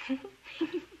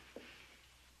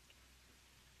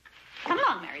 Come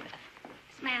along, Mary Beth.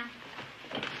 Yes, ma'am.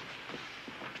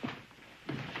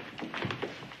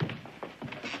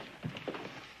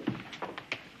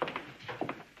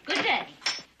 Good day.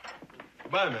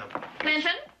 Bye, ma'am.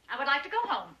 Clinton, I would like to go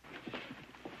home.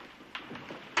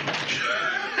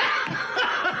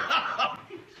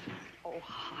 Oh,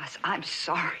 Hoss, I'm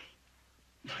sorry.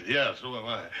 Yeah, so am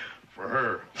I. For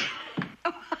her.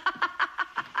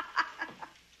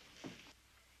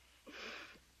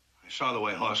 saw the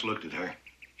way Hoss looked at her.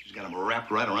 She's got him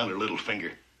wrapped right around her little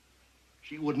finger.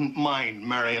 She wouldn't mind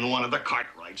marrying one of the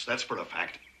Cartwrights, that's for a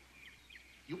fact.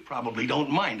 You probably don't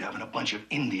mind having a bunch of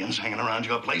Indians hanging around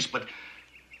your place, but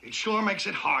it sure makes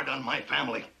it hard on my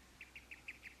family.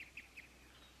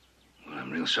 Well,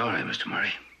 I'm real sorry, Mr.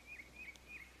 Murray.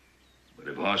 But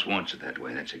if Hoss wants it that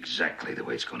way, that's exactly the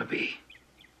way it's going to be.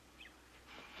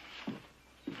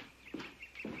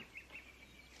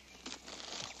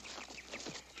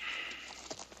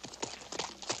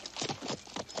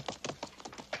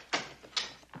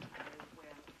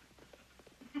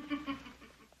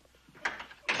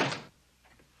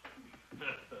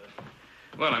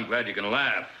 Well, I'm glad you can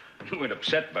laugh. You weren't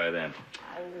upset by them.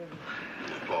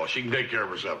 Paul, she can take care of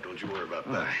herself. Don't you worry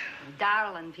about that.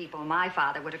 Darling people, my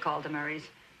father would have called the Murrays.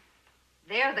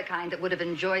 They're the kind that would have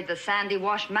enjoyed the Sandy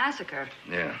Wash massacre.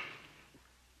 Yeah.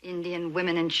 Indian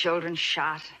women and children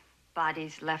shot,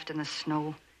 bodies left in the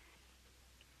snow.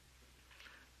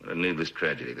 What a needless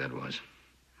tragedy that was.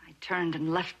 I turned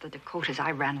and left the Dakotas.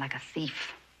 I ran like a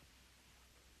thief.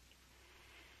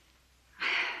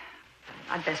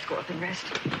 I'd best go up and rest.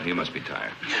 You must be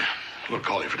tired. We'll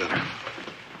call you for dinner.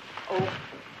 Oh,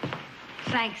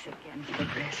 thanks again for the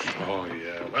dress. Oh,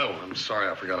 yeah. Well, I'm sorry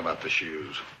I forgot about the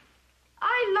shoes.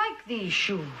 I like these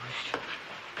shoes.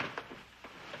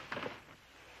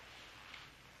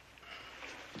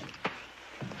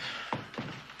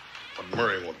 What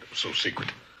Murray wanted was so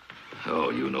secret. Oh,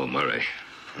 you know Murray.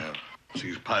 Yeah.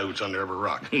 Sees Paiutes under every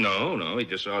rock. No, he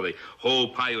just saw the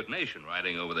whole Paiute nation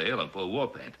riding over the hill in full war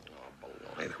paint.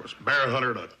 Hey, there was Bear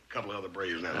Hunter and a couple of other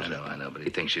braves now. I know, but he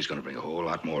thinks she's going to bring a whole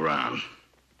lot more around.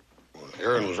 Well,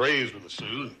 Aaron was raised with the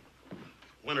Sioux,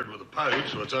 wintered with the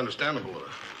Paiutes, so it's understandable that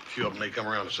a few of them may come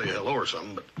around to say hello or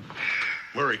something, but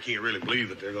Murray can't really believe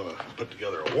that they're going to put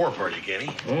together a war party, can he?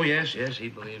 Oh, yes, he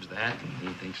believes that. And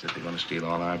he thinks that they're going to steal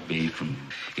all our beef, and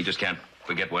he just can't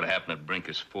forget what happened at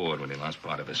Brinker's Ford when he lost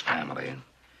part of his family. And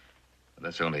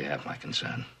that's only half my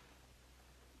concern.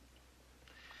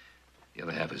 The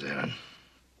other half is Aaron.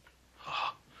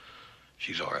 Oh,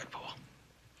 she's all right, Paul.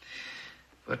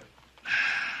 But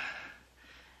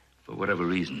for whatever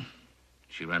reason,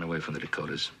 she ran away from the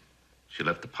Dakotas. She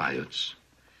left the Paiutes.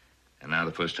 And now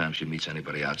the first time she meets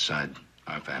anybody outside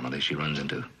our family, she runs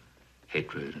into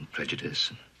hatred and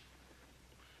prejudice.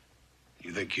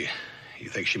 You think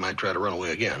she might try to run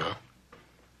away again, huh?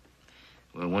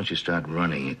 Well, once you start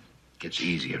running, it gets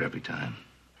easier every time.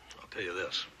 I'll tell you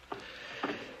this.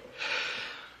 If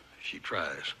she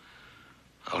tries,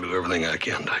 I'll do everything I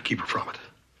can to keep her from it.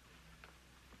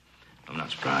 I'm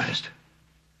not surprised.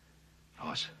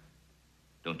 Hoss,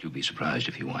 don't you be surprised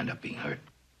if you wind up being hurt.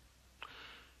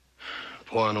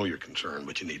 Paul, I know you're concerned,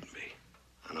 but you needn't be.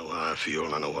 I know how I feel,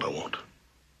 and I know what I want.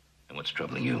 And what's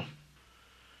troubling you?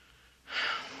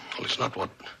 Well, it's not what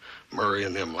Murray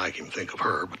and them like him think of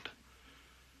her, but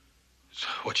it's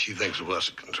what she thinks of us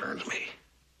that concerns me.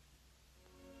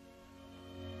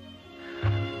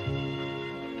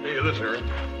 I'll tell you this, Aaron.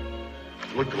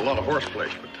 I've looked at a lot of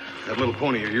horseflesh, but that little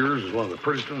pony of yours is one of the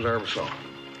prettiest ones I ever saw.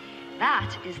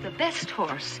 That is the best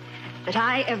horse that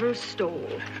I ever stole.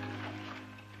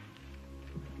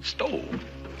 Stole?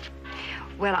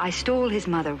 Well, I stole his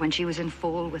mother when she was in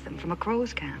foal with him from a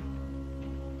crow's camp.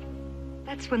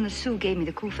 That's when the Sioux gave me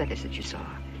the cool feathers that you saw,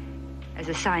 as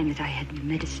a sign that I had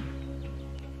medicine.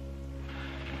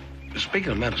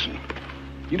 Speaking of medicine,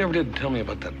 you never did tell me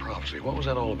about that prophecy. What was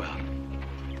that all about?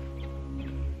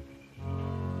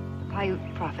 The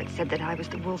Paiute prophet said that I was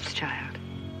the wolf's child,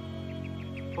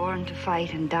 born to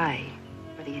fight and die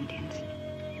for the Indians.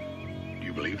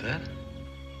 You believe that?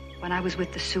 When I was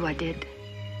with the Sioux, I did.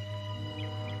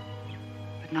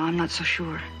 But now I'm not so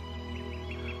sure.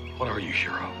 What are you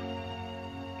sure of?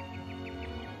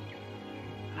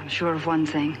 I'm sure of one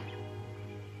thing.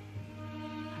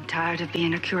 I'm tired of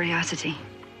being a curiosity.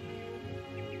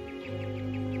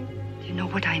 Do you know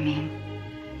what I mean?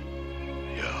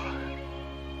 Yeah,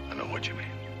 I know what you mean.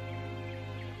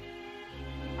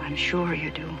 I'm sure you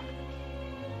do.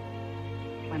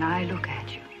 When I look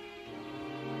at you,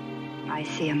 I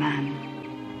see a man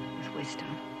with wisdom,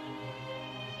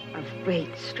 of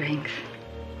great strength,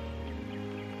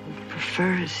 who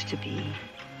prefers to be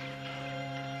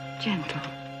gentle.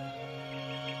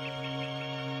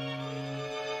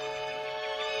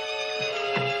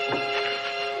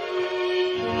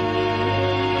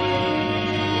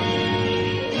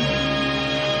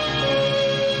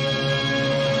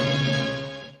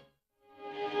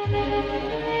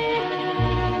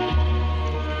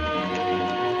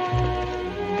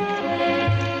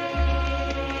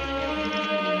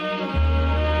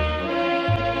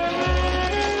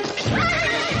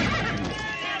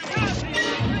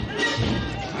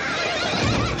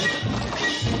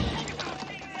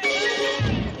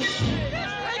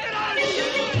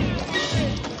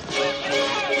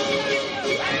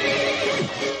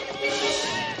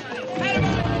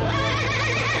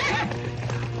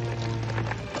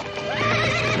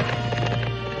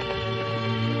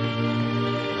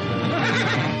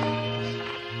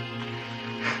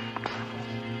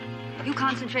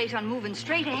 concentrate on moving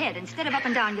straight ahead instead of up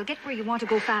and down, you'll get where you want to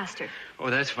go faster. Oh,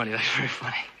 that's funny. That's very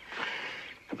funny.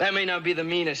 That may not be the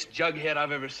meanest jughead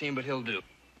I've ever seen, but he'll do.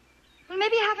 Well,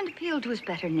 maybe you haven't appealed to his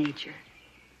better nature.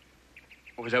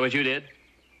 Oh, was that what you did?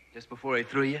 Just before he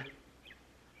threw you?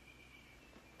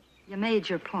 You made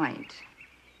your point.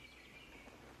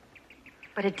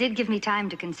 But it did give me time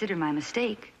to consider my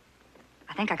mistake.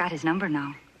 I think I got his number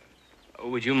now. Oh,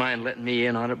 would you mind letting me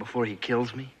in on it before he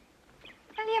kills me?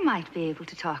 Well, you might be able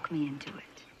to talk me into it.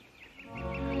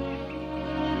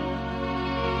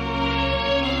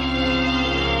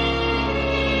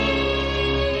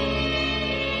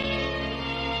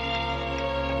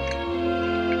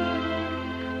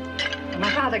 My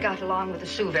father got along with the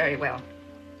Sioux very well.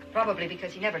 Probably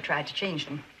because he never tried to change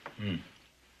them.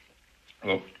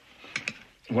 Well,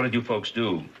 what did you folks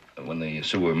do when the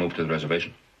Sioux were moved to the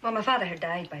reservation? Well, my father had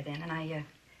died by then, and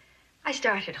I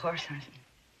started horse hunting.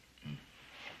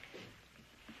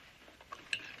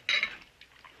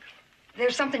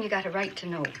 There's something you got a right to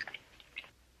know.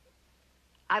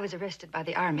 I was arrested by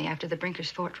the Army after the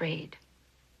Brinkers Fort raid.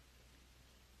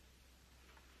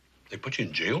 They put you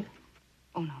in jail?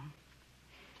 Oh, no.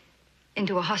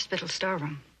 Into a hospital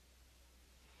storeroom.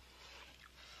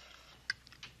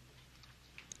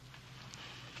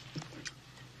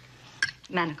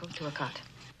 Manacle to a cot.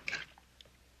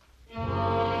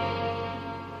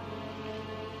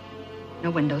 No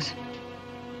windows.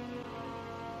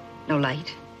 No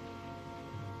light.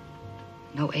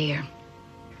 No air.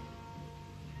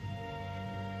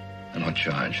 And what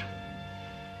charge?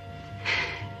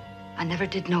 I never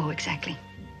did know exactly.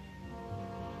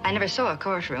 I never saw a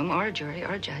courtroom or a jury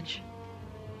or a judge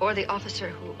or the officer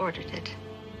who ordered it.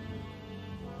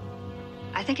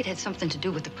 I think it had something to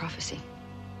do with the prophecy.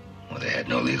 Well, they had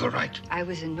no legal right. I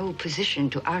was in no position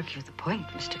to argue the point,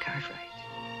 Mr. Cartwright.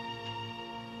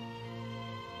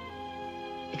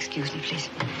 Excuse me, please.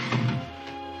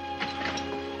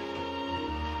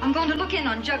 I'm going to look in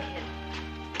on Jughead.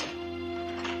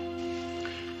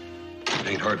 It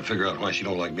ain't hard to figure out why she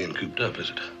don't like being cooped up, is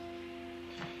it?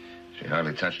 She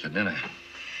hardly touched her dinner.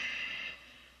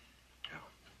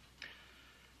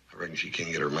 I reckon she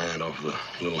can't get her mind off the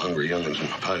little hungry young'uns in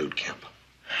the Paiute camp.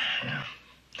 Yeah.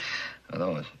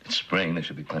 Although it's spring, there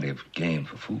should be plenty of game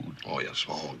for food. Oh, yeah,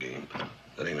 small game.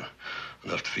 That ain't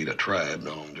enough to feed a tribe,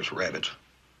 no, just rabbits.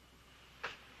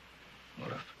 Well,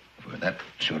 if we're that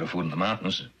short of food in the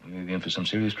mountains, we may be in for some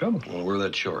serious trouble. Well, we're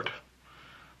that short.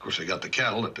 Of course, they got the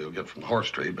cattle that they'll get from the horse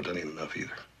trade, but that ain't enough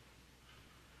either.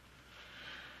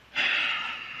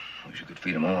 Wish you could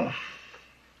feed them all.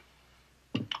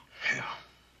 Yeah.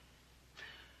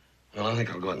 Well, I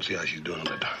think I'll go out and see how she's doing with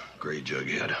that gray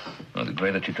Jughead. Oh, the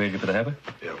gray that you traded for the heifer?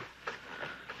 Yeah.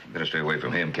 You better stay away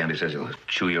from him. Candy says he'll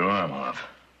chew your arm off.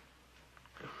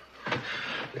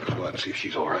 Let's go out and see if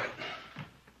she's all right.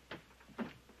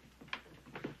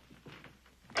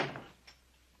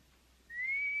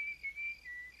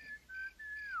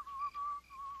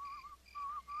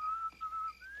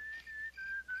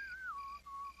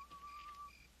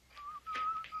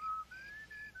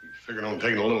 Figuring on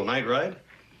taking a little night ride?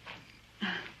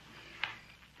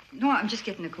 No, I'm just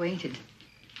getting acquainted.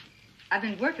 I've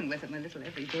been working with him a little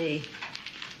every day.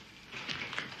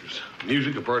 Is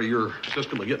music a part of your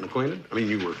system of getting acquainted? I mean,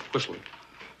 you were whistling.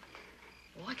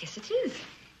 Oh, I guess it is.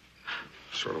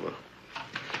 Sort of a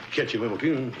catchy little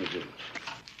tune. Is it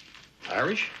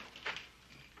Irish?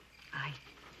 Aye.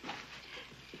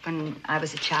 When I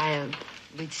was a child,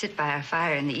 we'd sit by our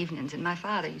fire in the evenings, and my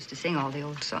father used to sing all the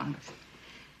old songs.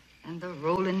 And the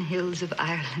rolling hills of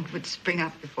Ireland would spring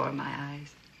up before my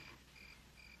eyes.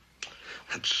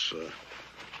 That's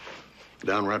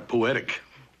downright poetic.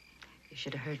 You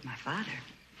should have heard my father.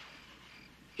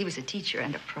 He was a teacher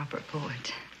and a proper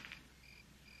poet.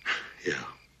 Yeah.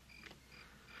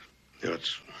 Yeah,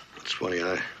 it's funny.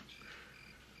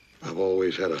 I've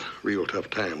always had a real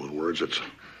tough time with words. As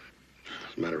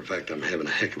a matter of fact, I'm having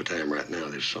a heck of a time right now.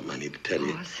 There's something I need to tell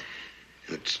you. Boss.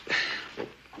 And it's... Well,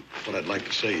 what I'd like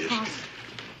to say is... Boss.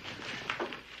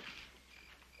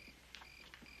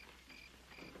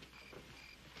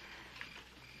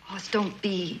 Boss, don't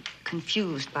be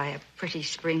confused by a pretty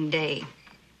spring day.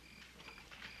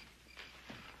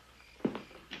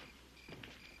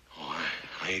 Oh,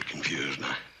 I ain't confused, and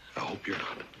I hope you're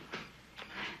not.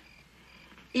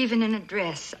 Even in a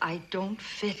dress, I don't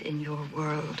fit in your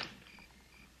world.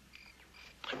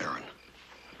 Aaron,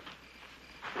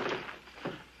 let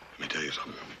me tell you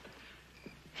something.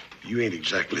 You ain't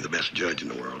exactly the best judge in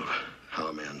the world of how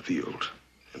a man feels,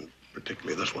 and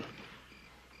particularly this one.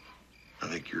 I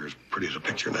think you're as pretty as a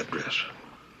picture in that dress,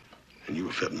 and you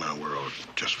will fit in my world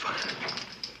just fine.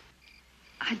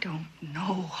 I don't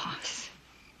know, Hoss.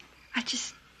 I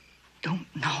just don't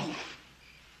know.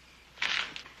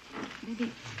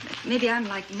 Maybe I'm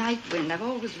like Nightwind. I've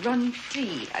always run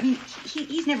free. I mean,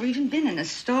 he's never even been in a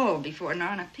stall before, nor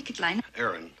on a picket line.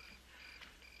 Aaron.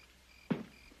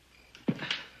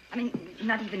 I mean,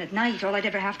 not even at night. All I'd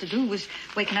ever have to do was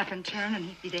waken up and turn, and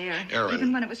he'd be there. Aaron.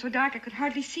 Even when it was so dark, I could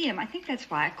hardly see him. I think that's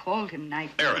why I called him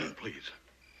Nightwind. Aaron, please.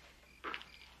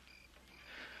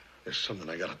 There's something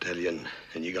I gotta tell you,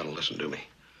 and you gotta listen to me.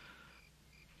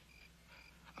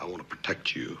 I want to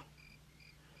protect you.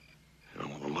 And I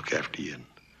want to look after you. And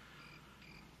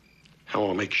I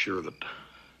want to make sure that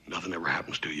nothing ever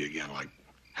happens to you again like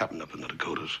happened up in the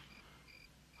Dakotas.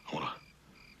 I want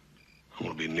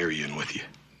to be near you and with you.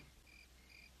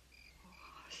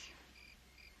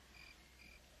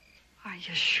 Are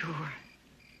you sure?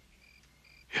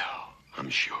 Yeah, I'm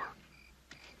sure.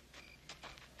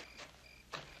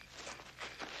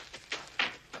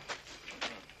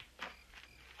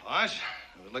 Boss,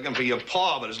 I was looking for your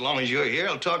paw, but as long as you're here,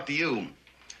 I'll talk to you.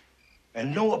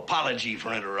 And no apology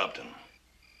for interrupting.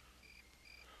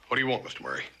 What do you want, Mr.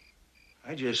 Murray?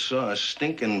 I just saw a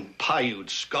stinking Paiute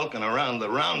skulking around the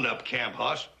roundup camp,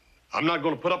 Hoss. I'm not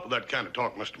going to put up with that kind of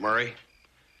talk, Mr. Murray.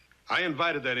 I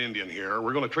invited that Indian here.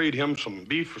 We're going to trade him some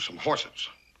beef for some horses.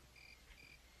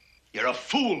 You're a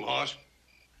fool, Hoss.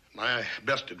 My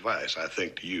best advice, I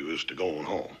think, to you is to go on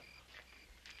home.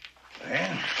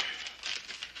 Well,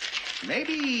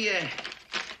 maybe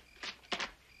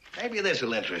this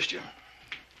will interest you.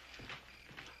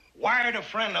 Wired a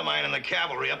friend of mine in the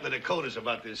cavalry up the Dakotas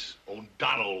about this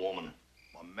O'Donnell woman.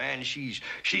 Well, man, she's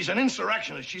an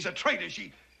insurrectionist. She's a traitor.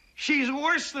 She's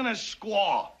worse than a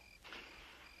squaw.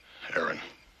 Aaron.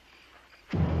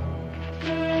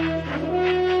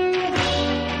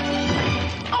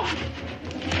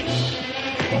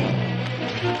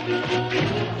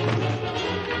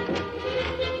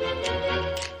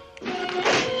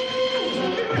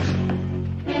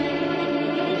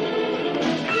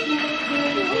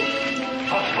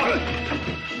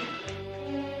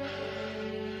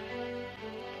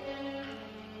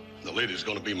 The lady's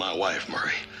going to be my wife,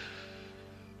 Murray.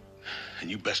 And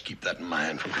you best keep that in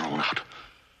mind from here on out.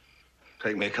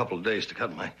 Take me a couple of days to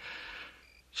cut my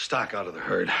stock out of the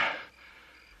herd.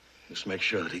 Just make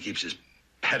sure that he keeps his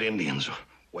pet Indians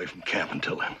away from camp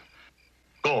until then.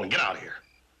 Go on, get out of here.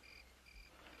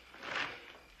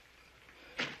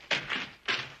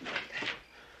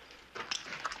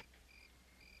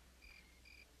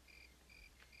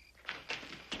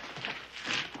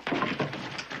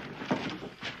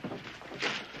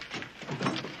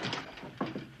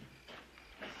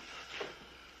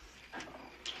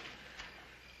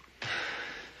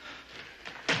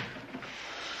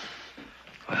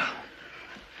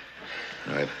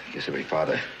 I guess every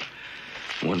father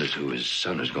wonders who his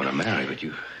son is going to marry, but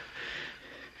you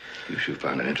sure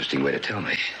found an interesting way to tell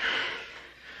me.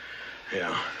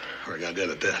 Yeah, I got good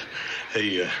at that.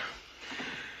 Hey,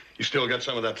 you still got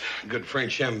some of that good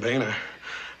French champagne?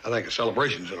 I think a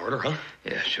celebration's in order, huh?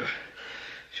 Yeah, sure.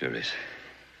 Sure is.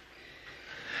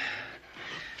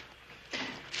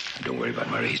 Don't worry about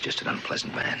Murray. He's just an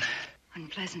unpleasant man.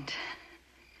 Unpleasant.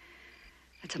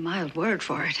 That's a mild word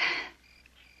for it.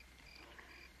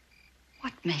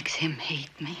 What makes him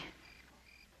hate me?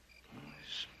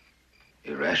 It's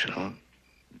irrational.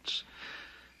 It's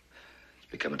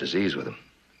become a disease with him.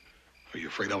 Are you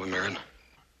afraid of him, Aaron?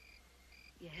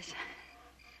 Yes,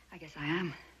 I guess I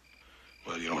am.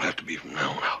 Well, you don't have to be from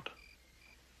now on out.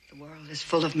 The world is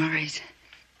full of Murrays.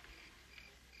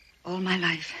 All my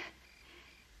life.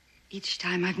 Each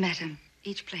time I've met him,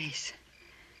 each place,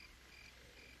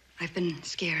 I've been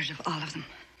scared of all of them.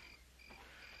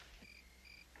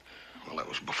 Well, that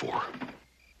was before.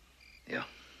 Yeah.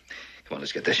 Come on,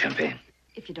 let's get this champagne.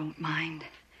 If you don't mind,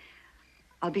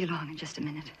 I'll be along in just a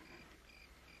minute.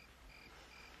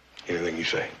 Anything you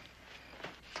say.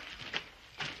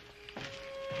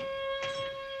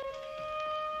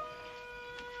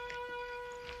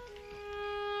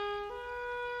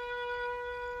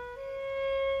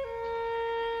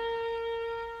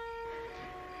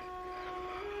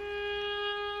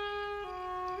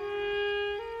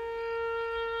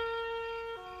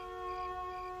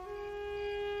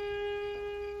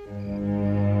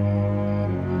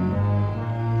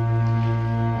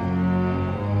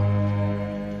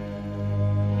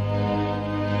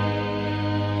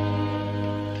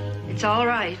 It's all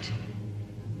right.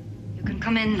 You can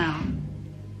come in now.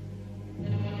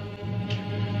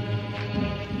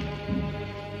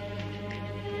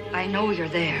 I know you're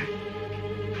there.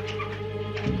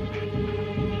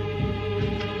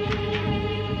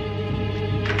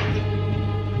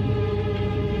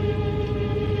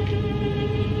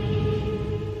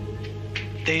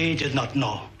 they did not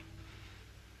know.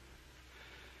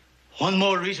 One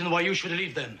more reason why you should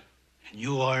leave them. And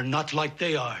you are not like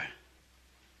they are.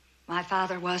 My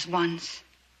father was once.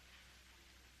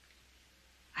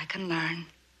 I can learn.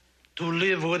 To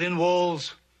live within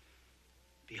walls,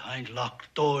 behind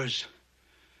locked doors,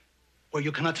 where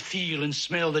you cannot feel and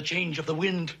smell the change of the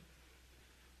wind,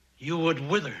 you would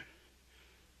wither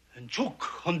and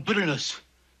choke on bitterness.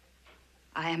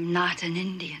 I am not an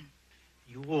Indian.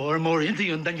 You are more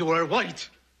Indian than you are white.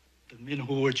 The men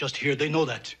who were just here, they know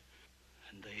that.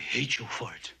 And they hate you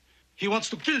for it. He wants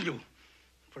to kill you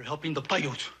for helping the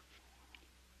Paiute.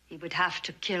 He would have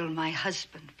to kill my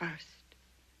husband first.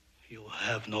 You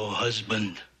have no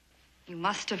husband. You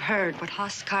must have heard what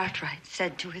Hoss Cartwright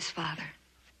said to his father.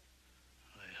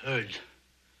 I heard.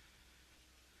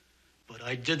 But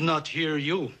I did not hear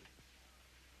you.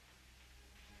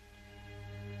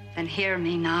 Then hear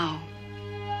me now.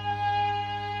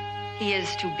 He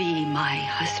is to be my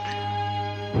husband.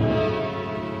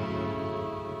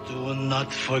 Do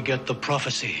not forget the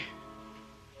prophecy.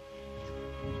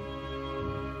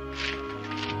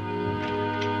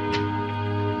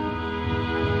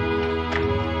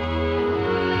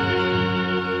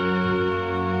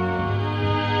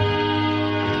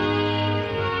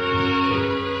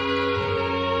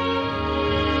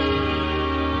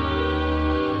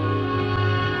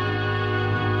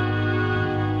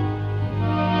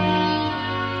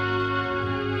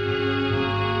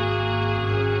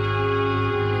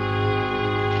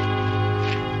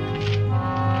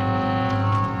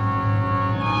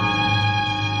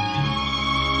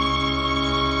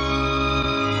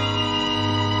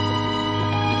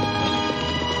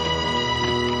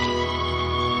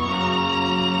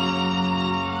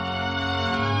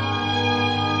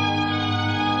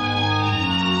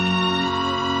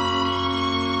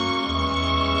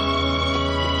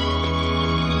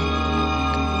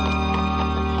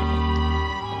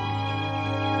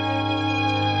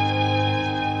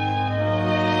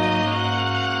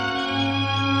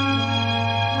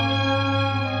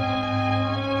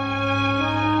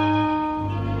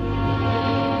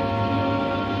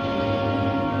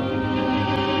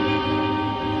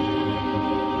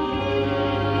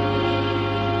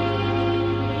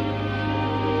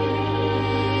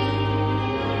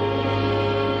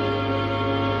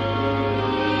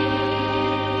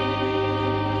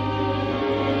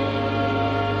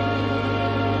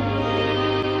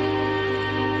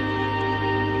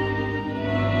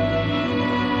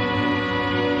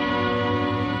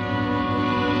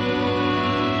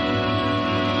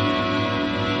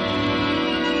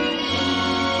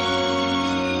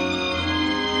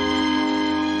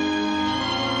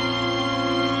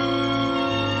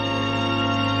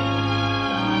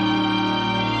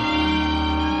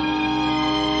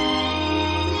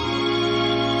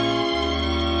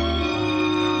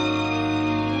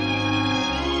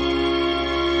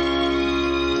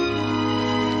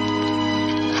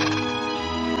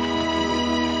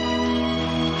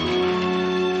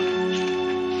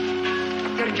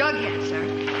 Jughead, sir.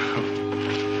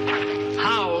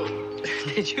 How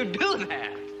did you do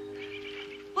that?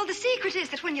 Well, the secret is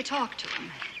that when you talk to him,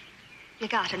 you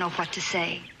gotta know what to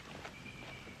say.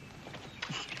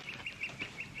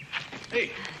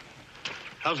 Hey,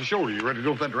 how's the shoulder? You ready to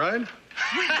go for that ride?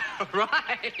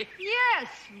 Right. Yes,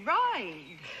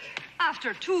 right.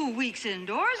 After 2 weeks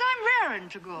indoors, I'm raring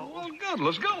to go. Well, good.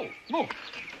 Let's go. Come on.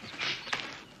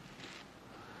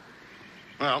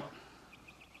 Well,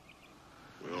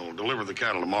 we'll deliver the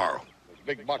cattle tomorrow. There's a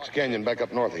big box canyon back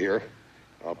up north of here.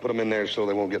 I'll put them in there so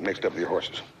they won't get mixed up with your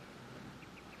horses.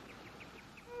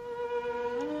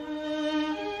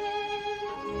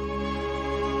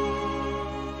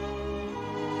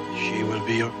 She will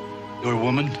be your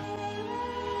woman?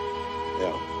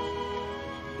 Yeah.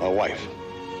 My wife.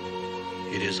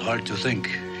 It is hard to think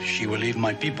she will leave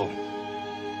my people.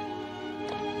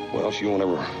 Well, she won't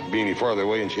ever be any farther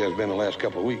away than she has been the last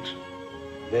couple of weeks.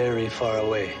 Very far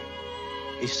away.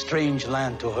 A strange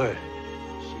land to her.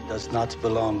 She does not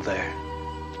belong there.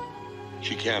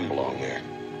 She can belong there.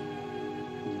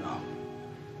 No.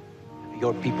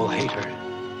 Your people hate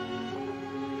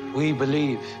her. We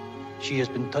believe she has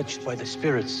been touched by the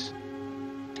spirits.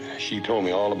 She told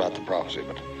me all about the prophecy,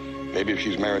 but maybe if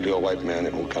she's married to a white man,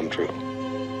 it won't come true.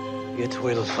 It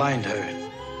will find her.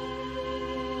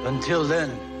 Until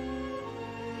then,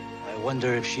 I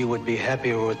wonder if she would be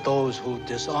happier with those who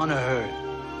dishonor her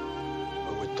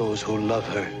or with those who love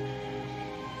her.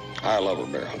 I love her,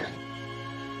 Bear Hunter.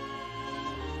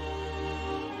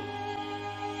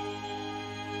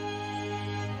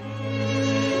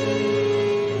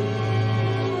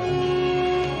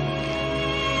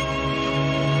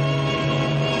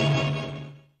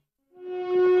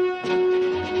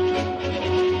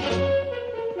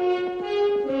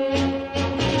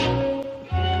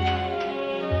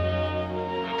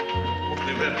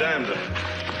 That dime to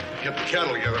get the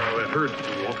cattle together out of that herd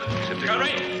that we want. All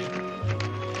right.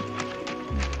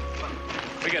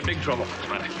 We got big trouble.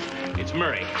 It's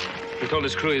Murray. He told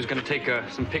his crew he was going to take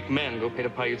some picked men, go pay the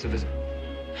Paiutes a visit.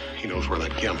 He knows where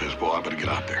that camp is, boy. I better get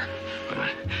out there.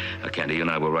 Candy, you and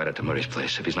I will ride out to Murray's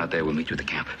place. If he's not there, we'll meet you at the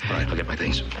camp. All right. I'll get my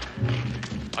things.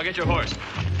 I'll get your horse.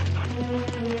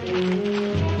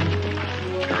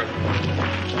 Garrett,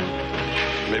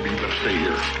 maybe you better stay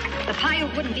here. The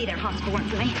Paiute wouldn't be there, Hoss, if it weren't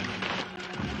for me.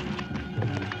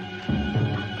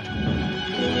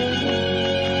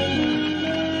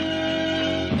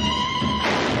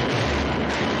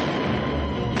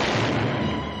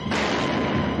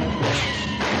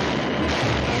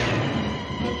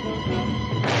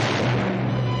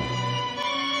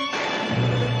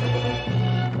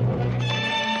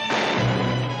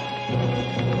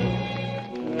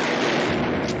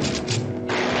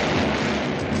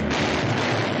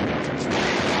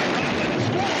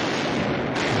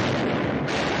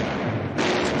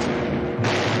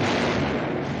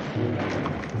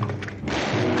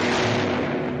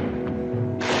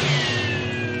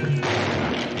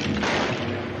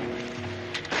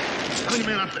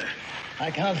 I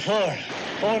count 4.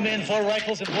 4 men, 4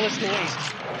 rifles, and bullets to waste.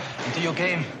 Until you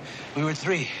came, we were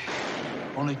 3.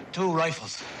 Only 2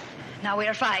 rifles. Now we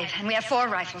are 5, and we have 4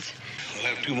 rifles. We'll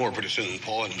have 2 more pretty soon,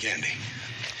 Paul and Candy.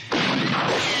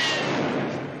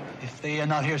 If they are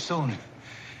not here soon,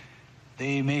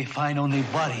 they may find only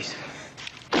bodies.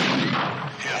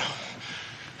 Yeah,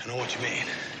 I know what you mean.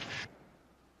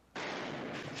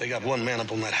 If they got 1 man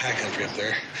up on that high country up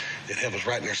there, they'd have us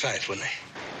right in their sights, wouldn't they?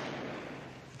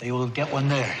 They will get one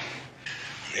there.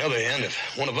 On the other hand, if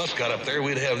one of us got up there,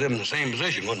 we'd have them in the same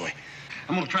position, wouldn't we?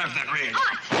 I'm gonna trap that rig.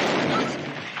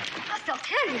 Hoss, I'll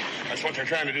tell you. That's what they're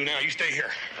trying to do now. You stay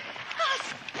here.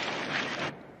 Hoss!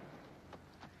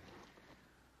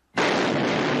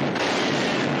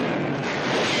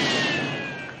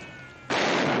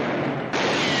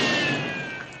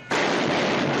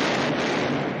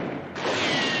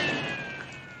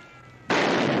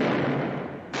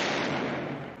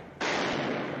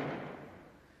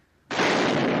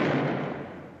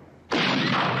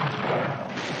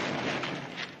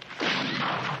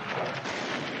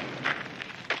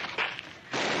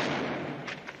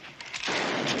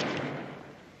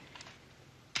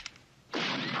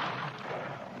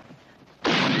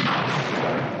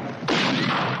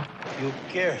 You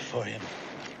care for him.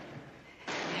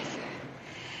 Yes,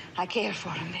 I care for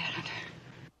him, Baron.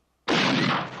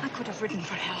 I could have ridden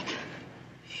for help.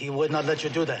 He would not let you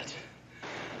do that.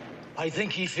 I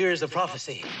think he fears the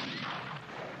prophecy.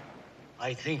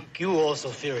 I think you also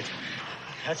fear it.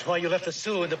 That's why you left the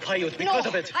Sioux and the Paiutes, because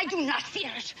of it. I do not fear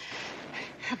it.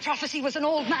 The prophecy was an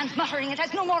old man's muttering. It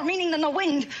has no more meaning than the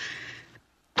wind.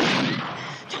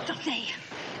 Don't they?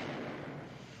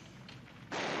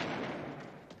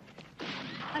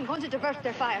 I'm going to divert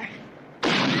their fire.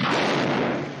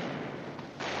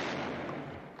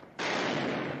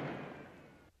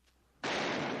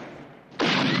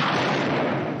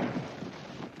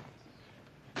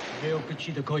 Veo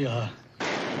Pichita Koyaha.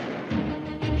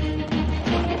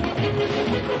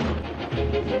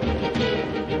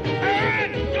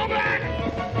 Go back!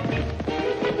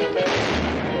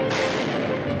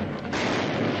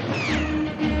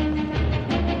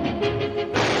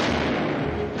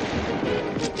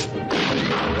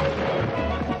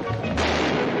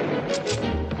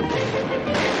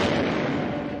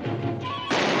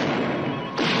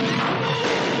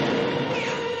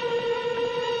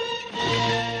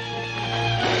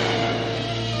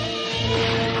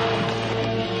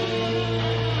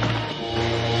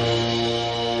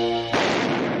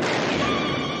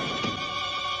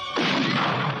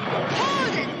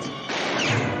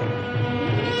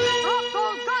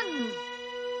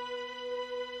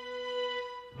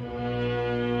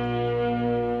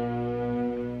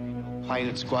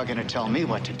 Paiute squaw gonna tell me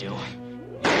what to do.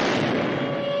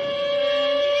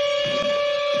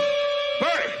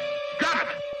 Murray! Got it!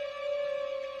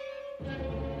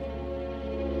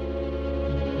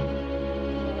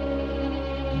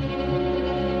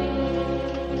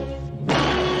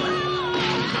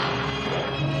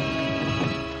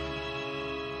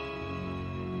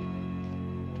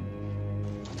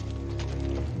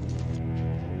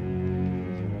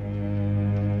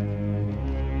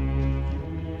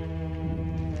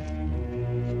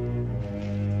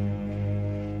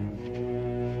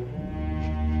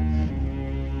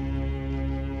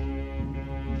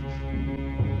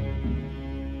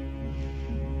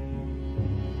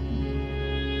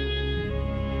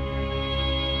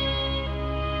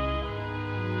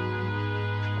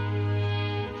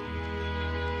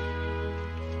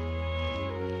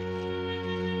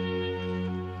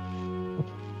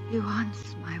 He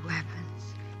wants my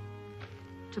weapons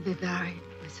to be buried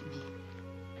with me.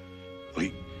 Well,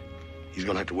 he's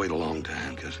gonna have to wait a long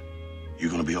time, because you're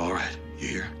gonna be all right. You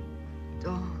hear?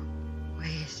 Don't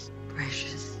waste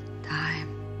precious time.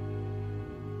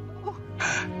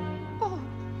 I'm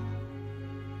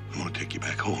gonna take you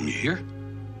back home, you hear?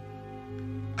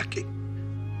 I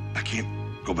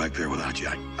can't go back there without you.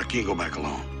 I can't go back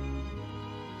alone.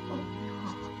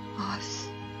 Us.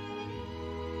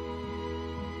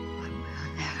 But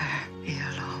we'll never be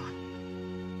alone.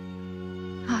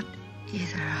 Not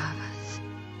either of us.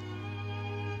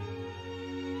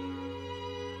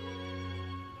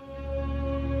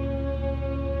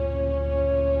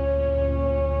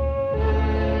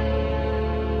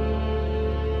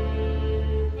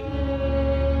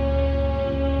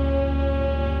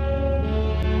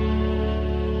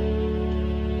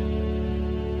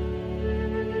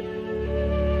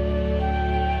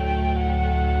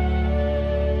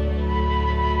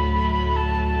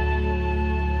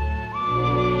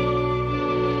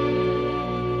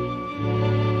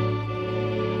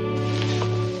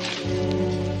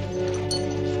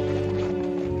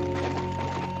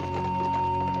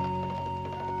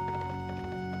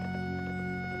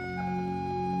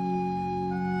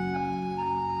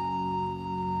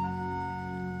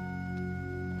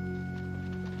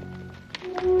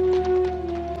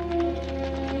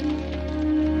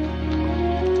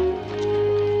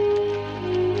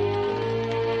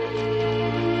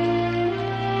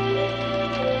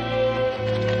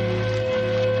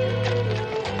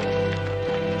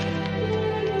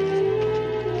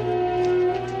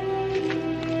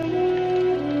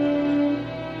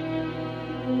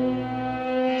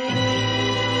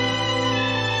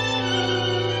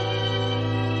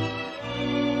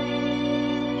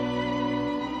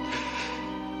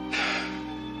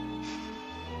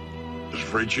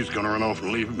 Afraid she's gonna run off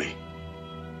and leave me.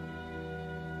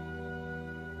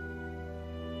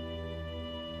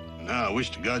 Now, I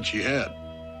wish to God she had.